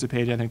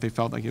 Participated. I think they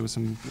felt like it was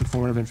some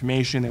informative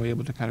information. They were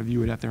able to kind of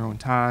view it at their own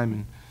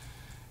time,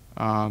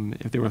 and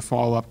if there were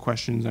follow-up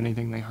questions,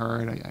 anything they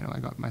heard, I know I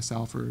got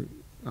myself or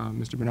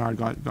Mr. Bernard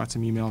got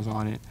some emails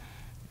on it,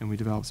 and we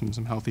developed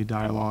some healthy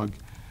dialogue,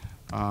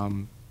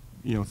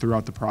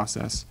 throughout the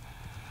process.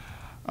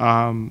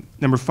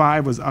 Number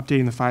 5 was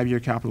updating the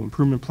 5-year capital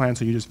improvement plan.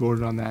 So you just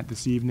voted on that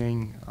this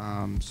evening.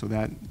 So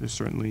that is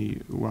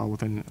certainly well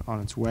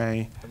on its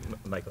way.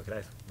 Michael, could I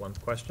ask one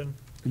question?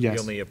 Yes. We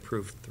only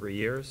approved 3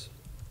 years.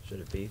 Should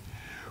it be?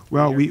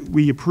 Well,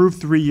 we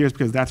approved 3 years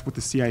because that's what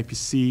the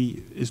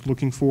CIPC is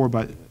looking for,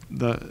 but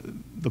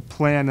the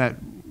plan that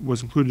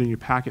was included in your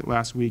packet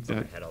last week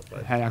that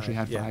had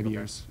 5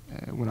 years.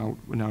 Went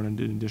out and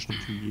did an additional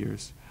 2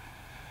 years.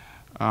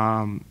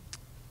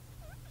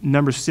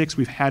 Number 6,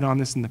 we've had on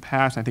this in the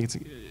past. I think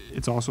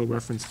it's also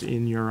referenced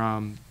in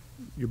your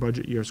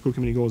budget, your school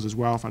committee goals as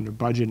well under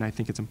budget, and I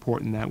think it's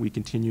important that we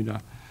continue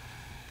to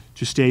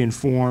stay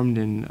informed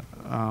and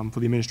for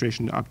the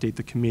administration to update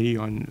the committee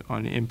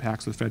on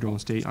impacts of federal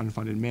and state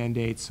unfunded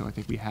mandates. So I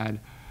think we had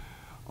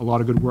A lot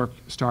of good work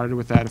started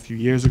with that a few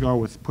years ago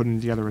with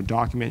putting together a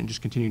document and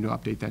just continuing to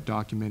update that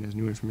document as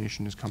new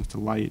information has come to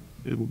light.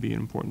 It will be an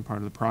important part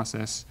of the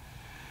process.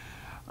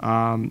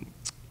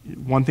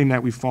 One thing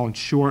that we've fallen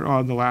short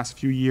of the last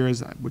few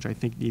years, which I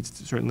think needs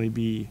to certainly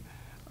be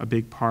a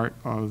big part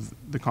of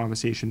the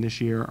conversation this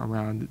year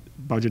around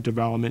budget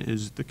development,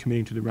 is the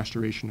committing to the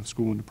restoration of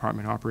school and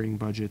department operating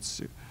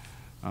budgets,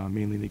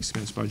 mainly the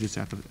expense budgets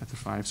at the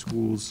 5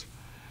 schools.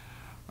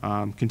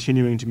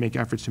 Continuing to make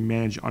efforts to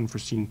manage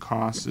unforeseen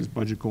costs is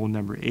budget goal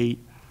number 8.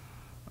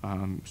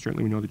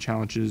 Certainly we know the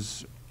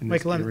challenges in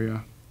this Michael,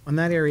 area. on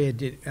that area,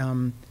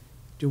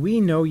 do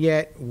we know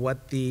yet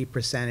what the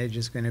percentage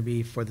is going to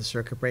be for the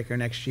circuit breaker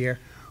next year?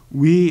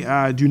 We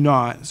do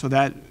not, so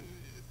that,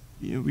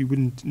 we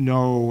wouldn't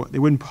know, they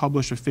wouldn't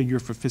publish a figure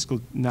for fiscal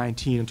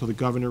 19 until the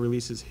governor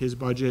releases his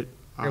budget.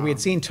 We had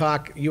seen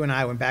talk, you and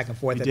I went back and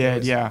forth. We that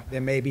did, yeah. There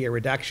may be a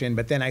reduction,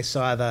 but then I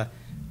saw the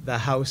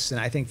House, and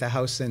I think the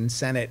House and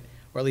Senate,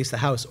 or at least the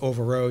House,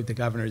 overrode the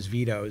governor's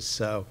vetoes,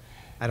 so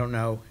I don't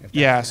know if that's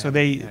Yeah, gonna so have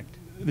they, an impact.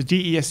 the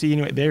DESC,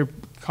 anyway, they're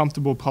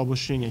comfortable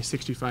publishing a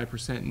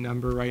 65%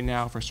 number right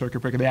now for circuit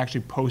breaker. They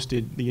actually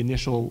posted the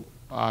initial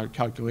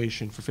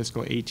calculation for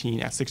fiscal 18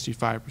 at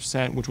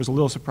 65%, which was a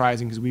little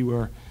surprising because we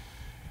were,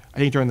 I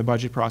think during the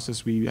budget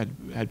process, we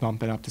had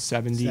bumped it up to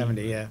 70.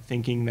 70, yeah.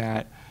 Thinking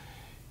that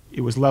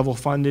it was level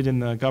funded in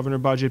the governor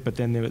budget, but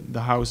then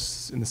the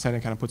House and the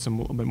Senate kind of put some,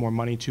 a little bit more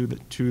money to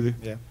that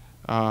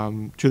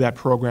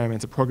program.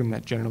 It's a program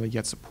that generally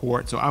gets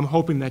support. So I'm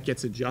hoping that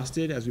gets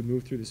adjusted as we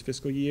move through this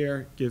fiscal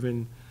year,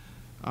 given,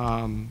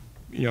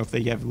 if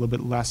they have a little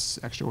bit less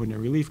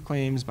extraordinary relief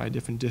claims by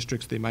different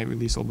districts, they might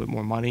release a little bit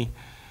more money.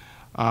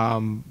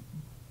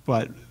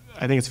 But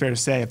I think it's fair to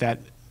say if that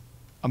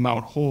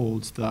amount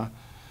holds,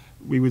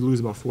 we would lose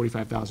about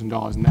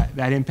 $45,000, and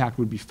that impact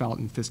would be felt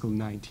in fiscal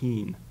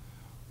 19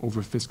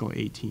 over fiscal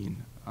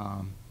 18.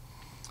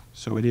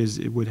 So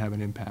it would have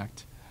an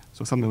impact.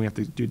 So something we have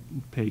to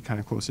pay kind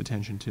of close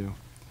attention to.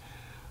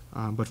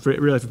 But for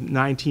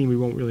 19, we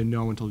won't really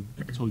know until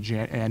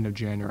end of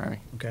January.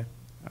 Okay.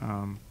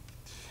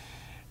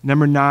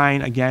 Number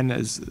 9, again,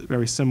 is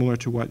very similar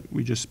to what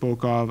we just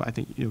spoke of. I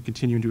think,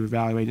 continuing to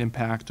evaluate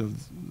impact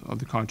of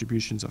the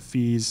contributions of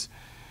fees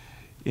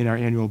in our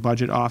annual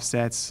budget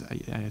offsets.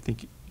 I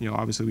think,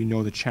 obviously we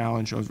know the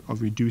challenge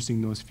of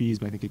reducing those fees,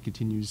 but I think it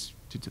continues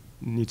to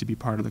need to be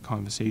part of the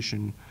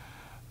conversation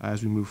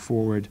as we move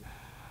forward.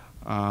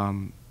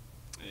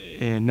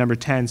 And number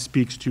 10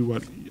 speaks to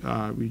what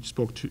we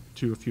spoke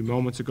to a few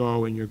moments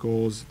ago in your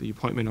goals, the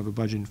appointment of a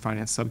budget and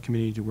finance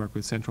subcommittee to work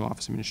with central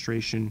office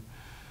administration,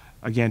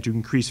 again, to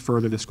increase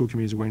further the school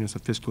committee's awareness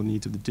of fiscal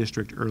needs of the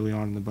district early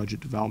on in the budget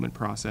development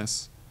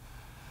process.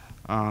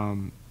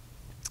 And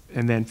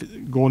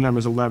then goal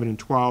numbers 11 and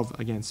 12,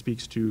 again,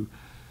 speaks to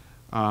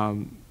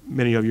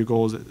many of your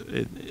goals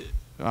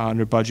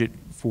under budget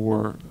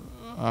for,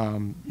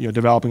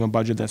 developing a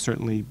budget that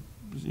certainly,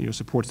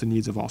 supports the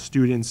needs of all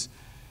students,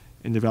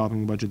 and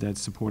developing a budget that's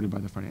supported by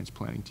the finance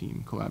planning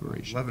team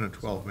collaboration. 11 and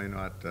 12 may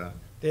not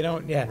They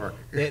don't, yeah. work.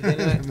 They're not-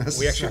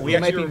 We It might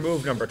actually be-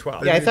 removed number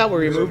 12. Yeah, I thought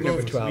we removed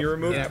number 12. We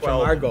removed Yeah,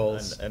 12 from our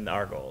goals. and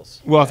our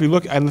goals. Well, if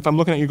I'm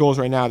looking at your goals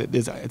right now,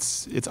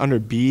 it's under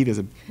B, there's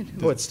a.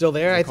 Oh, it's still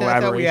there? I thought we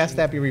collaboration. asked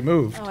that be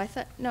removed. Oh, I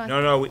thought, no. I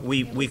No, no,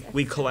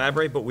 we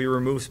collaborate, but we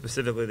remove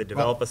specifically the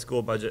develop a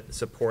school budget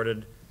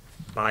supported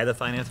by the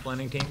finance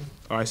planning team.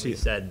 Oh, I see. We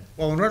said,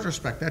 Well, in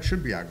retrospect, that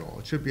should be our goal.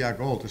 It should be our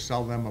goal to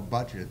sell them a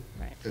budget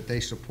Right. that they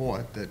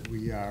support, that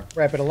we are,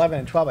 Right, but 11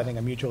 and 12, I think,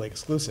 are mutually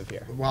exclusive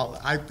here. well,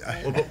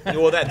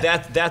 well,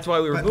 that's why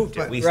we But- removed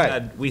it.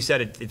 but- We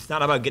said it's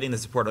not about getting the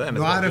support of them,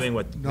 it's about doing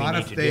what we not need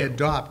if to they do.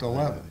 adopt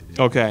 11.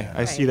 Okay,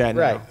 I see that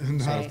now. Right.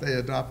 Not if they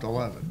adopt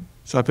 11.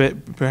 So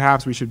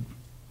perhaps we should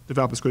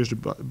develop a school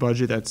district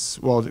budget that's,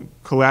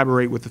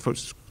 collaborate with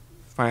the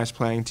finance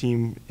planning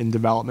team in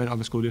development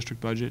of a school district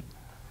budget.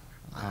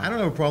 I don't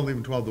have a problem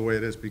leaving 12 the way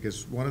it is,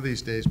 because one of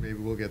these days, maybe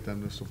we'll get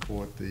them to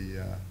support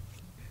the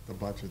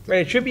budget. Right,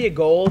 it should be a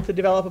goal to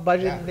develop a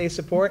budget Yeah. that they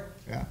support.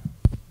 Yeah.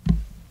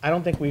 I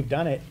don't think we've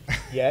done it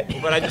yet.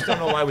 But I just don't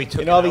know why we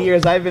took it In all the out.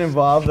 years I've been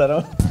involved, I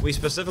don't. We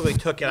specifically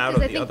took it out Because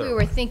of I the think we other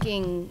were one.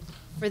 thinking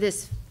for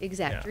this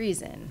exact Yeah.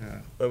 reason. Yeah.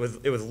 But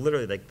it was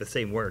literally like the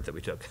same words that we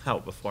took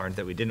out before, and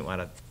that we didn't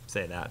want to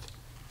say that.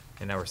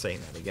 And now we're saying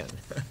that again.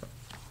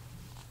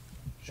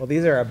 Well,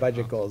 these are our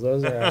budget goals,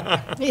 those are,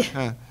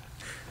 our-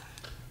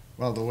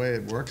 Well, the way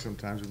it works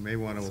sometimes, we may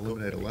want to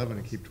eliminate 11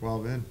 and keep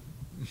 12 in.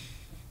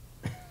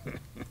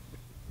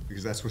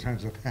 Because that's what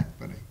ends up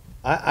happening.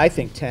 I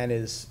think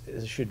 10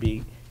 should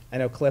be, I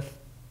know Cliff,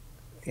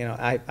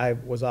 I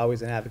was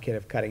always an advocate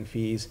of cutting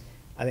fees.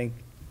 I think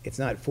it's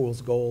not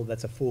fool's gold,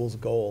 that's a fool's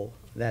goal.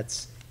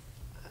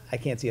 I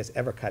can't see us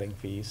ever cutting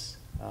fees,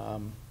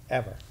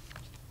 ever.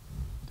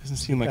 Doesn't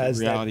seem like a Because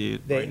reality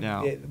they- right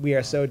now. We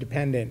are so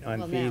dependent on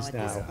Well, now, fees at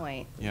this now.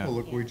 point. Yeah. Well,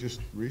 look, Yeah. we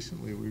just,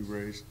 recently, we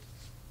raised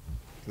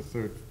the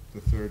third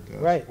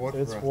Right, sport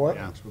third for sport.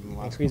 athletics within the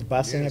last Increased couple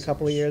of busing a years,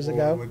 couple and of years swore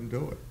ago. we wouldn't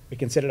do it. We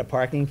considered a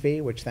parking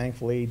fee, which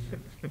thankfully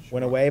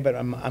went away, but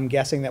I'm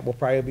guessing that we'll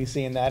probably be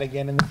seeing that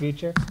again in the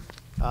future.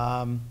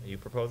 Are you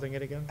proposing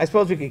it again? I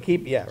suppose we could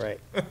keep, yeah, right.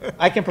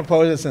 I can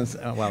propose it since,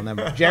 well,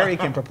 never, Jerry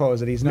can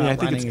propose it, he's I mean, not I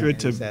think it's running it,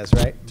 good he to, says,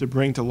 right? to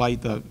bring to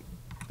light the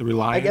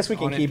reliance guess we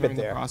can on keep it during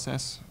the there.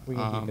 process. We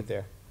can keep it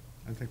there.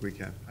 I think we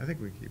can. I think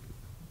we keep it.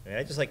 I mean,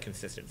 I just like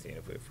consistency, and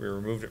if we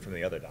removed it from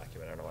the other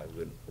document, I don't know why we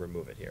wouldn't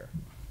remove it here,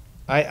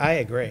 I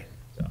agree.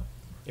 so.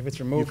 If it's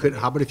You removed. could,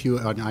 how about if you,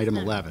 on item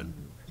 11,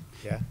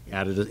 Yeah,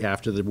 added,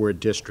 after the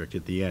word district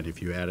at the end,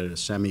 if you added a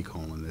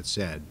semicolon that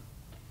said,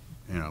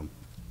 you know,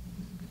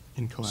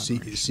 In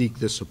collaboration. seek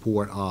the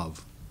support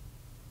of,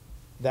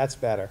 that's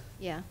better.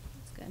 Yeah,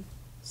 that's good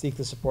Seek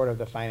the support of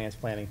the finance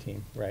planning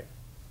team, right?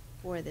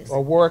 for this.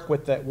 Or work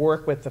with the,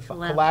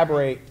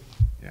 collaborate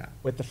Yeah.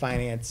 with the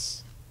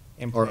finance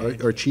and or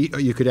planning. or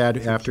you could add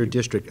after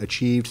district,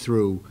 achieved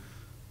through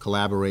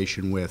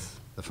collaboration with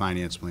the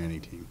finance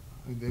planning team.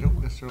 They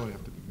don't necessarily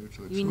have to be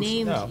mutually You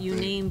exclusive. No.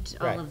 named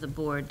all Right. of the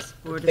boards,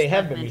 Board of They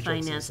have been Selectmen,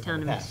 mutually Finance, exclusive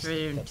Town in the past.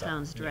 Administrator, and That's all.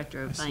 Town's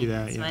Director of I see that,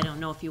 Finance. So I yeah. don't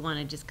know if you want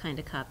to just kind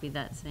of copy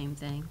that same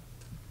thing.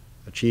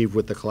 Achieved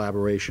with the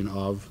collaboration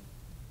of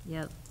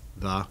Yep.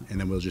 the, and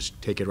then we'll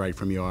just take it right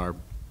from your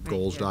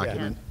goals there, yeah.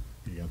 document.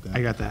 You got that?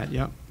 I got that,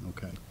 yep.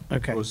 Okay.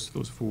 Okay. Those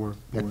four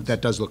That boards.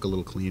 that does look a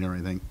little cleaner, I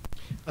think.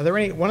 Are there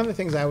any, one of the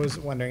things I was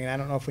wondering, and I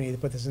don't know if we need to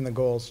put this in the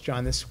goals,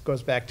 John, this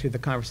goes back to the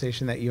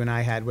conversation that you and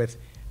I had with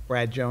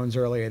Brad Jones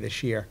earlier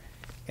this year,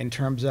 in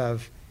terms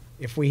of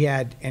if we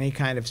had any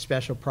kind of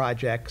special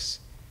projects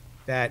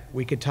that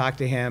we could talk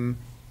to him.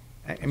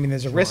 I mean,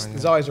 there's a risk,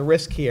 there's always a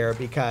risk here,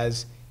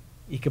 because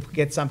you could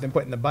get something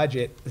put in the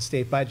budget, the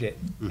state budget,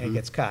 and it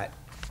gets cut.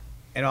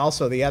 And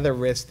also, the other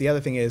risk, the other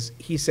thing is,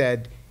 he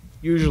said,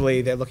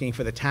 usually they're looking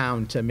for the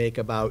town to make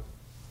about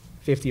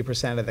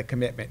 50% of the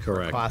commitment for a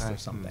Correct. cost of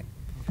something.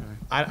 Okay.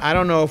 I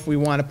don't know if we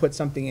want to put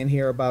something in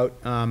here about,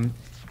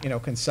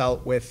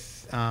 consult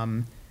with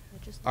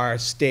our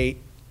state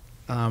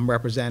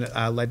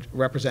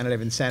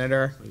representative and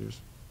senator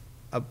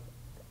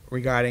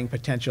regarding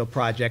potential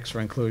projects for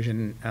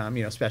inclusion,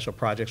 special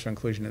projects for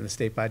inclusion in the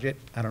state budget.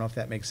 I don't know if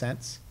that makes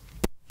sense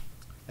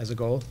as a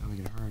goal. I think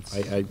it hurts.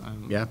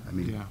 Yeah, I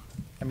mean, Yeah.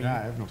 I mean, Yeah,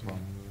 I have no problem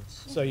with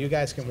this. so you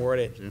guys can word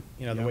it,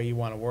 the way you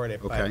want to word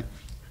it. but- okay.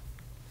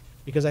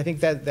 Because I think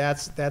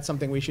that's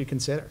something we should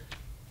consider.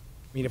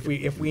 I mean,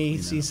 if we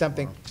see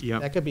something,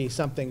 Yep. that could be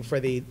something for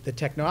the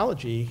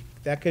technology,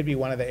 that could be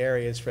one of the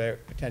areas for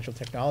potential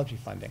technology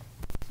funding.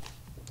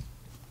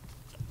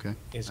 Okay.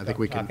 Is I think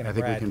we talking can, to I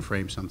think we Brad. can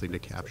frame something to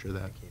capture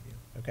that.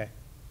 Okay.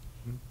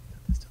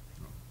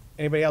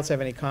 Anybody else have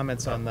any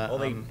comments on the?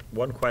 Only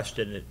one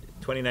question,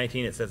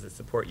 2019, it says it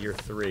support year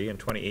 3, and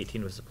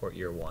 2018 was support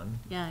year 1.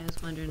 Yeah, I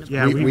was wondering about.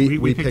 Yeah,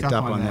 we picked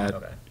up on that.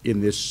 that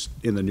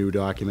in the new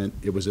document.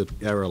 It was an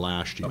error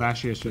last year.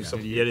 Last year, should So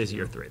said it is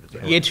year 3. that's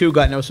what I- Year 2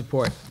 got no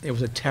support. It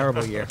was a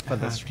terrible year for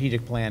the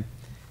strategic plan.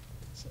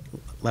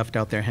 Left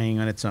out there hanging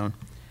on its own.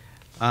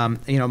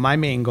 My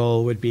main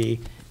goal would be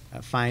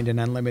find an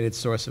unlimited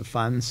source of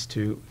funds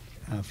to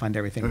fund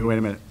everything. Wait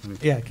a minute.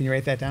 Yeah, can you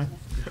write that down?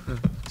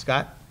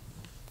 Scott?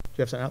 Do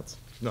you have something else?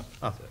 No.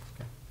 Oh,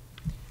 okay.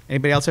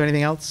 Anybody else have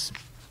anything else?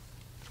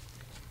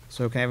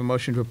 So can I have a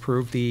motion to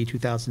approve the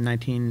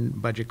 2019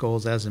 budget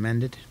goals as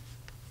amended?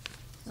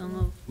 So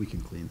moved. We can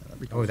clean that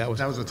up. Oh, that was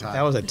a tie.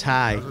 That was a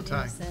tie. That was a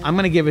tie. I'm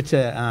going to give it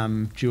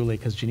to Julie,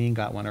 because Janine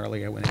got one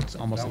earlier when it was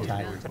almost That a was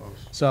tie. very close.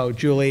 So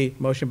Julie,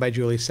 motion by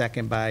Julie,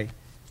 second by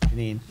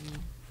Janine.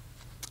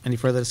 Any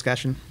further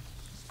discussion?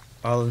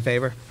 All in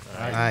favor?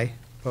 Aye.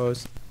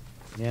 Opposed?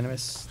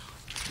 Unanimous?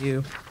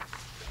 You.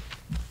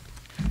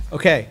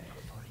 Okay,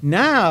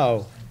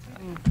 now,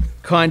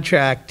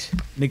 contract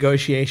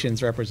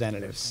negotiations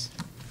representatives.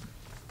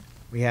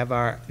 We have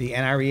the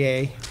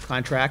NREA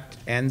contract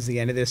ends the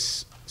end of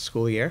this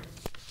school year,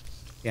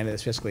 the end of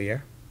this fiscal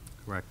year,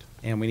 Correct.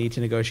 and we need to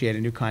negotiate a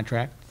new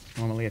contract,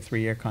 normally a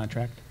 3-year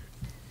contract.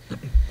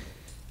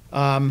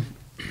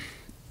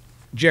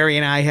 Jerry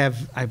and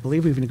I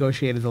believe we've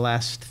negotiated the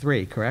last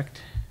 3,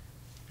 correct?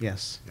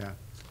 Yes. Yeah.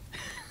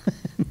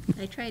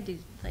 I tried to,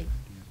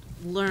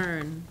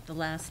 learn the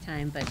last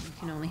time, but you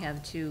can only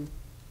have 2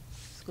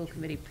 school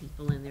committee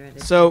people in there at a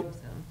time, So-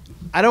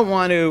 I don't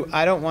want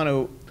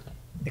to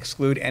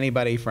exclude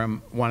anybody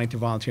from wanting to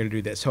volunteer to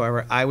do this.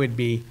 However, I would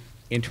be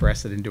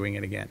interested in doing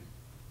it again.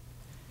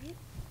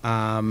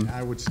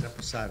 I would step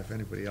aside if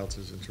anybody else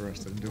is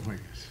interested in doing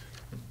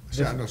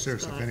it. No,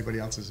 seriously, if anybody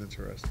else is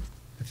interested.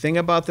 The thing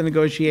about the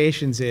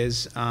negotiations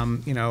is,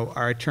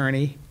 our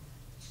attorney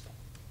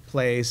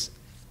plays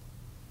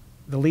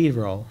the lead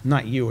role,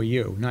 not you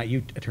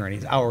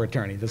attorneys, our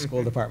attorney, the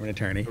school department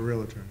attorney. The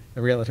real attorney.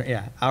 The real attorney,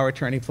 yeah. Our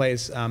attorney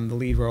plays the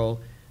lead role,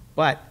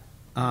 but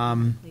Plays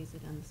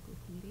it on the school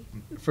committee.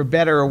 for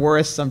better or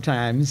worse,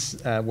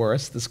 sometimes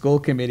worse, the school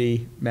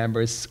committee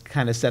members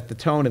kind of set the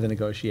tone of the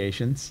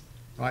negotiations.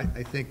 I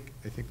think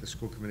the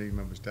school committee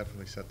members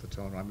definitely set the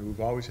tone. I mean, we've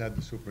always had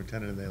the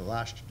superintendent in there.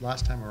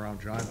 Last time around,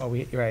 John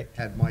You're right.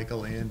 had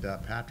Michael and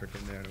Patrick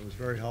in there, and it was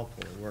very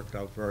helpful. It worked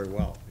out very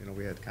well.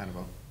 We had kind of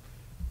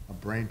a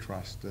brain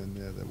trust in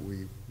there that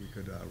we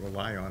could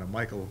rely on, and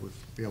Michael would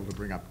be able to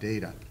bring up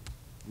data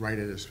right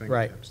at his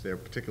fingertips there,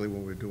 particularly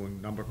when we're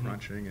doing number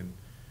crunching and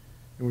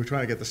and we're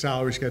trying to get the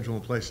salary schedule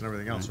in place and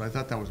everything else. So I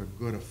thought that was a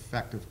good,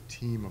 effective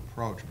team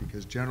approach,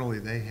 because generally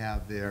they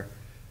have their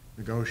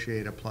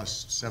negotiator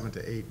plus 7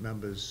 to 8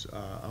 members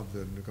of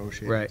the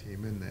negotiating Right.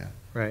 team in there.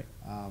 Right.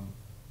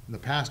 In the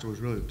past, it was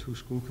really the 2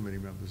 school committee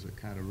members that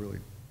kind of really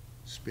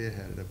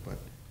spearheaded it, but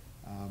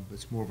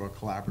it's more of a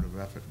collaborative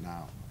effort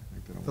now, I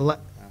think, than it The was la- in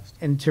the past.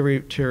 And to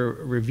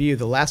review,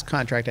 the last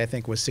contract, I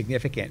think, was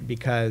significant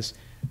because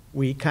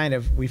we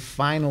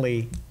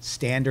finally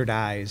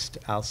standardized,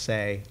 I'll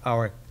say,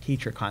 our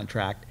teacher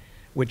contract,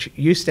 which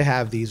used to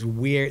have this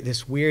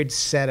weird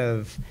set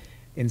of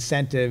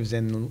incentives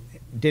and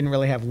didn't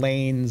really have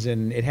lanes,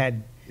 and it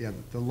had, Yeah,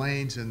 the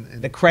lanes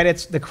and. the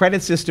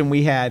credit system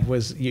we had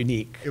was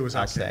unique, It was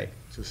I'll archaic,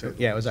 say. to say the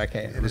Yeah, it was least.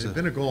 archaic. And it had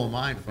been a goal of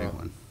mine for Big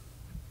one.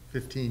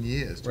 15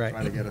 years to Right.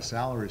 try to get a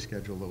salary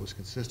schedule that was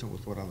consistent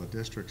with what other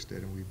districts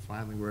did, and we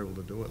finally were able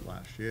to do it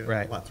last year.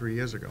 Right. About 3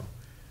 years ago.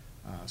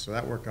 So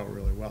that worked out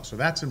really well. So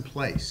that's in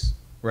place.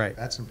 Right.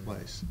 That's in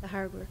place. The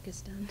hard work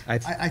is done. I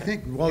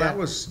think, well, Yeah. that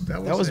was.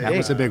 That was That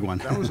was a big one.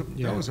 That was a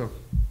Yeah.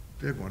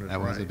 big one, That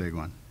was a big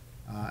one.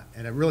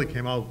 And it really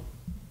came out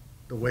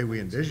the way we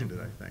envisioned it,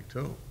 I think,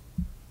 too.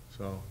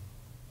 So,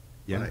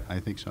 Yeah, Right. I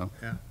think so.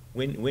 yeah.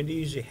 When do you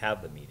usually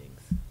have the meetings?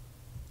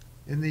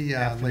 In the late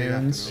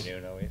Afternoons. afternoon.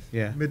 Afternoon always?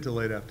 Yeah. Mid to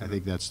late I afternoon.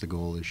 think that's the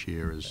goal this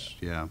year is,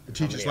 yeah, The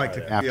teachers How like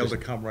many to are be able there?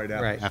 to come right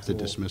Right. after after school.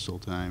 dismissal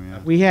time, yeah.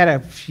 We had a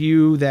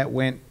few that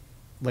went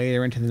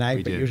later into the We night,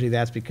 but did. usually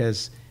that's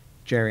because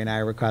Jerry and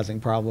I were causing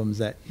problems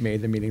that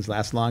made the meetings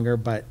last longer,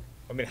 but,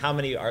 I mean, how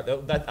many are,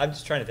 I'm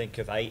just trying to think,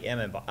 because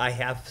I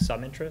have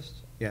some interest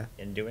yeah.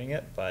 in doing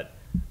it, but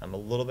I'm a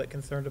little bit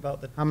concerned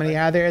about the. How many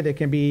are there? There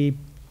can be,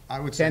 I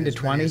would say 10 to as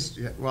many 20? as-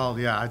 yeah, well,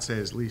 yeah, I'd say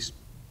at least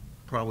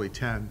probably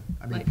 10.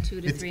 I mean, Like 2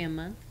 to it's- 3 a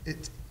month?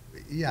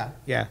 Yeah,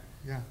 yeah,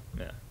 yeah.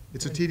 Yeah,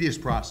 It's a tedious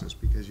process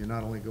because you're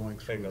not only going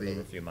it's gonna through go over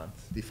a the, few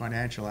months. the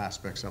financial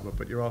aspects of it,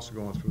 but you're also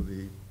going through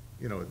the,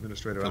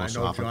 administrative. And I know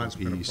Philosophical John's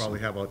going to piece. probably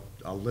have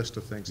a list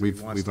of things that he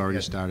We've, wants we've to already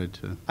get. started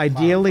to,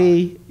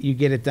 ideally, you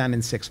get it done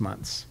in 6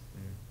 months,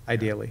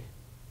 ideally.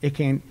 It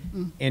can,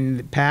 Mm. in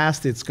the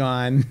past, it's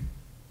gone,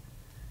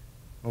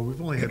 Well, we've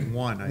only had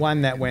one. I One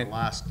think, that in went- the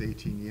last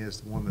 18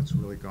 years, the one that's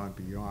really gone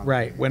beyond.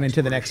 right, went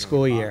into the next expiration of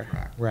school the year,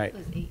 contract. right. It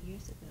was 8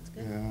 years ago, that's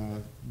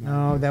good.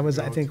 No, that was,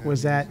 I 10 think, was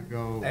years that,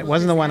 ago. it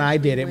wasn't the one I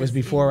did, Ashley it was was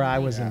before in I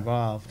was Yeah.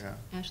 involved. Yeah,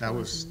 Ashley that was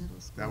was, in middle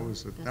that school.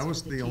 was, That's that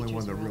was what the the only one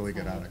teachers that were really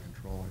got out outside. of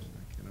control, I think,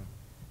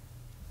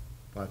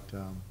 But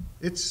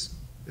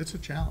it's a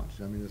challenge.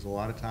 I mean, there's a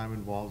lot of time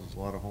involved, there's a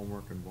lot of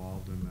homework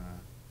involved, and,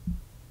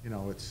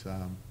 it's,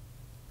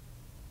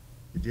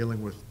 you're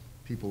dealing with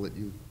people that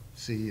you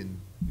see and,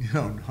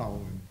 know,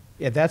 and,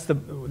 Yeah, that's the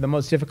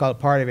most difficult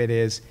part of it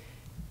is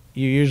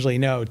you usually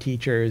know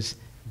teachers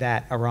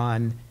that are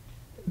on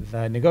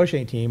the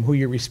negotiating team who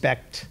you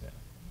respect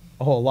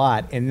a whole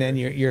lot, and then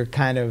you're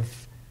kind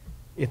of,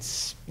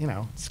 it's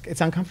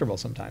uncomfortable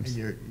sometimes.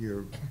 and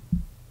your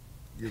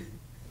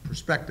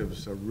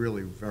perspectives are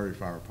really very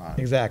far apart.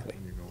 Exactly.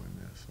 When you go in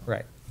there, so.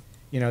 Right.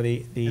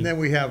 And then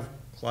we have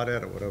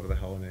Claudette, or whatever the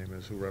hell her name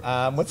is, who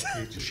represents what's-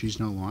 the teachers. she's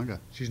no longer.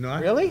 She's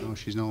not? Really? No,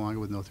 she's no longer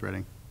with No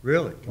Threading.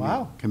 Really?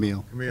 Wow.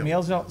 Camille,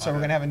 Camille's, so we're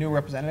gonna have a new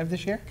representative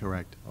this year?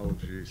 correct. Oh,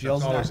 geez.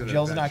 Jill's That's always not, an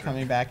Jill's not adventure.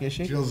 coming back, is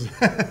she? Jill's.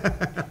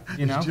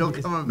 You know? Is Jill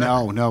coming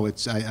back? No,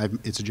 it's,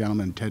 it's a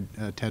gentleman,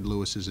 Ted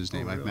Lewis is his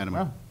name. I've met him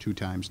Wow. 2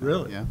 times now.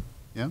 Really? Yeah,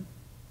 yeah.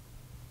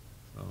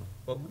 Oh,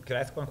 Well, could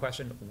I ask one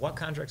question? What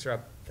contracts are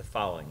up the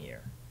following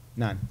year?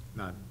 None.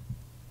 none.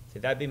 See,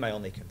 that'd be my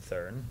only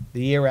concern.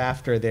 The year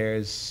after,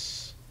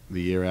 there's,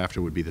 The year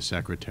after would be the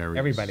secretary.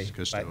 Everybody, but,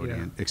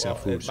 Custodian, yeah.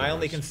 except Well, food my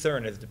only service.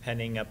 concern is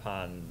depending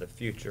upon the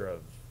future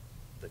of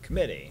the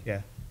committee.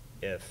 yeah.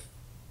 If,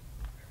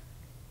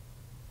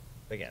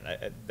 again,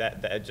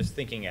 just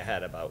thinking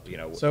ahead about,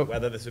 So-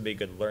 whether this would be a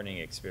good learning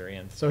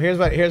experience. So here's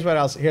what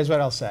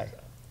I'll say.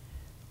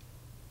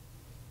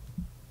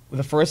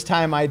 The first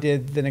time I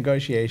did the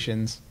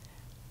negotiations,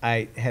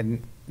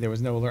 there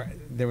was no,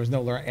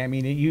 I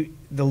mean,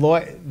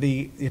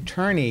 the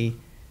attorney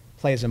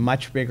plays a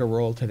much bigger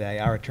role today,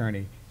 our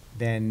attorney,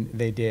 than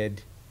they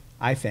did,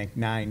 I think,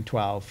 9,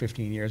 12,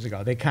 15 years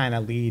ago. They kind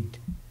of lead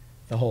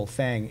the whole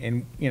thing,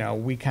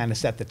 and, we kind of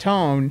set the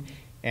tone,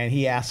 and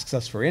he asks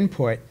us for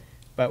input,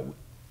 but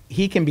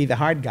he can be the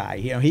hard guy,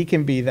 he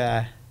can be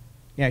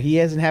he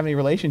doesn't have any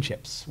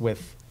relationships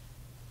with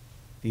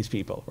these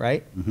people,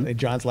 right? Mhm.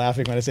 John's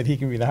laughing when I said he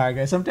can be the hard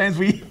guy. Sometimes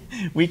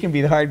we can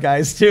be the hard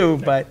guys too,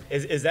 but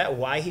Is that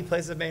why he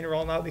plays the main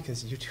role now?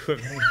 Because you two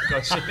have been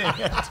negotiating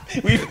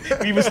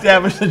it? we've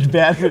established such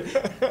bad.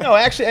 No,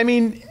 actually, I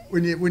mean,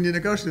 When you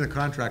negotiate a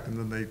contract and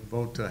then they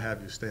vote to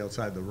have you stay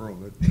outside the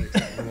room, it makes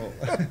it a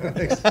little.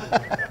 Makes it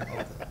a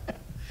little.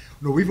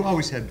 No, we've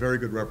always had very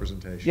good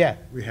representation. Yeah.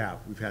 We have.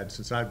 We've had,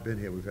 since I've been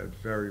here, we've had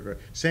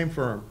same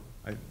firm,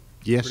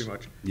 Yes, pretty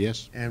much.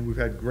 yes, And we've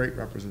had great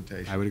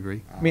representation. I would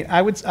agree. I mean,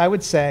 I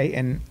would say,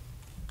 and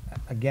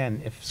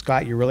again, if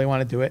Scott, you really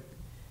want to do it,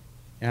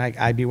 and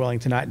I'd be willing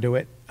to not do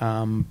it,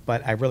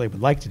 but I really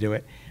would like to do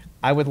it.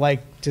 I would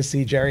like to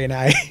see Jerry and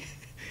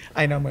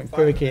I know I'm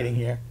equivocating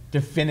here,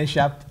 to finish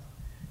up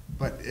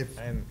But if,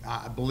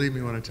 believe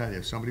me when I tell you,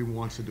 if somebody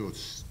wants to do it,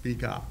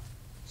 speak up.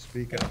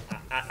 Speak up.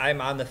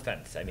 I'm on the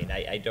fence. I mean,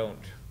 I don't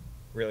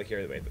really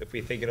hear the way, if we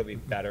think it'll be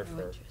better No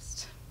for,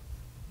 interest.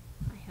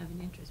 I have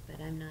an interest,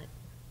 but I'm not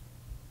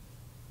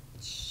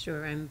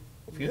sure I'm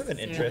if you have an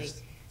necessarily-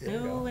 interest, there you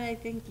No, go. I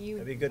think you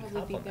That'd be a good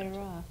would be compliment.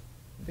 better off.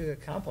 Do a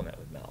compliment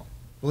with Mel.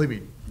 Believe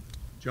me,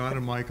 John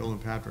and Michael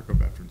and Patrick are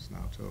veterans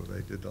now, too.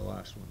 They did the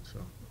last one, so,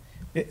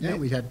 Yeah,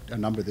 we had a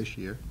number this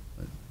year,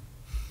 but,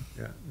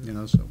 yeah. you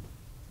know, so.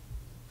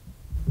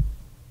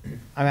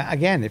 I mean,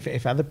 again,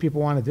 if other people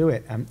want to do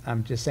it,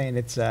 I'm just saying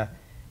this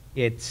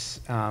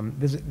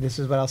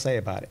is what I'll say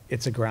about it.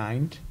 It's a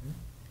grind.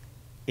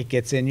 It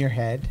gets in your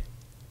head.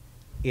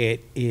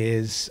 It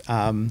is,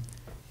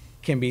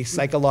 can be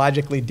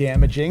psychologically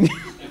damaging.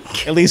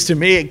 At least to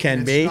me, it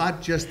can be. It's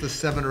not just the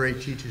 7 or 8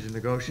 teachers in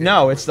negotiating.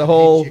 No, it's the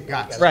whole,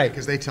 right.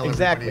 Because they tell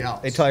Exactly. everybody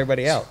else. They tell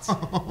everybody else.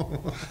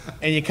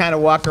 And you kind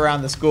of walk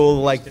around the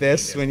school like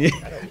this when you,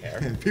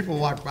 And people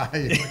walk by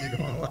you when you're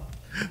going, well,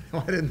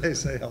 why didn't they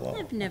say hello?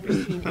 I've never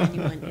seen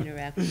anyone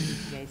interact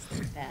with you guys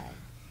like that.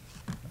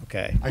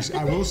 okay.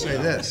 I will say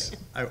this,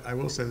 I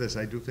will say this,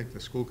 I do think the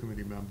school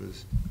committee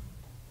members,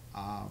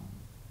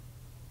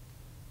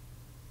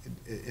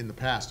 in the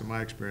past, in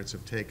my experience,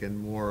 have taken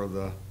more of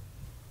the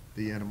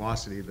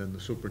animosity than the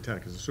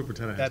superintendent, because the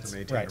superintendent has That's to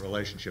maintain right. a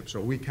relationship,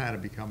 so we kind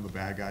of become the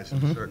bad guys to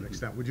a certain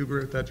extent. Would you agree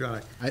with that, John?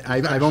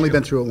 I've only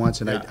been through it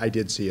once, and Yeah. I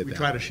did see it We that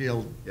try to way.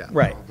 shield Yeah. you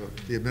Right. know,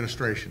 the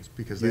administrations,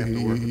 because they have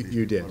to work with these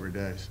You people did. every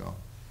day, so.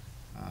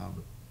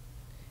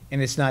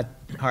 And it's not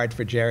hard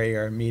for Jerry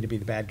or me to be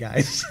the bad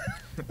guys.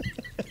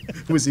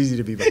 It was easy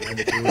to be behind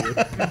the two of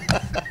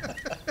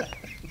you.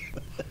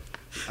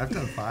 I've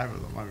done 5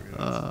 of them, I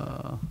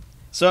mean,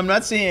 So I'm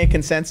not seeing a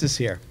consensus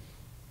here.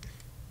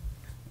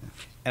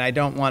 And I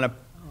don't want to,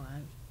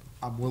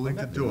 I'm willing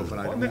to do it, but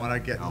I don't want to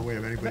get in the way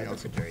of I'm anybody not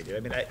else. looking Jerry, dude. I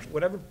mean,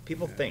 whatever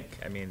people think,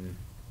 I mean,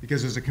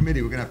 Because as a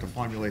committee, we're going to have to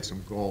formulate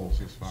some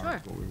goals as far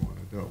as Sure. what we want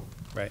to do.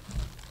 right.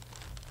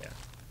 yeah.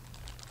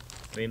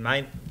 I mean,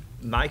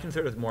 my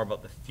concern is more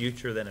about the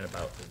future than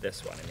about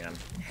this one. I mean,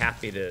 I'm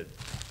happy to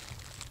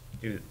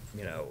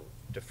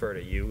defer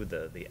to you,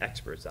 the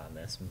experts on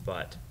this,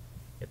 but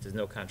if there's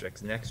no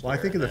contracts next year. Well,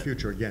 I think in the then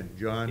future, again,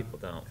 John People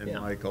don't, and yeah.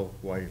 Michael,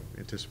 who I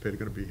anticipate are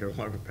going to be here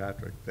along with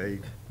Patrick, they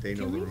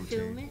know Can the we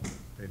film routine. it?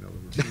 They know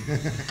the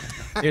routine.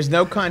 There's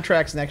no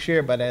contracts next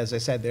year, but as I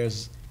said,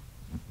 there's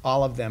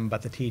all of them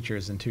but the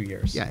teachers in 2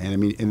 years. Yeah, and I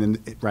mean, and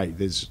then, right,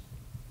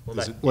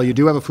 Well, well, you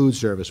do have a food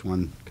service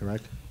one,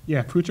 correct?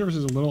 Yeah, food service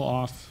is a little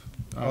off.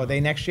 Oh, are they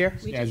next year? We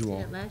just did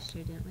Schedule. it last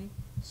year, didn't we?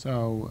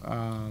 So,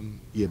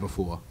 Year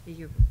before. The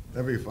year-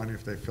 That'd be funny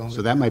if they filmed it.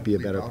 So that might be a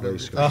leave better out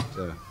place everything.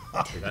 to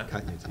cut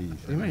your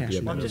teeth. They might That'd be a actually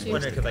Well, I'm better just place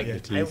wondering, to because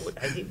cut your teeth.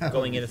 I hate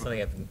going into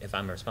something if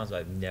I'm responsible,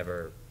 I've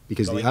never.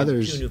 Because the going in,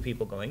 others- 2 new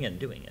people going in,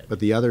 doing it. But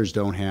the others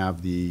don't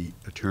have the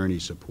attorney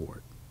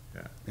support,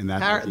 Yeah, and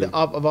that.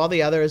 Of all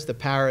the others, the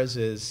paras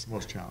is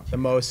most challenging. the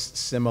most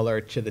similar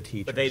to the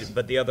But teachers.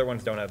 but the other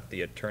ones don't have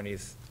the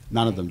attorneys.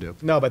 None of them do.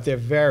 No, but they're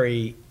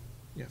very,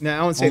 Yeah. no,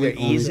 I won't say they're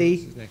Only- this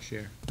easy, is next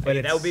year. but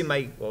That would be it's,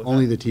 my. what was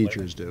Only that? the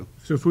teachers do.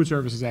 So food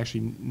service is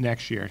actually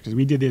next year, because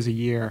we did this a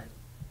year,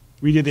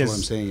 we did So what I'm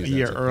this saying a is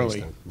year that's a place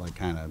early. to, like,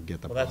 kind of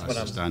get the Well, that's what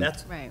process I'm, done.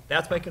 Right.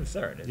 that's my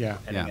concern, is Yeah.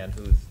 depending Yeah. on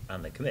who's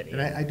on the committee.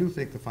 And I do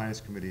think the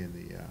finance committee and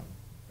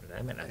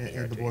I might not be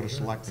here and the too. board of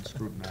selectmen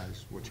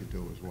scrutinize what you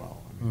do as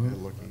well. I mean, they're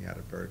looking at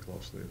it very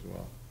closely as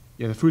well.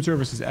 Yeah, the food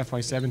service is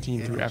FY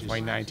 '17 through Yeah, FY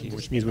just- '19,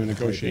 which means we're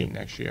negotiating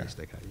next year.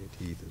 Stick out your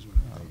teeth is what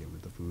I take it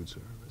with the food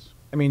service.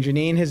 I mean,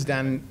 Janine has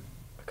done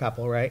a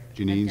couple, right?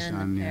 Janine's I've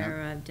done on, the yeah.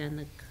 para, I've done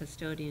the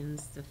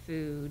custodians, the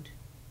food.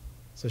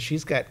 So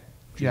she's got,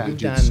 Yeah. you've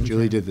Julie done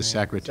Julie did the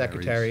secretaries.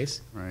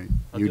 secretaries. Right.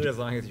 I'll You do it d- as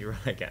long as you run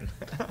again.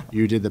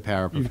 You did the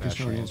Youth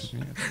custodians, paraprofessionals.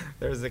 yeah.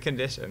 There's a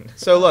condition.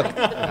 So look, The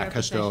paraprofessionals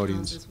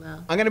custodians. as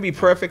well. I'm going to be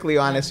perfectly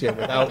honest here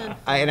without,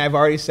 and I've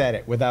already said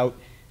it, without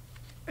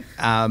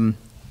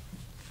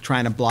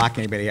trying to block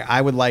anybody.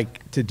 I would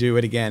like to do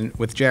it again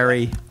with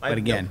Jerry, I but have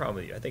no again. problem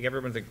with you. I think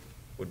everyone's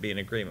would be in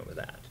agreement with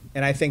that.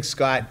 And I think,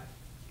 Scott,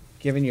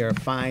 given your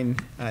fine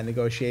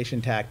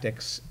negotiation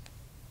tactics,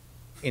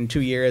 in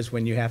 2 years,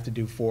 when you have to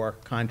do 4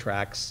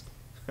 contracts,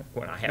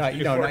 When I have no, to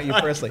do no, 4 not you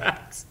personally,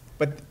 contracts.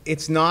 but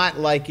it's not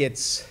like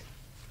it's,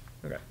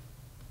 Okay.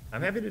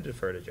 I'm happy to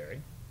defer to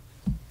Jerry.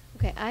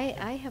 Okay,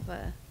 I have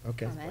a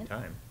Okay. What comment.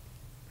 time?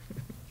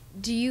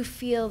 Do you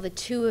feel the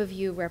two of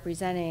you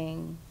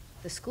representing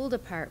the school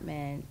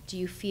department, do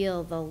you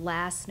feel the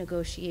last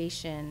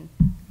negotiation,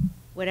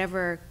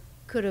 whatever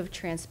could have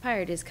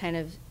transpired, is kind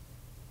of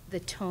the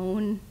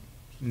tone?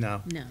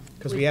 no. No.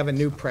 Because we have a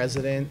new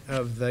president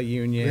of the We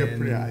have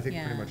pretty, union. I think, pretty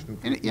Yeah. much new.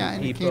 And, yeah,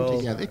 and it came People-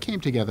 together, it came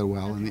together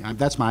well, and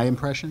that's my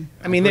impression.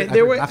 I mean, I've heard-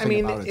 there I've were, heard I nothing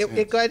mean, about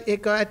it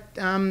got,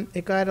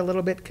 it got a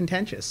little bit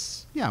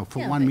contentious Yeah, for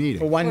Yeah, one but- for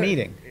meeting. one For-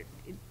 meeting.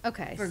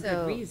 Okay, For so.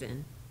 good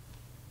reason.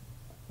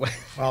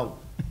 Well,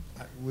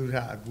 we'd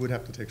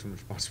have to take some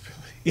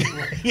responsibility.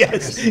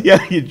 Yes, yeah,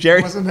 It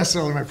Jerry. wasn't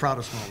necessarily my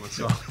proudest moment,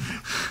 so.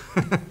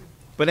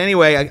 But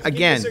anyway, You can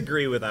again,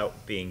 disagree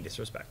without being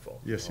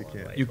disrespectful. Yes, you along the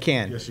can. way. you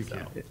can. Yes, you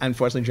can.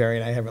 Unfortunately, Jerry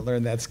and I haven't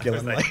learned that skill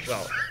in life.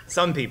 Well,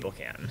 some people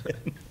can.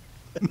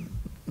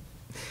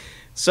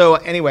 So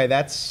anyway,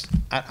 that's,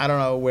 I don't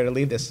know where to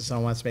leave this. If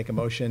someone wants to make a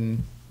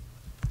motion,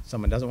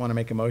 someone doesn't want to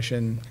make a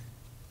motion.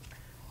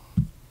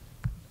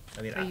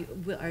 I mean,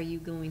 Are you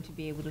going to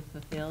be able to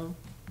fulfill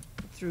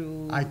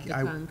through I- the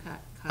I-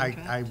 contract?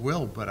 I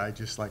will, but I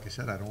just, like I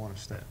said, I don't want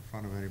to step in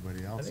front of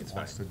anybody else think that it's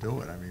wants to fine.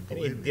 do it. I mean, I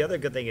believe mean, me. the other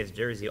good thing is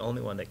Jerry's the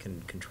only one that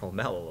can control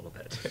Mel a little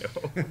bit,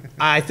 too.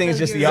 I think it's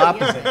So just the you're-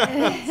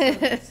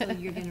 opposite. So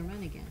you're gonna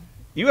run again?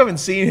 You haven't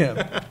seen him.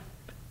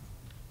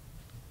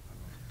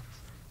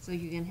 So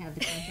you're gonna have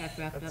the contract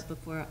wrapped up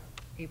before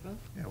April,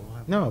 Yeah, we'll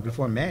have- No,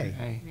 before May.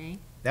 Hey, May?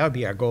 That would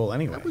be our goal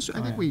anyway. That was,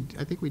 I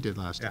think we did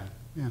last time.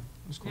 Yeah, it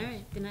was All close.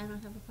 right, then I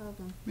don't have a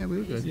problem. Yeah, we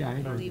were good. Yeah, I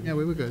think Leave Yeah,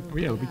 we were it good. a Oh,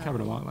 yeah, little we bit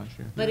covered a out. lot last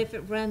year. But if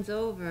it runs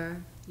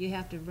over, you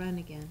have to run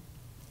again.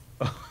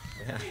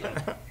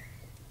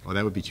 Oh,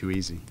 that would be too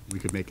easy. We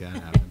could make that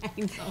happen.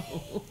 I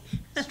know.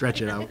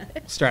 Stretch it out.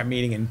 Start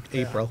meeting in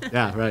April.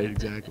 Yeah, right,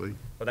 exactly.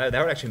 Well, that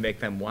would actually make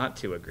them want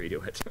to agree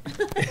to it.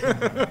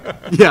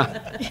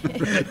 Yeah.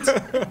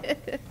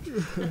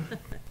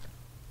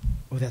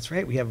 Oh, that's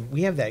right. We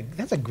have that.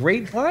 That's a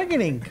great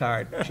bargaining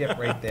card, Chip,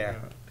 right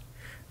there.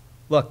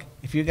 Look,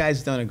 if you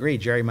guys don't agree,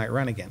 Jerry might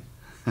run again.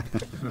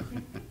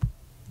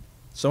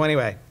 So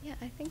anyway, Yeah,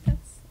 I think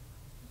that's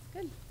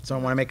good.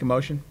 someone want to make a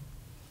motion?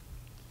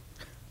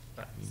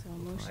 So a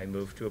motion. I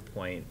move to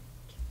appoint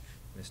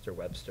Mr.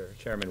 Webster,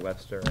 Chairman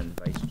Webster, and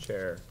Vice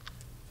Chair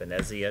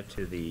Venezia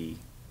to the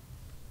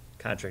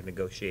contract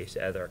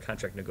negotiation, as our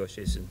contract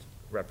negotiations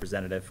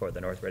representative for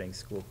the North Reading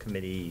School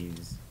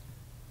Committee's,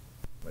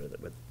 what is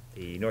it, with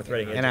the North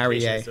Reading NREA.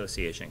 Education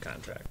Association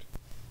contract.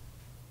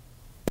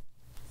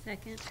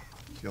 Second?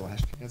 It's your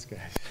last chance,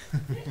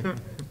 guys.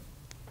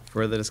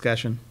 Further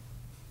discussion?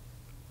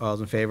 All's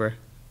in favor?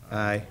 Aye.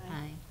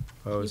 Aye.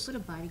 Can you Opposed? put a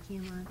body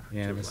cam on?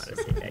 Unanimous.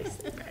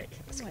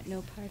 I want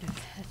no part of that.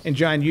 And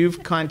John, you've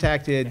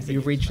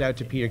reached out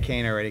to Peter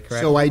Kane already,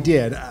 correct? So I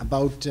did,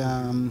 about,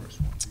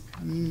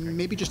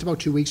 maybe just about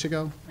 2 weeks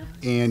ago,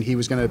 and he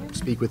was going to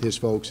speak with his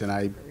folks, and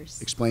I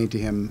explained to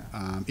him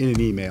in an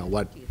email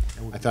what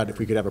I thought if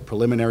we could have a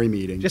preliminary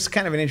meeting Just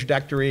kind of an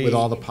introductory. with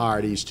all the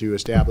parties to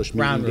establish meeting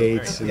Round robin,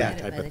 dates and yeah.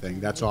 that type of thing.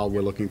 That's all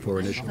we're looking for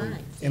initially.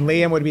 Fine. And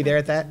Liam would be there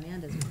at that?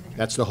 Amanda's-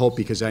 That's the hope,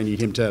 because I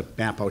need him to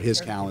map out his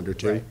calendar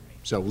too. Right.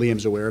 So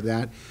Liam's aware of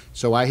that.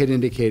 So I had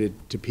indicated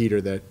to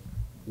Peter that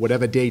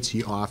whatever dates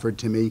he offered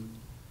to me,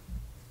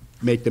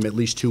 make them at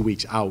least 2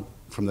 weeks out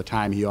from the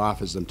time he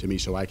offers them to me,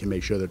 so I can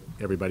make sure that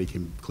everybody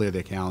can clear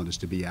their calendars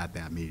to be at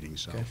that meeting,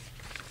 so. Okay.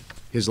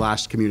 His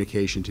last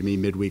communication to me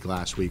midweek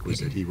last week was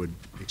that he would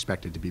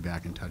expected to be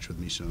back in touch with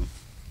me soon.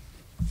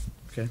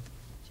 Okay,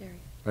 Jerry.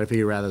 But I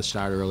figured rather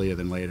start earlier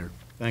than later.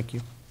 thank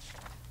you.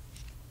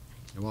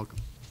 You're welcome.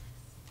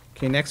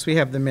 Okay, next we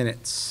have the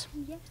minutes.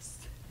 Yes.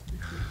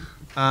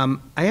 I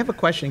have a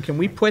question. Can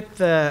we put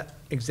the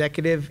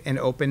executive and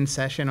open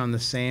session on the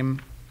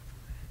same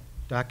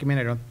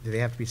document? Do they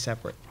have to be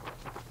separate?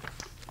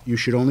 You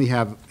should only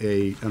have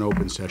an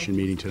open session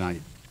meeting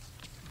tonight.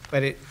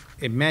 But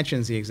it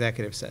mentions the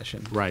executive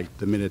session. Right,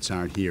 the minutes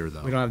aren't here,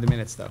 though. We don't have the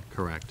minutes, though.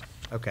 Correct.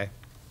 Okay.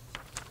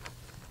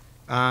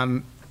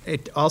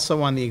 It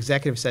also, on the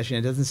executive session,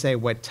 it doesn't say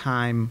what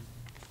time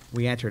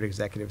we entered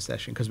executive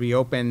session, because we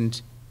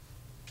opened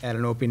at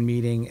an open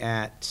meeting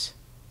at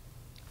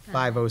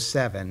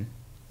 5:07,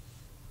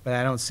 but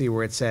I don't see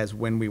where it says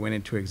when we went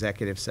into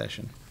executive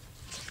session.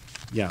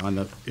 Yeah,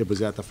 it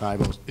was at the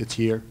 5:00, it's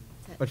here.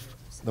 But,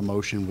 The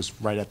motion was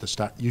right at the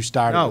start. You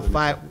started. no, with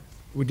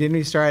an- didn't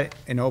we start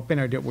in open,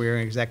 or did we were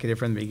in executive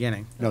from the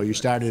beginning? No, you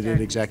started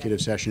an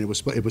executive session. It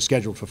was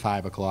scheduled for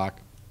 5 o'clock,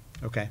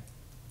 Okay.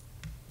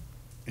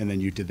 and then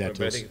you did that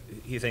But I till,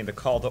 think he's saying the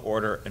call to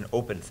order an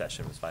open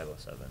session was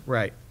 5:07.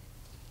 Right.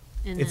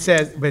 And It then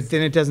says, but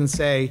then it doesn't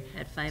say,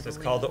 At It 5:08. says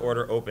call to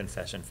order open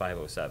session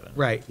 5:07.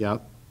 right,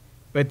 yep.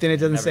 but then it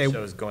doesn't say, Never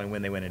shows going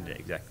when they went into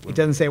executive. it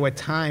doesn't say what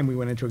time we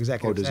went into Oh,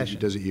 executive session.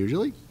 does it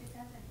usually?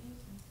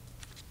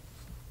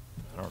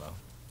 I don't know.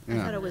 I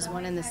thought Yeah. it was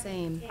one and the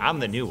same. I'm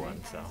the new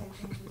one, so.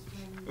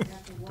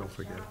 Don't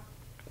forget.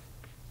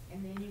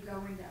 And then you go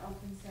into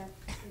open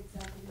executive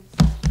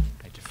session.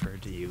 I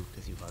deferred to you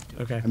because you love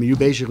to. Okay, I mean, you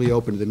basically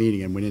opened the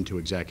meeting and went into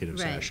executive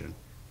Right. session.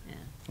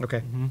 Yeah.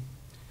 okay.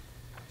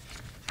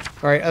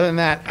 All right, other than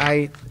that,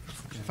 I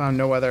found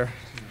no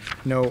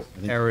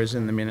errors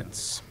in the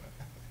minutes.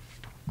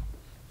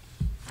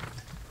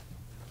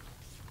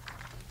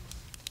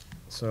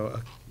 So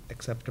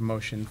accept a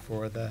motion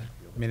for the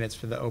minutes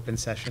for the open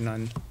session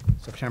on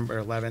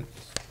September 11th,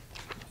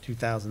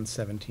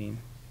 2017.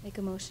 Make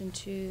a motion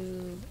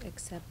to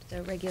accept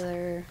the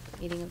regular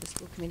meeting of the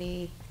school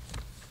committee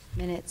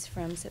minutes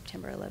from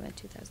September 11th,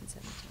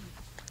 2017.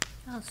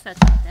 I'll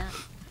second that.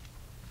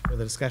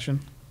 Further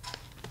discussion?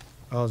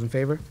 All those in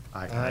favor?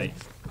 Aye. Aye.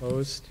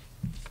 Opposed?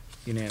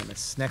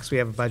 Unanimous. Next, we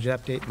have a budget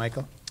update.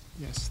 Michael?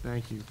 Yes,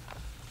 thank you.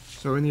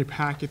 So in your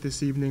packet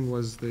this evening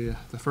was the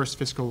first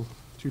fiscal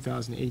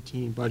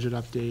 2018 budget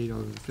update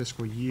of the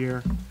fiscal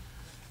year.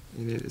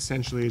 And it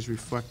essentially is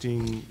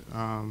reflecting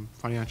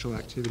financial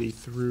activity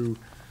through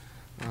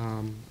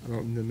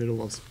about in the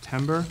middle of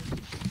September.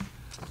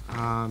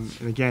 And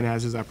again,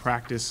 as is our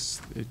practice,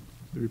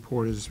 the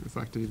report is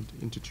reflected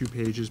into 2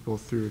 pages,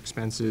 both through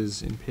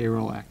expenses and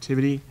payroll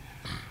activity.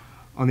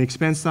 On the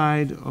expense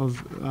side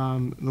of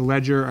the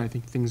ledger, I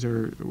think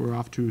we're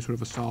off to sort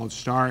of a solid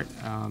start.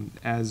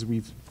 As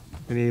we've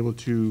been able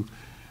to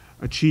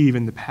achieve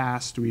in the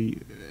past,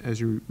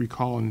 as you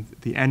recall, in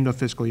the end of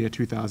fiscal year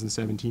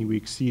 2017, we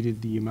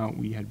exceeded the amount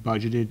we had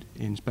budgeted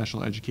in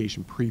special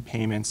education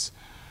prepayments.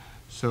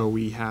 So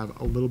we have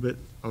a little bit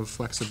of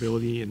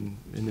flexibility in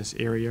this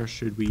area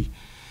should we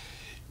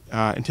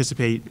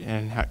anticipate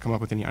and come up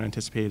with any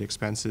unanticipated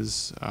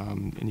expenses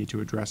and need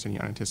to address any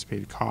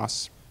unanticipated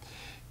costs.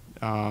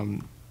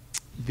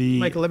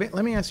 Michael,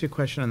 let me ask you a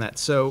question on that.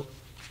 So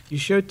you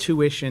showed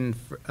tuition,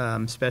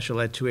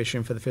 special ed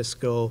tuition for the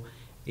fiscal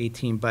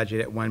 18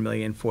 budget at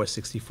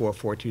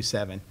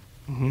 $1,464,427.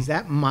 Is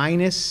that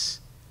minus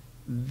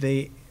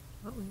the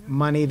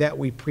money that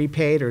we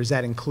prepaid, or does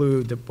that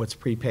include what's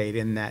prepaid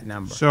in that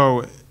number?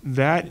 So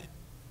that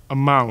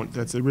amount,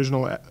 that's the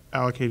original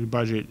allocated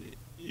budget,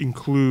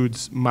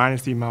 includes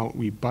minus the amount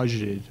we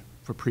budgeted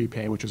for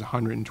prepay, which was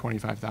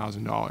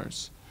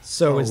 $125,000.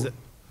 So is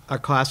our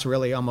cost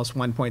really almost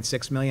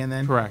 1.6 million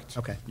then? Correct.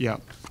 Okay. Yeah,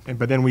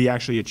 but then we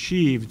actually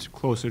achieved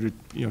closer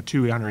to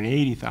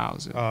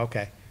 280,000. Oh,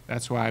 okay.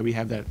 That's why we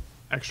have that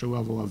extra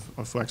level of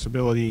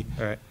flexibility.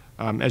 All right.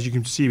 As you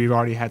can see, we've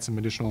already had some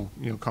additional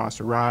costs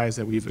arise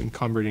that we've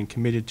encumbered and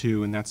committed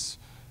to, and that's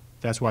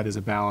why there's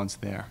a balance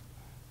there,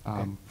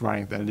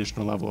 providing that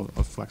additional level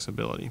of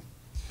flexibility.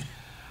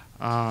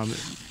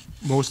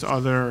 Most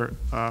other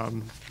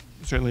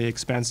certainly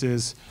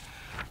expenses.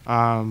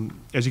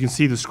 As you can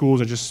see, the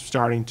schools are just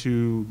starting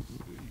to,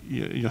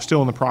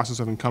 still in the process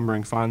of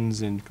encumbering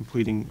funds and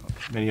completing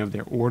many of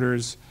their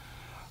orders.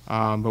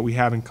 But we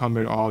have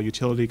encumbered all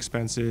utility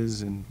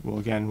expenses, and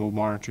we'll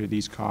monitor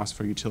these costs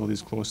for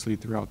utilities closely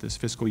throughout this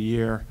fiscal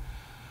year.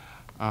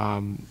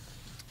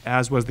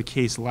 As was the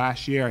case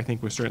last year, I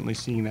think we're certainly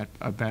seeing that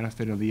a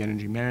benefit of the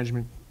energy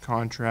management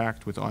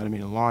contract with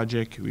automated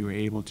logic. We were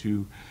able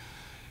to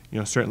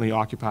certainly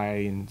occupy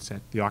and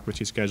set the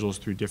occupancy schedules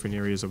through different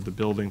areas of the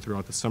building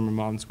throughout the summer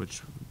months,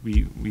 which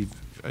we've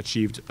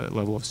achieved a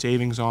level of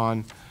savings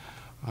on.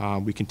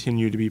 We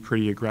continue to be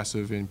pretty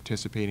aggressive in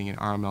participating in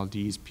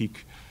RMLD's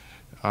peak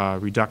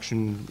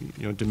reduction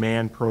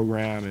demand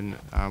program,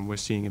 and we're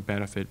seeing a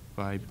benefit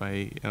by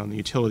on the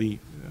utility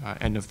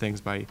end of things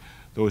by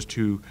those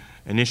 2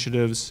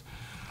 initiatives.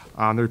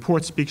 The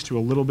report speaks to a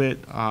little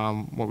bit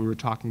what we were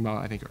talking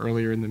about, I think,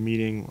 earlier in the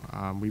meeting.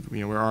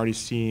 We're already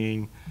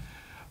seeing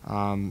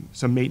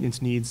some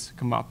maintenance needs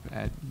come up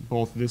at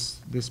both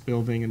this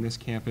building and this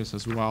campus,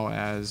 as well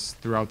as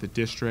throughout the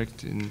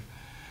district and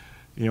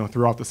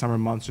throughout the summer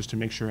months, just to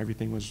make sure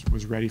everything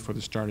was ready for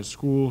the start of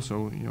school.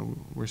 So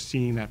we're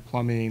seeing that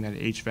plumbing, that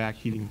HVAC,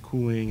 heating and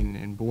cooling,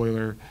 and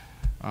boiler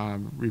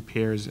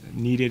repairs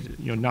needed.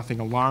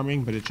 Nothing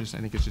alarming, but I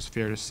think it's just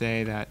fair to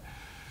say that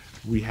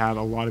we have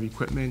a lot of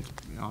equipment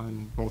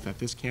on both at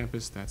this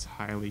campus that's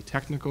highly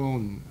technical,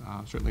 and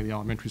certainly the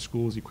elementary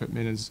school's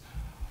equipment is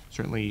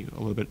certainly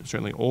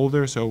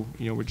older. So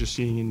we're just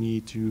seeing a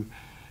need to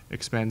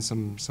expend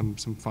some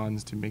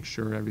funds to make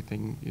sure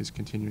everything is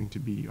continuing to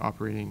be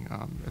operating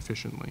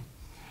efficiently.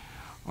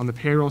 On the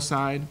payroll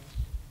side,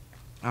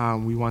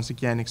 we once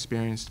again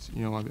experienced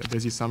a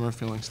busy summer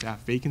filling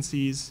staff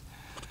vacancies.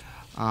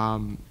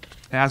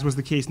 As was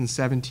the case in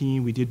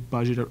 2017, we did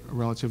budget a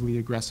relatively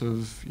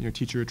aggressive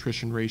teacher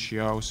attrition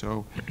ratio.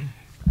 So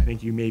I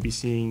think you may be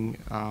seeing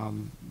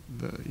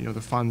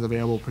the funds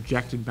available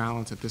projected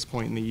balance at this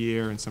point in the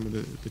year, and some of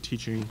the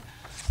teaching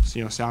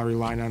salary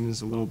line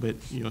items a little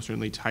bit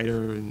certainly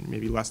tighter and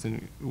maybe less than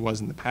it was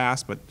in the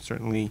past, but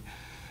certainly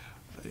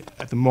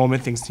at the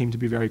moment things seem to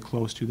be very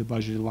close to the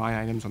budgeted line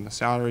items on the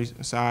salary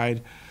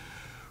side.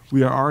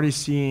 We are already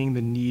seeing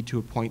the need to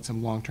appoint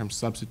some long-term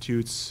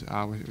substitutes.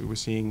 We're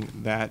seeing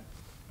that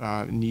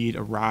need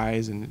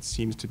arise, and it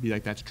seems to be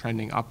like that's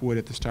trending upward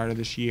at the start of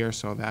this year,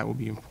 so that will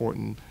be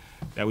important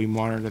that we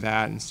monitor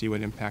that and see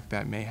what impact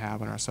that may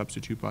have on our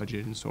substitute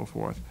budget and so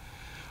forth.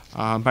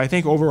 But I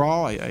think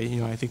overall,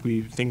 I think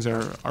things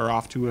are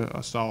off to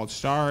a solid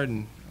start,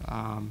 and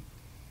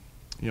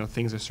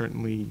things are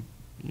certainly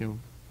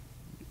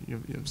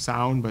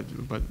sound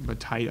but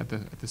tight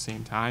at the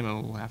same time,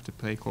 and we'll have to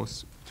pay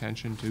close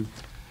attention to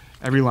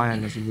every line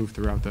item as we move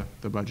throughout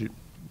the budget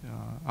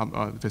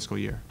the fiscal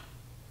year.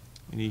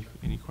 Any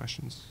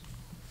questions?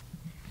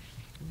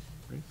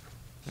 Great.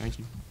 Thank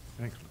you.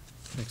 Thanks.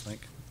 Thanks,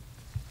 Mike.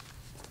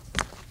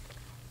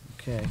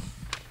 Okay.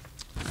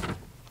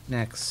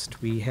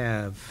 Next, we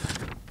have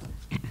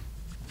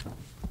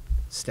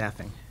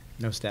staffing.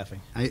 No staffing.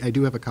 I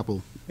do have a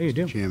couple, Oh, you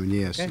do? Mr. Chairman,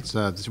 yes.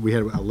 Okay. We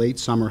had a late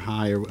summer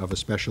hire of a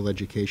special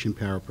education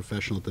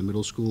paraprofessional at the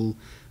middle school,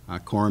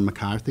 Corin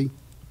McCarthy.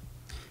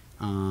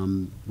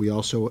 We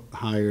also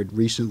hired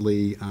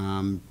recently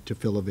to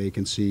fill a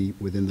vacancy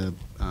within the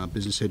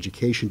Business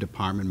Education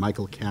Department,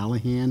 Michael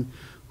Callahan,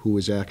 who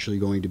is actually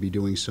going to be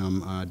doing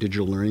some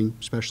digital learning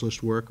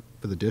specialist work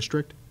for the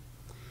district.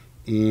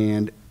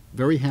 And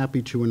very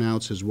happy to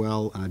announce as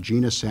well,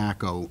 Gina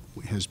Sacco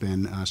has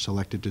been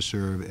selected to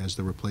serve as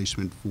the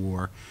replacement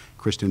for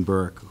Kristen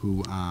Burke,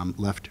 who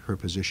left her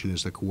position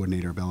as the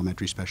coordinator of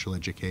elementary special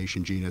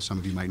education. Gina, some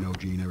of you might know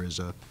Gina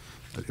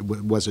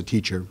was a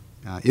teacher,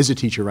 is a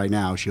teacher right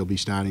now. She'll be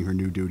starting her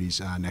new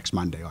duties next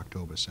Monday,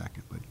 October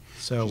 2nd. But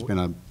So-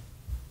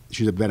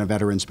 she's been a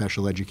veteran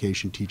special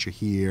education teacher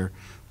here,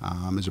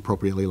 is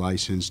appropriately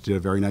licensed, did a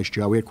very nice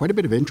job. We had quite a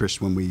bit of interest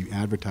when we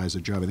advertised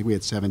the job. I think we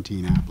had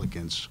 17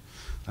 applicants.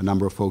 A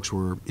number of folks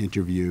were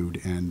interviewed,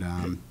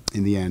 and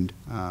in the end,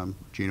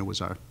 Gina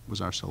was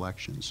our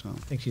selection, so. I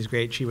think she's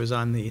great. She was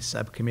on the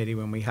subcommittee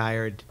when we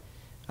hired,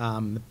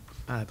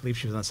 I believe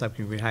she was on the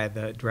subcommittee, we hired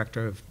the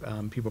Director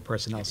of People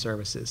Personnel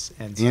Services.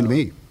 And so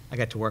me. I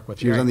got to work with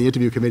her. She was on the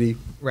interview committee.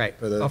 Right.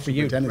 For the Oh, for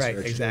you, superintendent right,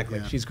 search, exactly.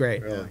 yeah. She's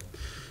great. Yeah.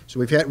 So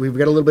we've got a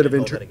little bit of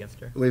Hold that against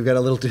her? we've got a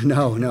little,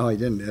 no, I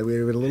didn't. We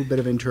had a little bit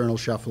of internal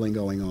shuffling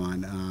going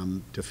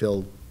on to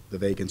fill the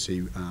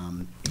vacancy.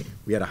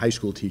 We had a high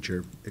school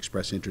teacher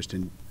express interest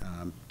in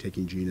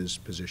taking Gina's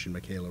position,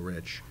 Michaela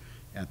Rich,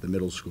 at the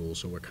middle school.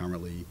 So we're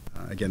currently,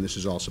 again, this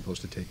is all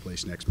supposed to take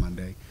place next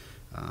Monday.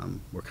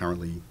 We're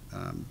currently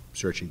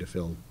searching to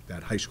fill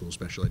that high school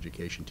special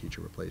education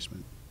teacher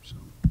replacement, so.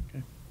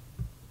 Okay.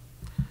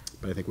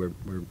 But I think we're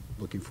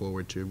looking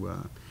forward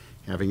to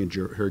having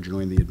her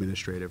join the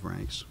administrative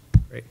ranks.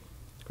 Great.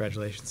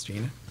 Congratulations,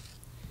 Gina.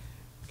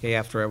 Okay,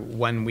 after a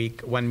one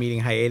meeting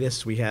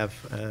hiatus, we have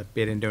a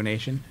bid and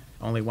donation.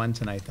 Only one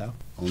tonight, though.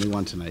 Only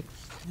one tonight.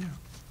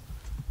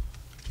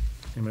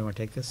 Anybody want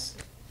to take this?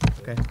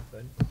 Okay. Make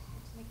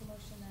a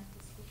motion that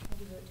the school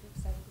committee vote to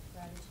accept with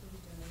gratitude a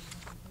donation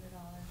of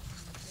 $100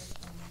 from the Field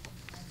Elementary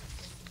Parents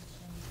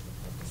Association for the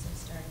purpose of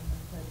starting the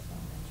Hood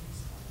Elementary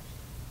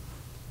Scholarship.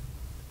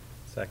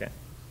 Second.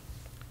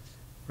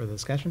 Further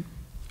discussion?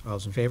 All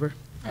those in favor?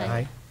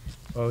 Aye.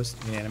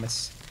 Opposed?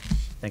 Unanimous.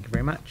 Thank you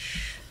very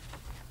much.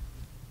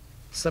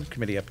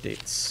 Subcommittee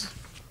updates.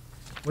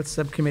 What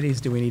subcommittees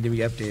do we need to be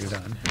updated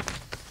on?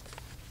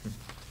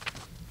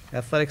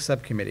 Athletic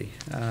Subcommittee.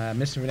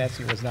 Mr.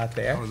 Venezia was not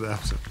there. I was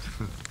absent.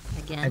 I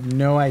Again, have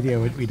no idea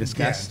what we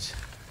discussed.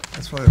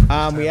 That's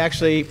why. We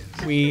actually,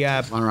 we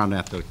One around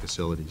athletic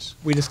facilities.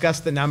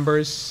 discussed the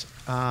numbers,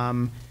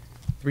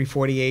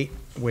 348,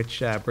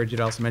 which Bridget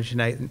also mentioned,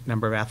 tonight,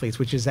 number of athletes,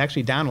 which is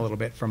actually down a little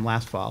bit from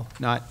last fall.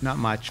 Not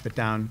much, but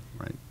down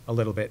Right. a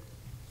little bit.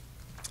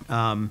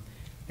 And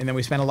then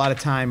we spent a lot of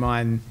time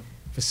on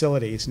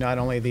facilities, not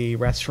only the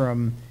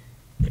restroom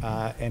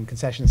and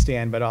concession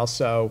stand, but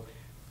also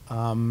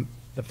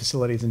the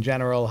facilities in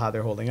general, how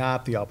they're holding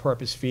up, the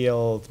all-purpose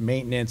field,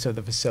 maintenance of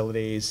the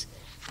facilities.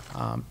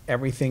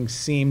 Everything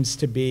seems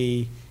to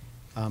be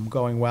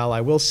going well.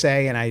 I will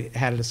say, and I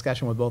had a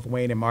discussion with both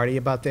Wayne and Marty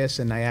about this,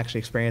 and I actually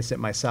experienced it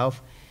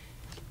myself.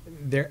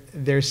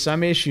 There's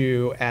some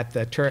issue at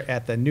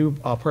the new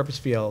all-purpose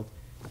field.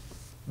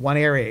 One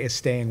area is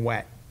staying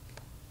wet.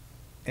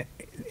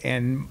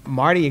 And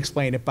Marty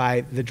explained it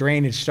by the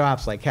drainage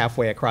stops like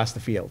halfway across the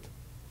field.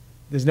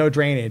 There's no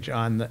drainage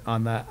on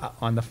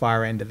the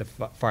far end of the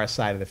far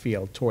side of the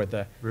field toward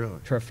the Really?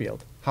 turf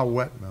field. How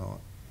wet, Mel?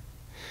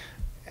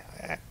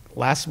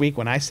 Last week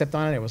when I stepped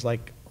on it, it was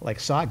like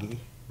soggy.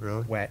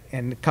 Really? Wet.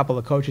 And a couple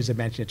of coaches had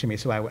mentioned it to me,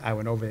 so I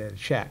went over there to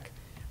check.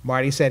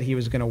 Marty said he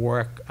was going to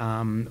work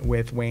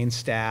with Wayne's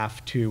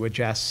staff to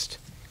adjust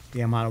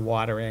the amount of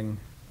watering.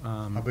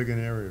 How big an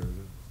area is it?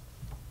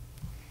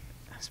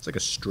 It's like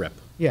a strip.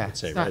 Yeah. I'd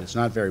say, right? It's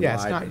not very wide. Yeah,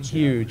 it's but not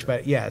huge,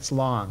 but yeah, it's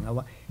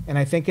long. And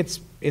I think it's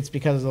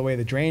because of the way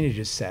the drainage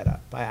is set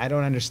up. I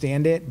don't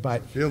understand it,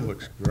 but The field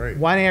looks great.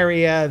 one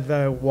area,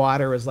 the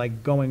water is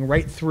like going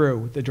right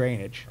through the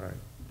drainage. Right.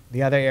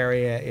 The other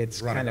area,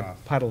 it's Running kind of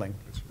off. puddling.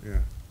 Yeah.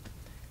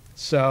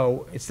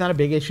 So it's not a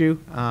big issue.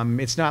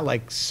 It's not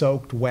like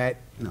soaked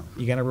wet. No.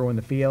 You're gonna ruin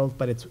the field,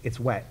 but it's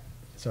wet.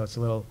 So it's a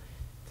little,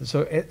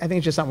 so I think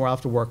it's just something we'll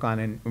have to work on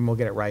and we'll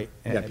get it right.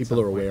 Yeah, at people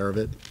some are point. aware of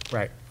it.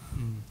 Right,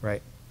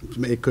 right.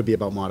 It could be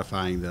about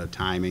modifying the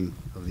timing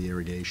of the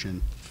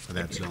irrigation for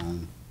that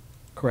zone.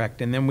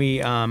 Correct. And then we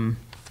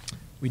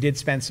did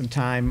spend some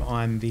time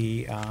on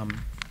the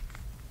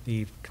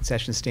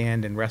concession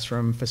stand and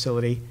restroom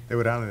facility. They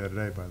were down there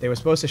today, by the way. They were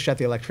supposed to shut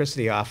the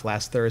electricity off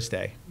last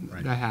Thursday.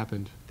 Right. That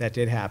happened. That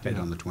did happen.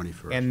 On the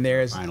 21st. And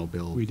there's, Final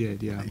bill. We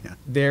did, yeah. Yeah.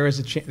 there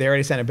is they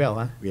already sent a bill,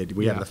 huh? We have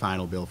Yeah. the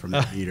final bill from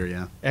the heater,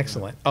 yeah.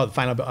 Excellent. Oh, the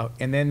final bill. Oh,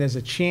 and then there's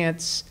a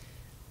chance,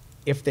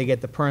 if they get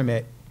the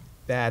permit,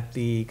 that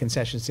the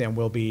concession stand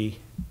will be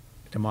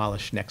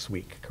demolished next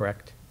week,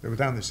 correct? They were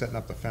down there setting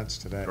up the fence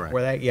today. Correct.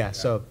 Were they? Yeah,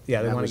 so,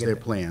 yeah, they That want was to their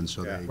get, plan,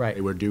 so Yeah. Right.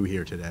 they were due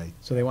here today.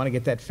 so they want to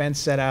get that fence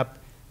set up.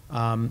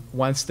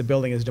 Once the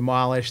building is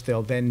demolished,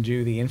 they'll then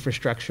do the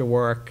infrastructure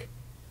work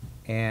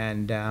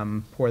and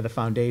pour the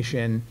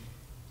foundation.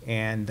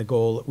 And the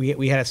goal,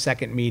 we had a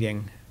second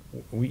meeting.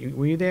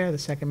 Were you there, the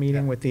second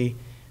meeting Yeah. with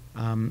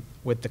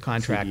with the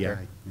contractor.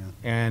 CDI,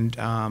 yeah.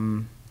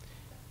 And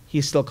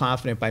he's still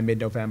confident by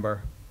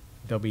mid-November,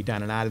 they'll be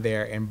done and out of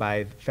there, and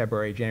by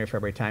January,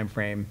 February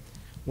timeframe,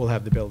 we'll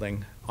have the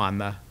building on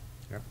the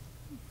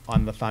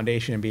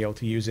foundation and be able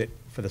to use it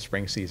for the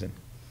spring season.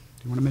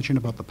 Do you want to mention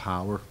about the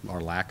power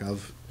or lack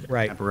of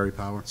Right. temporary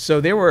power?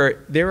 So there were,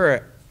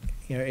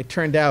 it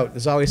turned out,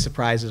 there's always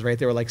surprises, right?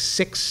 There were like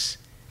 7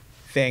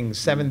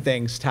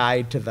 things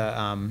tied to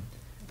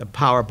the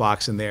power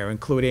box in there,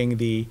 including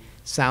the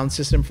sound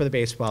system for the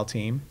baseball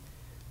team.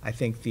 I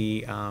think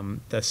the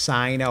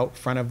sign out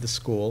front of the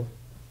school.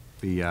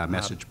 The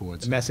message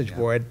boards. The message Yeah.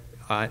 board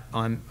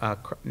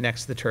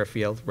next to the turf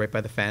field, right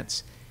by the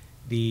fence.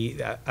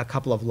 A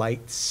couple of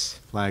lights.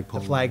 Flagpole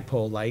The light.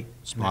 flagpole light.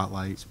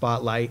 Spotlight.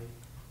 Spotlight,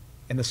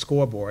 and the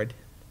scoreboard,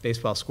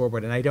 baseball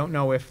scoreboard. And I don't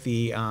know if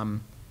the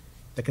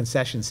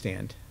concession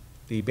stand,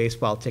 the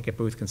baseball ticket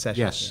booth concession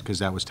stand. Yes, because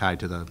that was tied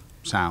to the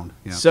sound,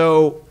 yeah.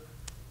 So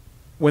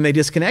when they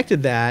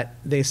disconnected that,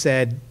 they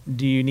said,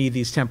 do you need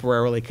these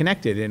temporarily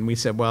connected? And we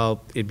said,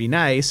 well, it'd be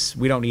nice.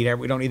 We don't need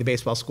the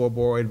baseball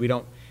scoreboard. We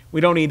don't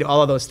need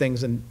all of those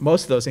things, and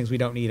most of those things we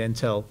don't need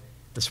until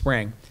the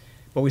spring.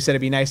 But we said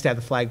it'd be nice to have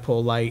the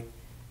flagpole light.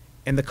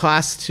 And the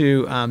cost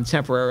to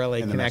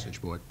temporarily And the connect.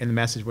 message board. And the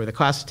message board. The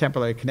cost to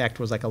temporarily connect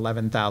was like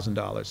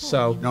 $11,000.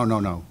 So,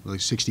 No,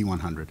 like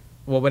 6,100.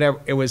 well, whatever,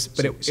 it was,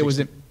 but it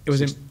wasn't, I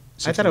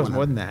thought it was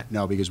more than 6,100. that.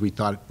 No, because we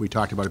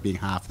talked about it being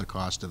half the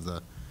cost of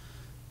the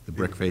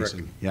brick brick.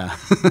 facing, yeah.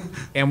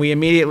 And we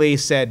immediately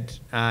said,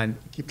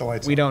 Keep the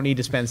lights we on. don't need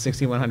to spend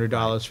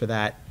 $6,100 for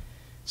that.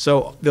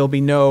 So there'll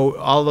be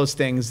all those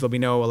things, there'll be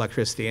no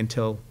electricity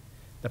until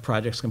the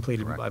project's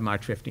completed by Correct.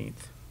 March 15th.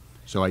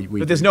 So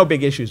But there's no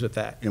big issues with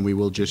that. And we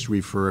will just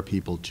refer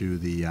people to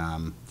the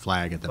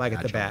flag at the Flag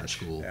at the badge of our badge,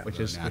 school. which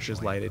for is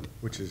national lighted. anthem.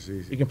 Which is You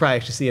easy. can probably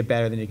actually see it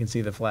better than you can see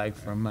the flag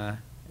from,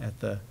 at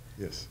the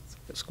Yes.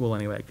 school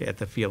anyway, at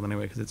the field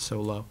anyway, because it's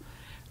so low.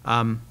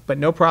 But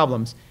no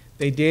problems.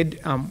 They did,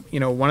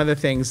 one of the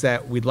things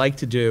that we'd like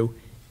to do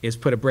is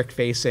put a brick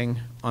facing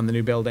on the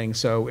new building,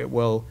 so it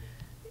won't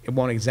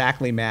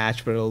exactly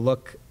match, but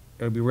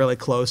it'll be really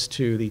close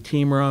to the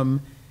team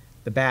room,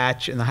 the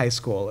batch, and the high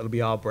school. It'll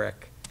be all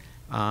brick.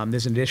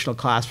 There's an additional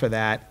cost for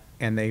that,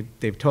 and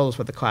they've told us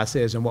what the cost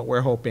is, and what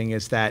we're hoping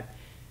is that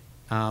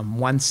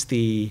once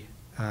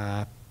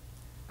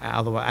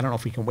although I don't know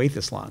if we can wait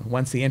this long,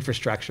 once the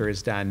infrastructure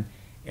is done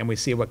and we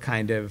see what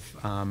kind of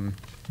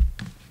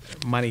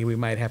money we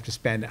might have to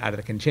spend out of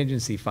the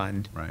contingency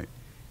fund. Right.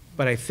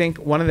 But I think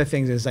one of the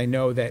things is I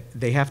know that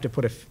the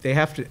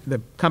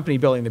company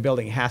building the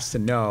building has to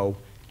know,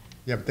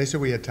 Yeah, but they said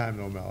we had time,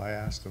 no, Mel. I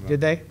asked them.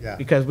 did they? Yeah.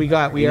 Because we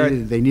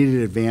They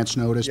needed advance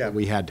notice, Yeah, but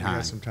we had We time.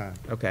 had some time.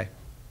 okay.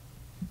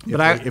 If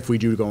But I- we- If we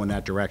do go in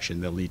that direction,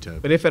 they'll need to.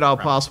 But if at all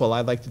possible,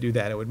 I'd like to do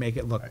that. It would make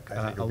it look I think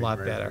a it'd be lot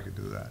great if better. We could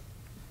do that.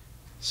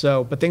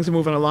 So, but things are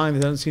moving along.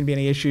 There doesn't seem to be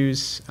any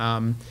issues.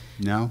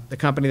 No? The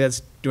company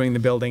that's doing the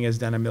building has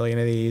done 1 million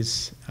of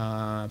these,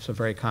 so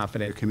very Their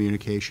confident.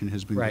 communication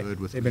has been Right. good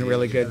with. They've been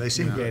really good. Yeah, they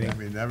seem good.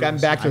 communicating. I mean, Gotten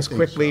back to us I think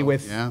quickly so,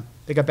 with, yeah.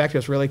 they got back to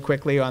us really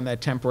quickly on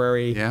that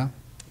temporary Yeah,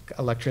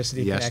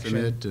 electricity the connection.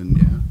 estimate and,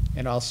 yeah,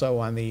 And also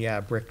on the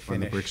brick on the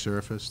finish. brick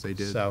surface, they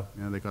did. So-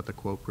 Yeah, they got the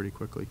quote pretty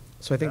quickly.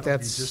 So I think That'll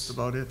be that's, just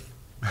about it.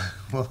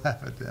 We'll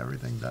have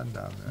everything done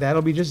down there.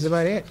 that'll be just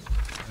about it.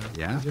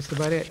 Yeah, Just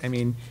about it. I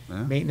mean,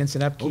 Yeah. maintenance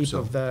and upkeep so.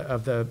 of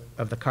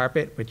the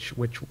carpet, which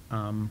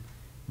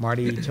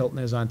Marty Tilton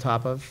is on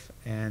top of,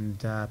 and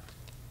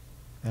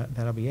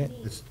that'll be it. Any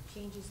It's-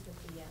 changes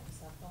with the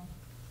softball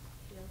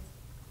field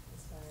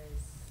as far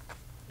as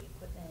the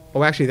equipment?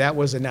 Oh, actually, that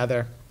was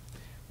another,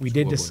 we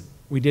did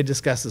Scoreboard.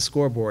 discuss the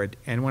scoreboard,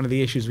 and one of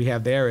the issues we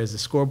have there is the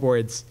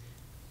scoreboard's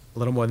a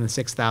little more than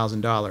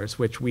 $6,000,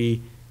 which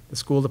the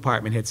school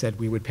department had said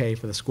we would pay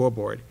for the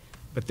scoreboard.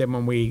 But then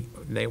when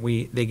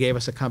they gave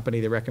us a company,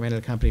 they recommended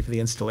a company for the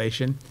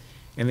installation,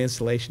 and the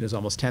installation is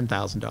almost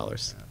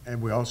 $10,000.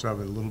 And we also have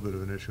a little bit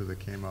of an issue that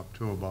came up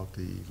too about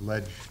the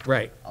ledge.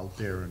 Right. Out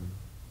there, and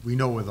we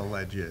know where the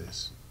ledge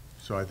is,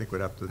 so I think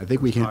we'd have to. I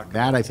think we can, talk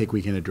about I think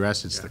we can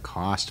address. It's Yeah. the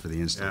cost for the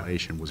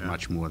installation was yeah.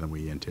 much more than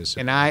we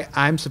anticipated. And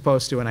I'm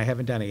supposed to, and I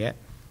haven't done it yet,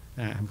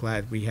 I'm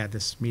glad we had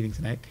this meeting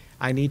tonight,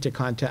 I need to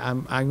contact,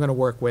 I'm gonna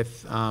work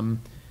with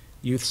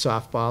youth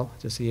softball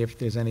to see if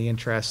there's any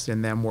interest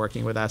in them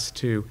working with us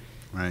to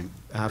Right.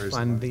 Raise the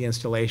fund money. the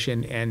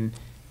installation, and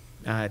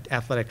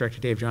Athletic Director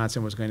Dave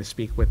Johnson was going to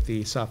speak with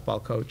the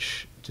softball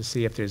coach to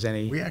see if there's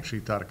any, We actually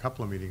thought a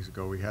couple of meetings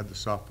ago, we had the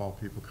softball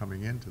people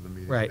coming into the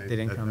meeting. Right, they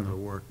didn't come. That never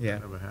worked, Yeah.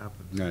 that never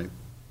happened. Right.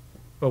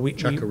 well,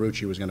 Chuck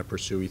Carucci was gonna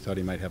pursue, he thought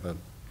he might have a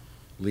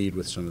lead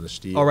with some of the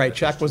steel. Oh, right,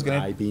 Chuck was gonna-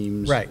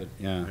 I-beams. right. that-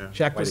 Yeah, Yeah.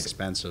 Chuck quite was-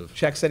 expensive.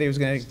 Chuck said he was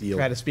going to Steel.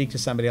 try to speak to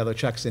somebody, although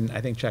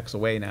I think Chuck's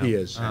away now. He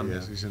is, Yeah, he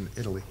is. He's in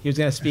Italy. He was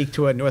going to speak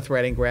to a North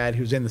Reading grad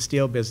who's in the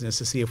steel business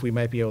to see if we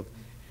might be able,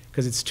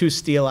 because it's 2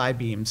 steel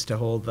I-beams to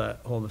hold the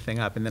thing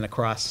up, and then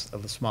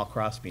a small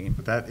cross beam.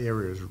 But that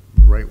area is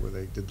right where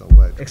they did the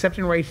ledge. Except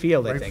in right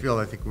field, I Right think. field,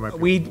 I think we might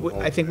be. able to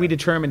move I think we over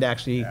determined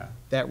actually Yeah.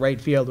 that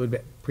right field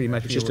would pretty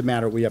much It's be. just a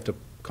matter, we have to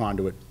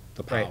conduit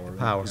the power. Right, the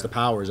power. 'Cause the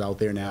power is out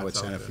there now at It's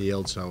out center there.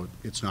 field, so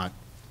it's not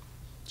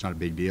a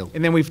big deal.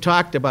 And then we've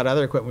talked about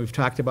other equipment. We've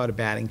talked about a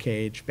batting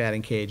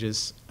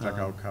cages.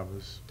 Dugout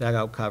covers.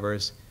 Dugout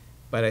covers,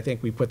 but I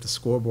think we put the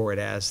scoreboard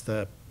as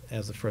the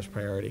first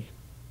priority.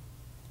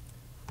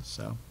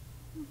 So,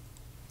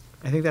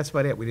 I think that's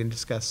about it. We didn't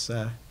discuss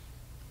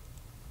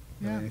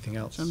anything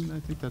else. I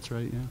think that's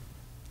right, yeah.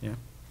 Yeah.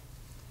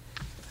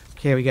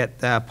 Okay, we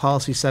got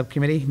Policy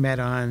Subcommittee, met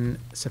on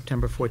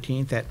September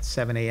 14th at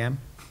 7 a.m.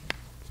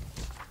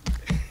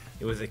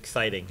 It was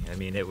exciting. I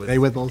mean, it was. They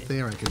were both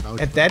there, I can vouch.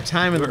 At that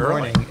time in the You were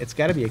early. morning, it's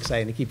got to be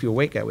exciting to keep you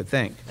awake, I would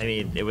think. I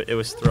mean, it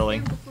was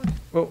thrilling.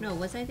 Well- No,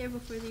 was I there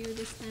before you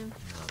this time?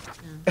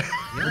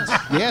 No.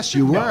 Yes,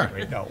 you were.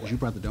 No. You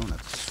brought the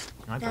donuts.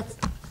 That's,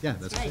 Yeah,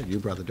 that's right. it. You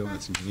brought the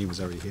donuts and Janine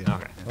was already here.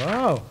 Okay.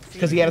 Oh,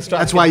 because he had to stop.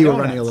 That's to why get you were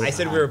donuts. running a little. I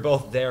said we were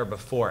both there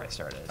before I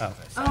started.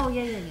 oh,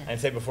 yeah, yeah, yeah. I'd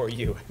say before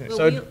you, Well,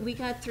 So- we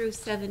got through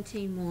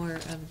 17 more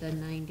of the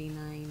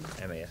 99.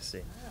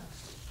 MASC.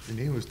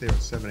 Janine was there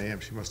at 7 a.m.,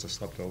 she must have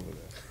slept over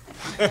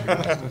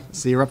there.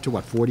 So you're up to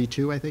what,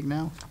 42, I think,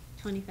 now?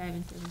 25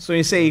 and 30. So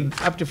you say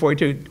up to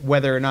 42,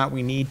 whether or not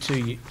we need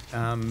to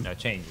No,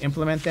 change.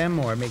 implement them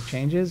or make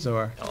changes,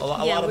 or? A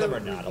lot Yeah, of them we're are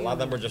not. A lot of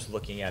them we're just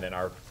looking at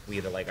we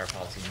either like our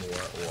policy more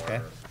Okay.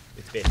 or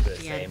it's basically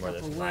the We add a same or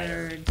there's couple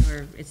minor. words,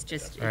 or it's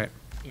just, All right.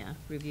 yeah,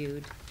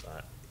 reviewed.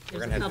 But There's we're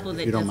gonna a have couple to-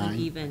 that you don't doesn't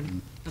mind?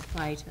 even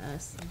apply to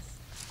us.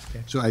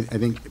 So I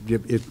think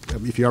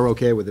if you're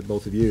okay with it,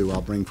 both of you,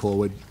 I'll bring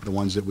forward the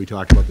ones that we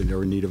talked about that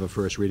are in need of a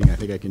first reading. I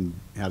think I can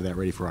have that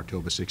ready for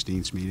October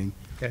 16th meeting.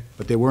 Okay.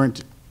 But they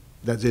weren't,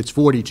 it's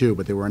 42,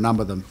 but there were a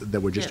number of them that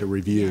were just Yeah,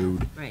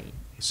 reviewed. yeah, right.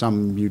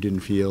 Some you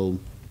didn't feel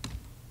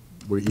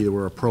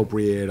were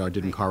appropriate or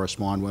didn't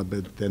correspond with,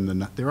 but then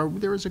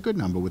there is a good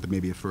number with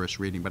maybe a first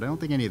reading, but I don't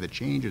think any of the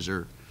changes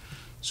are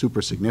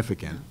super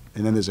significant.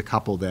 And then there's a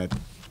couple that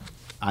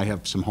I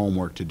have some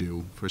homework to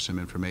do for some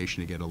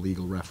information to get a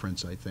legal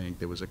reference, I think.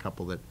 There was a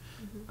couple that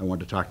I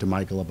wanted to talk to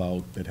Michael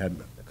about that had,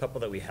 A couple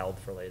that we held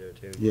for later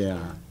too.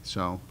 yeah,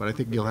 so, but I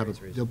think Various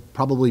there'll reasons.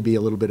 probably be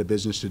a little bit of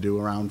business to do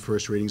around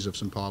first readings of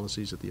some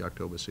policies at the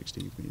October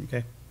 16th meeting.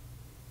 Okay.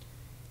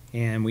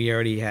 And we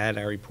already had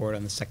our report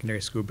on the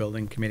Secondary School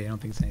Building Committee. I don't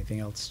think there's anything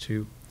else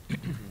to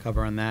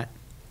cover on that.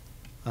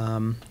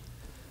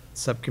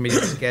 Subcommittee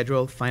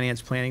schedule,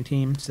 Finance Planning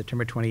Team,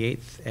 September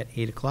 28th at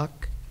 8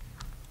 o'clock.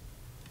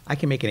 I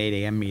can make an 8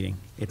 a.m. meeting.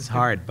 It's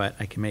hard, but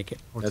I can make it.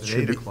 Oh, That it's should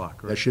at 8 be-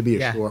 o'clock, That right? should be a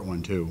Yeah. short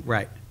one, too.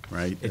 Right.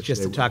 Right? It's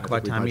just to They- talk I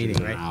about think we town budgeted meeting,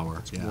 an right? hour,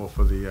 It's yeah. more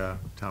for the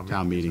town meeting.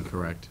 Town meeting,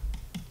 correct.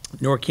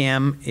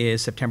 NORCAM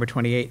is September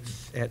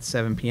 28th at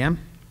 7 PM.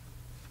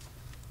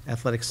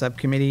 Athletic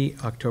Subcommittee,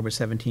 October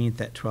 17th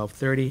at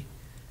 12:30.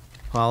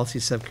 Policy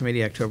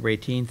Subcommittee, October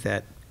 18th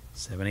at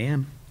 7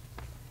 AM.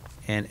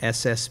 And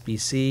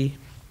SSBC,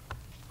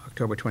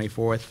 October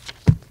 24th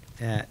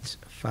at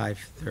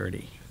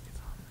 5:30.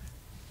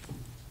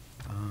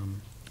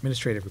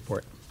 Administrative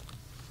report.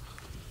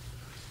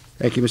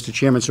 Thank you, Mr.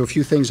 Chairman. So a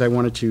few things I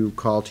wanted to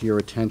call to your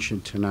attention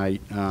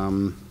tonight.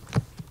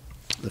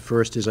 The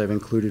first is I've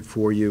included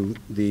for you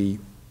the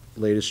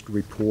latest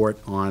report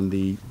on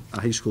the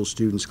high school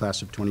students,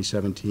 class of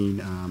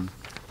 2017,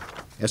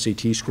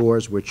 SAT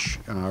scores, which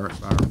are,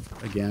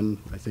 again,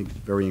 I think,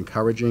 very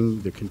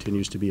encouraging. There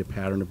continues to be a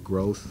pattern of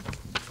growth.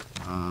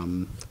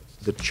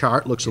 The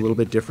chart looks a little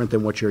bit different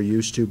than what you're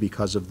used to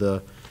because of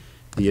the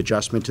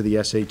adjustment to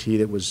the SAT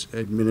that was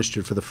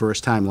administered for the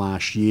first time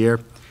last year,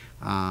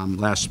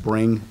 last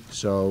spring.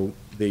 So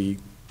the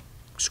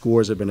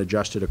scores have been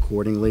adjusted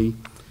accordingly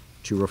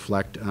to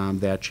reflect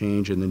that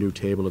change in the new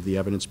table of the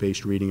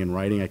evidence-based reading and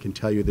writing. I can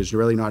tell you, there's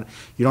really not,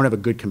 you don't have a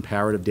good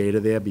comparative data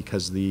there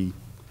because the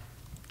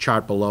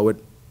chart below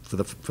it for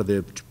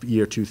the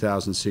year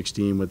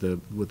 2016 with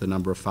the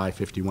number of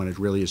 551, it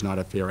really is not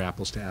a fair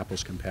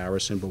apples-to-apples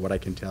comparison. But what I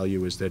can tell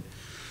you is that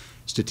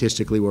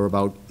statistically, we're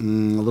about a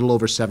little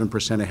over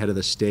 7% ahead of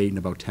the state and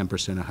about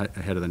 10%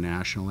 ahead of the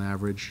national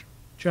average.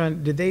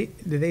 John, did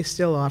they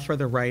still offer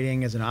the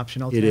writing as an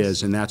optional test? It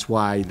is, and that's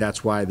why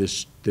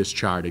this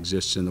chart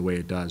exists in the way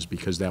it does,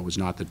 because that was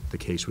not the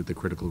case with the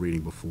critical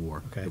reading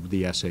before. Okay.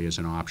 The essay is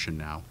an option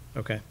now.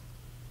 Okay.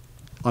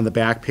 On the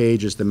back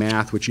page is the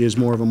math, which is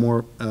more of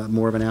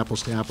an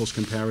apples-to-apples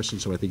comparison,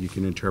 so I think you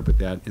can interpret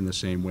that in the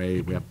same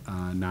way. We have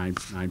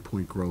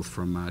 9-point growth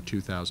from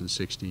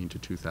 2016 to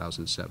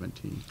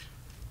 2017.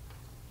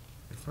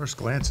 At first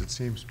glance, it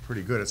seems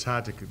pretty good. It's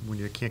hard to, when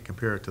you can't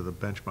compare it to the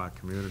benchmark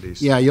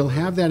communities. Yeah, you'll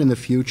have that in the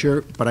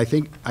future, but I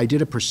think I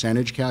did a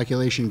percentage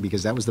calculation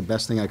because that was the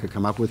best thing I could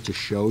come up with to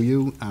show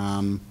you.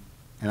 And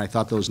I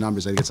thought those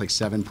numbers, I think it's like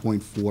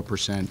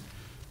 7.4%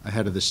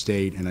 ahead of the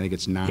state, and I think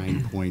it's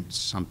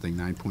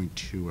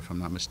 9.2, if I'm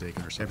not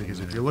mistaken, or Yeah, something. because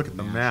if you look at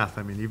the math,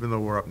 I mean, even though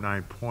we're up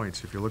 9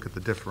 points, if you look at the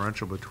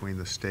differential between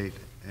the state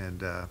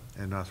and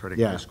North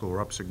Reading High Yeah. School,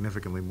 we're up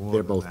significantly more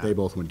They than that.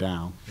 both went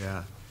down,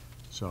 Yeah,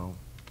 so.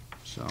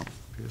 so.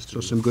 appears to So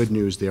be- some good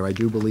news there. I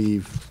do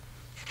believe,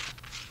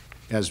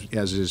 as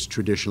is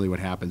traditionally what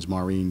happens,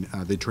 Maureen,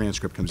 the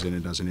transcript comes in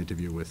and does an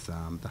interview with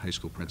the high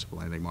school principal.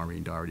 I think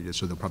Maureen Doherty did,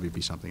 so there'll probably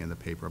be something in the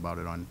paper about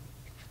it on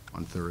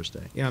on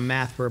Thursday. You know,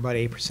 math, we're about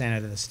 8%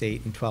 ahead of the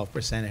state and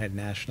 12% ahead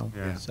national,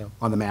 Yeah. so.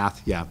 On the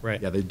math, yeah.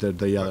 Right. Yeah,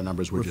 the other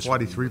numbers were We're just.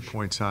 43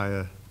 points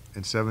higher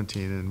in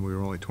 17, and we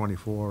were only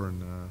 24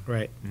 in,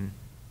 Right.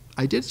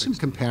 I did some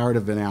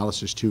comparative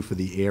analysis too for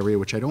the area,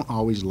 which I don't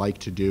always like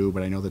to do,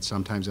 but I know that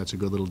sometimes that's a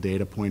good little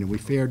data point, and we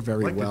fared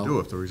very like well. to do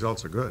if the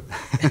results are good.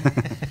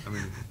 I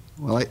mean,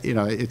 Well,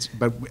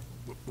 but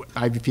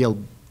I feel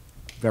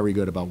very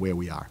good about where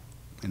we are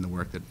in the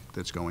work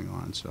that's going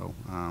on, so.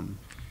 In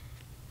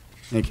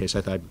any case,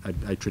 I thought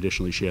I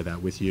traditionally share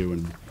that with you,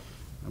 and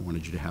I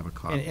wanted you to have a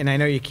copy. And I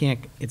know you can't,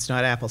 it's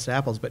not apples to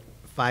apples, but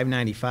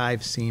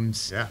 595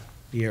 seems Yeah.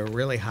 be a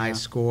really high Yeah.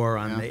 score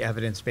on Yeah. the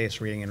evidence-based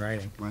reading and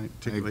writing. Right,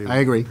 particularly I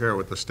agree, compare it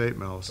with the state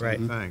mill, same Right.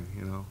 thing,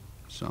 you know.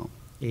 so.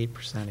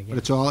 8% again. But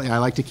it's all, I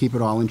like to keep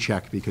it all in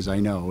check, because I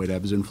know it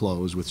ebbs and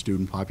flows with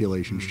student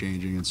populations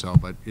changing and so,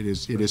 but there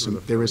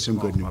is some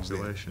good news there.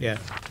 Population. Yeah.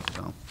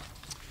 So.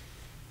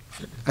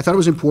 I thought it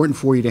was important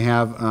for you to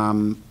have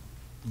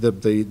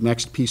the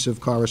next piece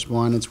of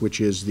correspondence,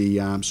 which is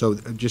so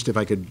just if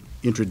I could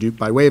introduce,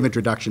 by way of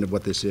introduction of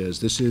what this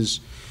is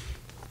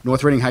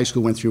North Reading High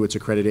School went through its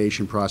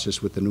accreditation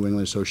process with the New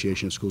England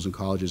Association of Schools and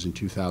Colleges in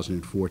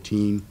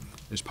 2014.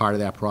 As part of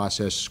that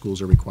process,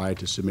 schools are required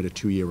to submit a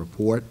 2-year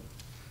report.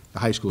 The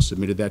high school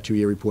submitted that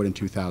 2-year report in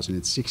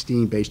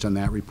 2016. Based on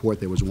that report,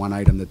 there was one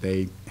item that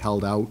they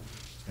held out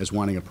as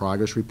wanting a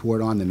progress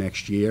report on the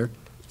next year,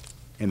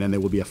 and then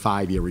there will be a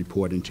 5-year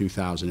report in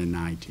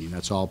 2019.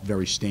 That's all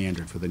very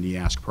standard for the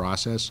NEASC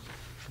process.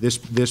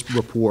 This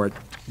report,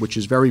 which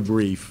is very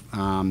brief,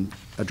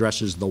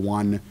 addresses the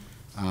one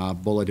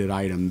bulleted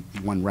item,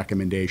 one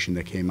recommendation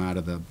that came out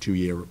of the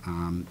 2-year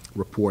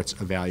report's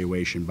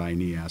evaluation by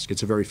NEASC.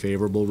 It's a very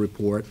favorable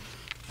report.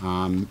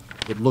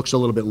 It looks a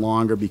little bit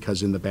longer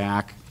because in the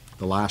back,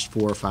 the last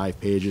 4 or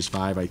 5 pages,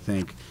 5 I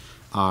think,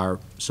 are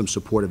some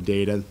supportive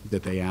data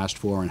that they asked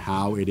for and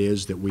how it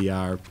is that we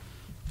are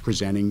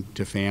presenting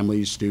to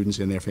families, students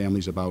and their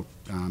families about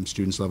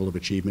students' level of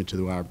achievement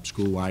to our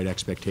school-wide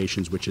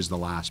expectations, which is the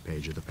last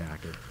page of the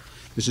packet.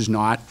 This is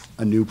not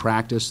a new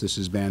practice. This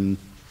has been,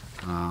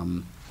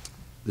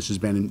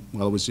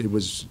 well, it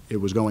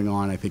was going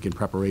on, I think, in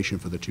preparation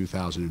for the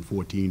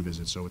 2014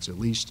 visit, so it's at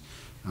least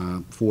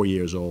 4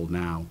 years old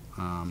now.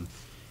 And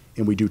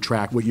we do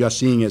track, what you're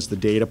seeing is the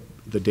data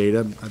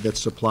that's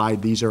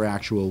supplied. These are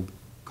actual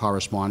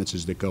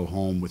correspondences that go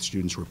home with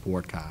students'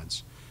 report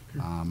cards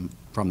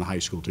from the high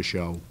school to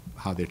show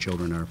how their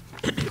children are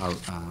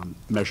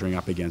measuring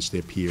up against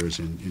their peers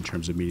in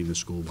terms of meeting the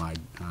school-wide,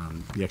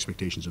 the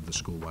expectations of the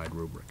school-wide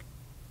rubric.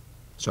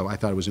 So I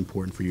thought it was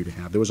important for you to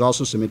have. There was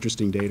also some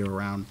interesting data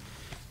around,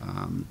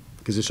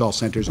 because this all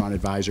centers on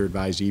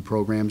advisor-advisee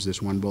programs,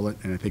 this one bullet,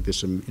 and I think there's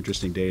some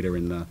interesting data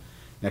in the,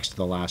 next to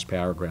the last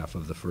paragraph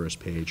of the first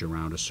page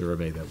around a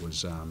survey that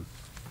was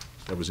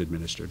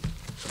administered.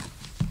 So.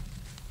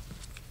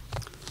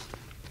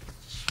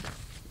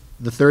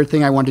 The third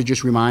thing I want to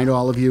just remind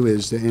all of you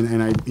is, I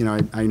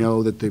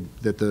know that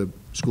the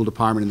school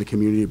department and the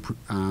community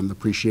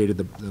appreciated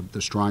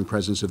the strong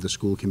presence of the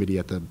school committee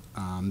at the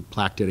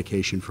plaque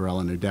dedication for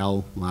Ellen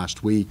Adele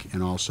last week,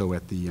 and also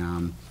at the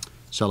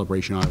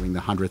celebration honoring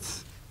the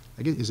 100th.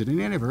 I guess, is it an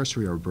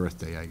anniversary or a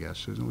birthday? I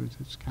guess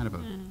it's kind of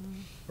a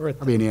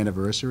probably an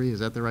anniversary. Is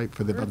that the right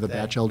of the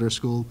Batchelder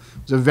School?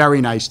 It was a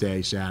very nice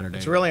day Saturday.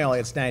 It's really only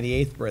its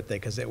 98th birthday,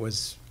 because it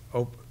was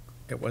for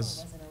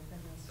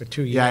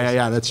 2 years.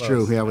 Yeah, that's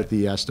true. Yeah, with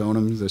the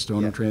Stoneham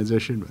Yeah.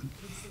 transition. But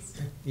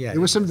Yeah.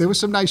 there was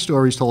some nice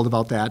stories told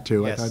about that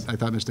too. Yes. I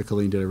thought Mr.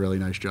 Colleen did a really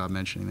nice job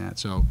mentioning that.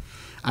 So,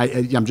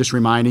 I'm just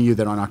reminding you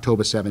that on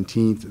October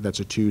 17th,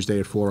 that's a Tuesday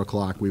at 4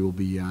 o'clock, we will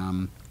be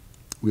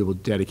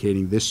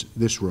dedicating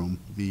this room,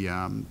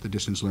 the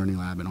Distance Learning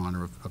Lab, in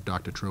honor of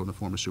Dr. Trout, the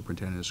former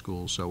superintendent of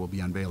schools. So we'll be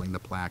unveiling the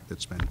plaque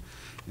that's been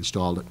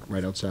installed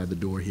right outside the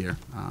door here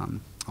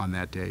on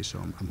that day. So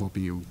I'm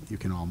hoping you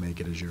can all make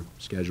it as your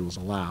schedules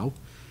allow.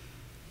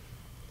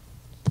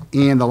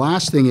 And the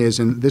last thing is,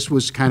 and this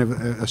was kind of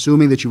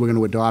assuming that you were going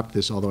to adopt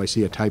this, although I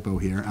see a typo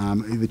here,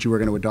 that you were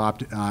going to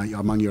adopt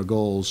among your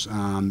goals,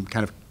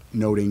 kind of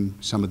noting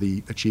some of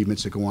the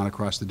achievements that go on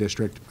across the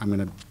district. I'm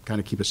going to kind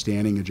of keep a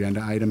standing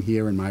agenda item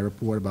here in my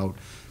report about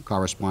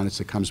correspondence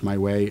that comes my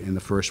way. And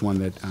the first one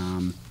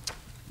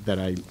that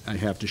I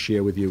have to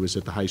share with you is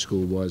that the high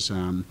school was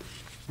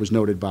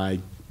noted by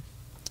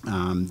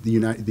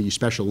the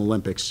Special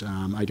Olympics,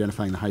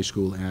 identifying the high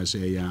school as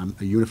a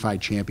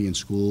unified champion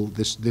school.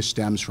 This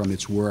stems from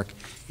its work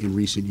in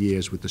recent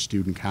years with the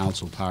Student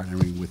Council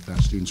partnering with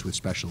students with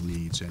special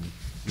needs, and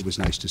it was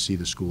nice to see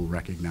the school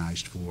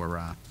recognized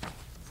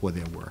for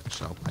their work.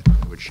 So I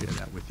thought I would share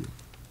that with you.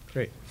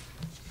 Great.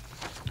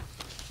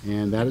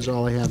 And that is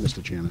all I have,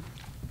 Mr. Chairman.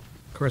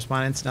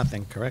 Correspondence,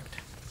 nothing, correct?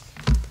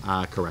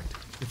 Correct.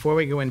 Before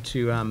we go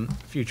into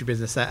future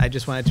business, I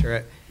just wanted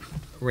to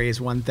raise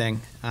one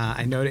thing.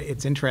 I know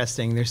it's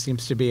interesting. There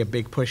seems to be a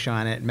big push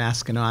on it,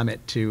 Masconomet,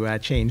 to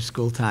change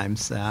school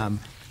times. I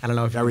don't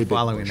know if you're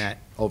following that.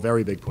 Oh,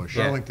 very big push.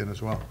 Yeah. Burlington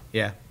as well.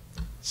 Yeah.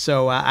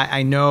 So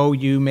I know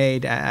you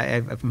made,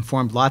 I've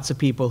informed lots of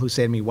people who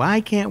say to me,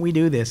 why can't we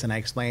do this? And I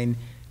explained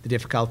the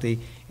difficulty,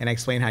 and I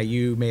explained how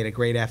you made a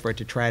great effort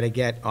to try to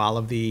get all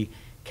of the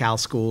Cal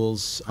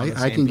schools on the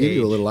same I can give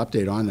you a page. little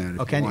update on that if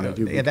Oh, can want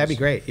you? to. Yeah, that'd be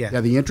great, yeah.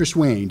 Yeah, the interest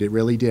waned, it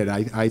really did.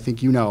 I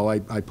think you know, I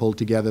pulled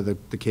together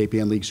the Cape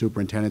Ann League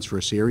superintendents for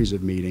a series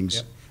of meetings.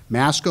 Yep.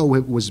 Masco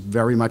was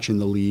very much in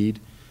the lead.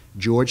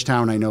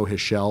 Georgetown, I know,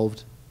 has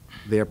shelved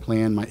their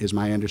plan, is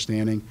my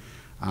understanding.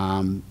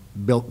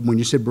 When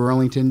you said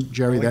Burlington,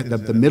 Jerry, the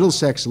Burlington's in it.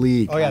 Middlesex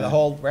League. Oh, yeah, the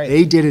whole, right.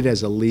 They did it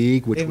as a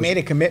league, which was. They've made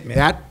a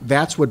commitment.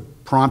 That's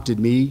what prompted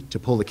me to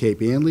pull the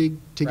Cape Ann League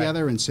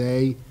together and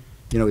say,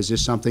 you know, is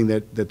this something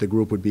that the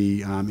group would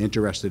be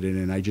interested in?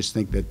 And I just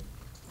think that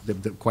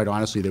quite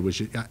honestly, there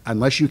was,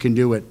 unless you can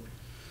do it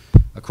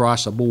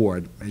across the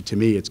board, to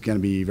me, it's going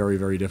to be very,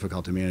 very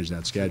difficult to manage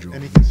that schedule.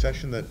 Any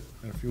concession that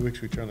in a few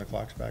weeks we turn the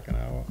clocks back an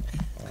hour?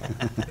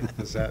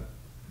 Does that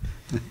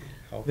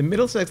help? The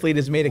Middlesex League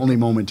has made Only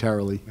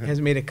momentarily.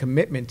 a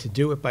commitment to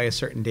do it by a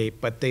certain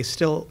date, but they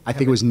still. I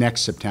think it was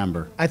next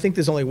September. I think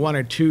there's only one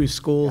or two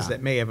schools Yeah.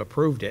 that may have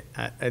approved it.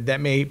 That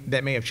may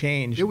have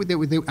changed.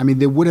 I mean,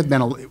 there would have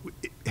been,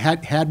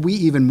 had we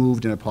even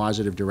moved in a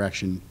positive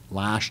direction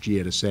last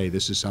year to say,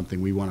 this is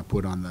something we want to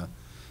put on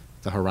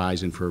the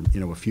horizon for, you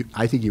know, a few,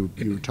 I think you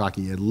were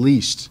talking at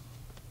least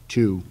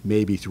 2,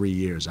 maybe 3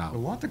 years out. A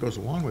lot that goes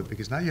along with it,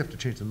 because now you have to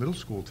change the middle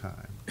school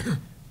time.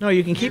 No,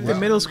 you can keep the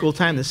middle school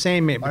time the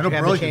same, but I you know have to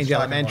Burlington's change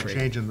talking about elementary.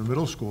 changing the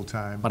middle school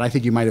time. But I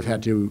think you might have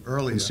had to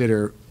Earlier.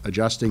 consider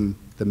adjusting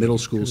the middle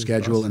school Because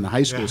schedule and the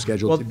high school Yeah.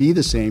 schedule Well, to be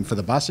the same for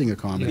the busing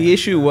accommodation. The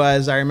issue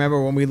was, I remember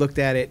when we looked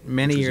at it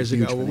many Which years was a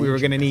huge ago, we were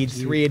financial gonna need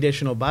cost. 3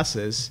 additional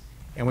buses,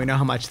 and we know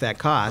how much that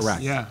costs.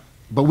 Correct. Yeah.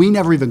 But we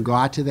never even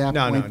got to that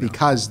No, no, point no.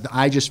 because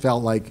I just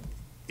felt like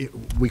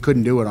we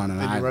couldn't do it on an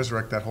Maybe island.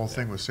 resurrect that whole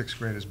thing with sixth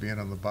graders being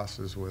on the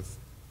buses with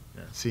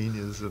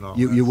seniors and all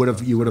You that would have,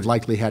 stuff. you would have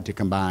likely had to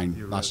combine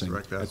You busing.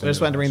 resurrect that. So I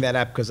just wanted to bring that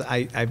up, because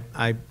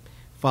I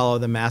follow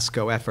the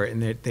Masco effort,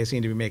 and they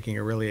seem to be making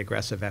a really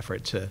aggressive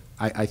effort to.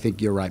 I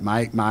think you're right.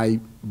 My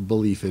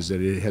belief is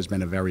that it has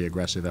been a very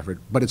aggressive effort,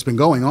 but it's been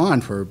going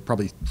on for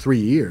probably 3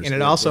 years. And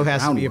it also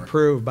has to be Groundwork.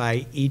 approved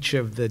by each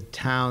of the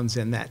towns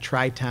in that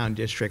tri-town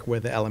district where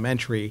the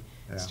elementary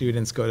Yeah.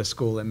 students go to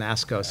school in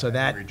Masco, so Yeah,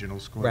 that. regional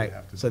school, you Right,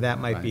 have to so do that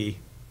that. might Right. be.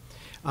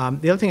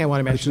 The other thing I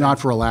want to It's mention. not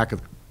for a lack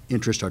of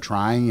interest or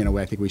trying, you know,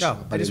 I think we. No,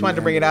 but I just in wanted the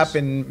to bring it end, up,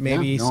 and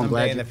maybe Yeah, no, I'm someday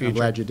glad in the you- future. I'm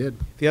glad you did.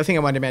 The other thing I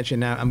wanted to mention,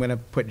 now, I'm going to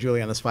put Julie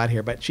on the spot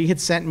here, but she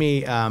had sent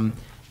me a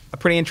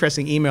pretty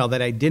interesting email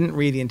that I didn't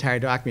read the entire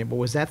document, but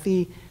was that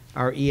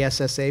our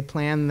ESSA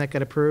plan that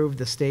got approved,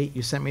 the state,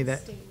 you sent me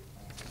that,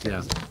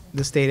 Yeah.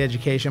 the state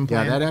education Yeah,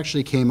 plan? that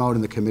actually came out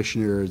in the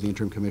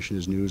interim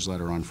commissioner's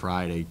newsletter on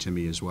Friday to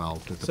me as well.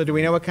 So do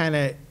we know what kind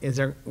of,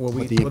 will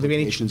What the there be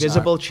any implications are.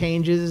 visible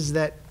changes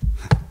that,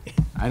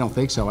 I don't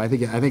think so. I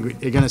think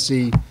you're going to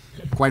see,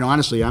 quite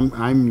honestly,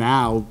 I'm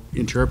now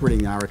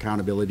interpreting our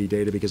accountability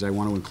data because I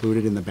want to include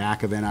it in the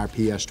back of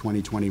NRPS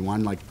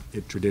 2021 like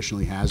it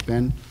traditionally has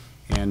been.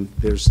 And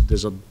there's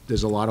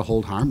a lot of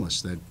hold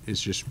harmless that is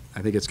just,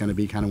 I think it's going to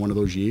be kind of one of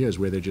those years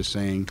where they're just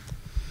saying,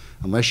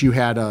 unless you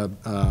had a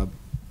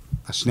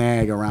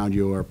snag around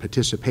your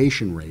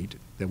participation rate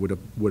that would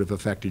have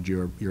affected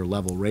your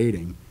level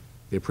rating,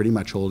 they're pretty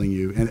much holding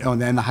you, and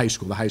then the high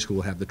school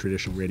will have the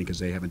traditional rating because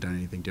they haven't done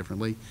anything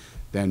differently,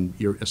 then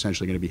you're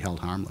essentially going to be held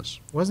harmless.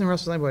 wasn't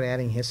Russell something about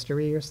adding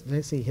history, or, did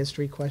I see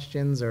history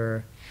questions,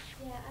 or?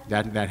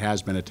 That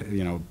has been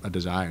a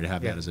desire to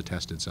have Yeah. that as a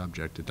tested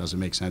subject. It doesn't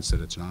make sense that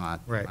it's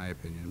not, in Right. my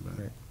opinion, but.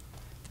 Right.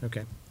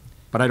 Okay,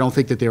 But I don't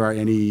think that there are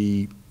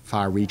any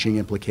far-reaching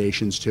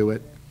implications to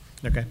it.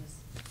 okay.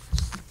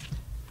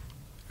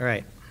 All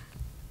right.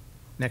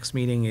 Next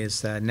meeting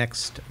is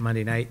next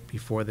Monday night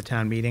before the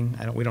town meeting.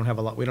 We don't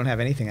have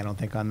anything, I don't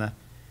think, on the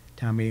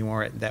town meeting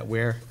warrant that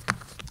we're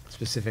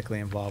specifically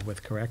involved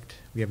with, correct?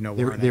 We have no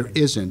warrant. There items.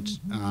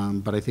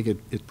 isn't, but I think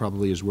it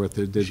probably is worth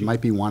it. There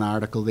might be one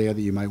article there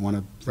that you might want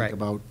to Right.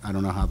 think about. I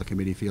don't know how the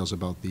committee feels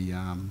about the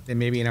There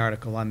may be an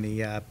article on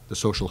the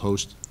social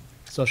host.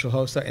 social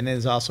host, and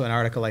there's also an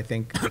article, I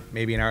think,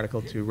 maybe an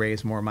article to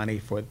raise more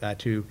money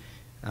to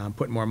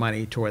put more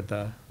money toward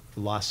the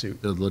lawsuit.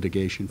 The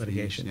litigation fees.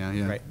 Litigation, Yeah,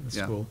 yeah. right, the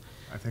yeah. school.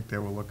 I think they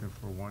were looking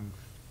for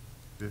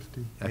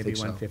 150. I Maybe think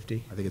so.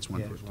 150. I think it's Yeah.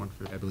 150.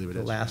 150. I believe it To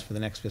is. last for the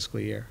next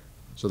fiscal year.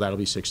 So that'll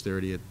be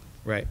 6:30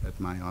 Right. at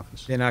my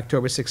office. Then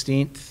October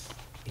 16th,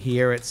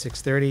 here at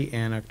 6:30,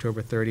 and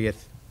October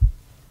 30th,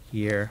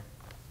 here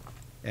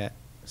at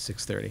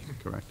 6:30.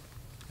 Correct.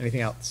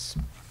 Anything else?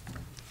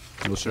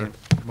 No, sir.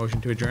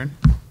 Motion to adjourn?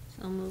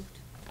 So moved.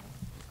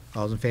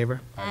 All's in favor?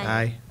 Aye.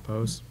 Aye,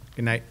 opposed?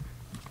 Good night.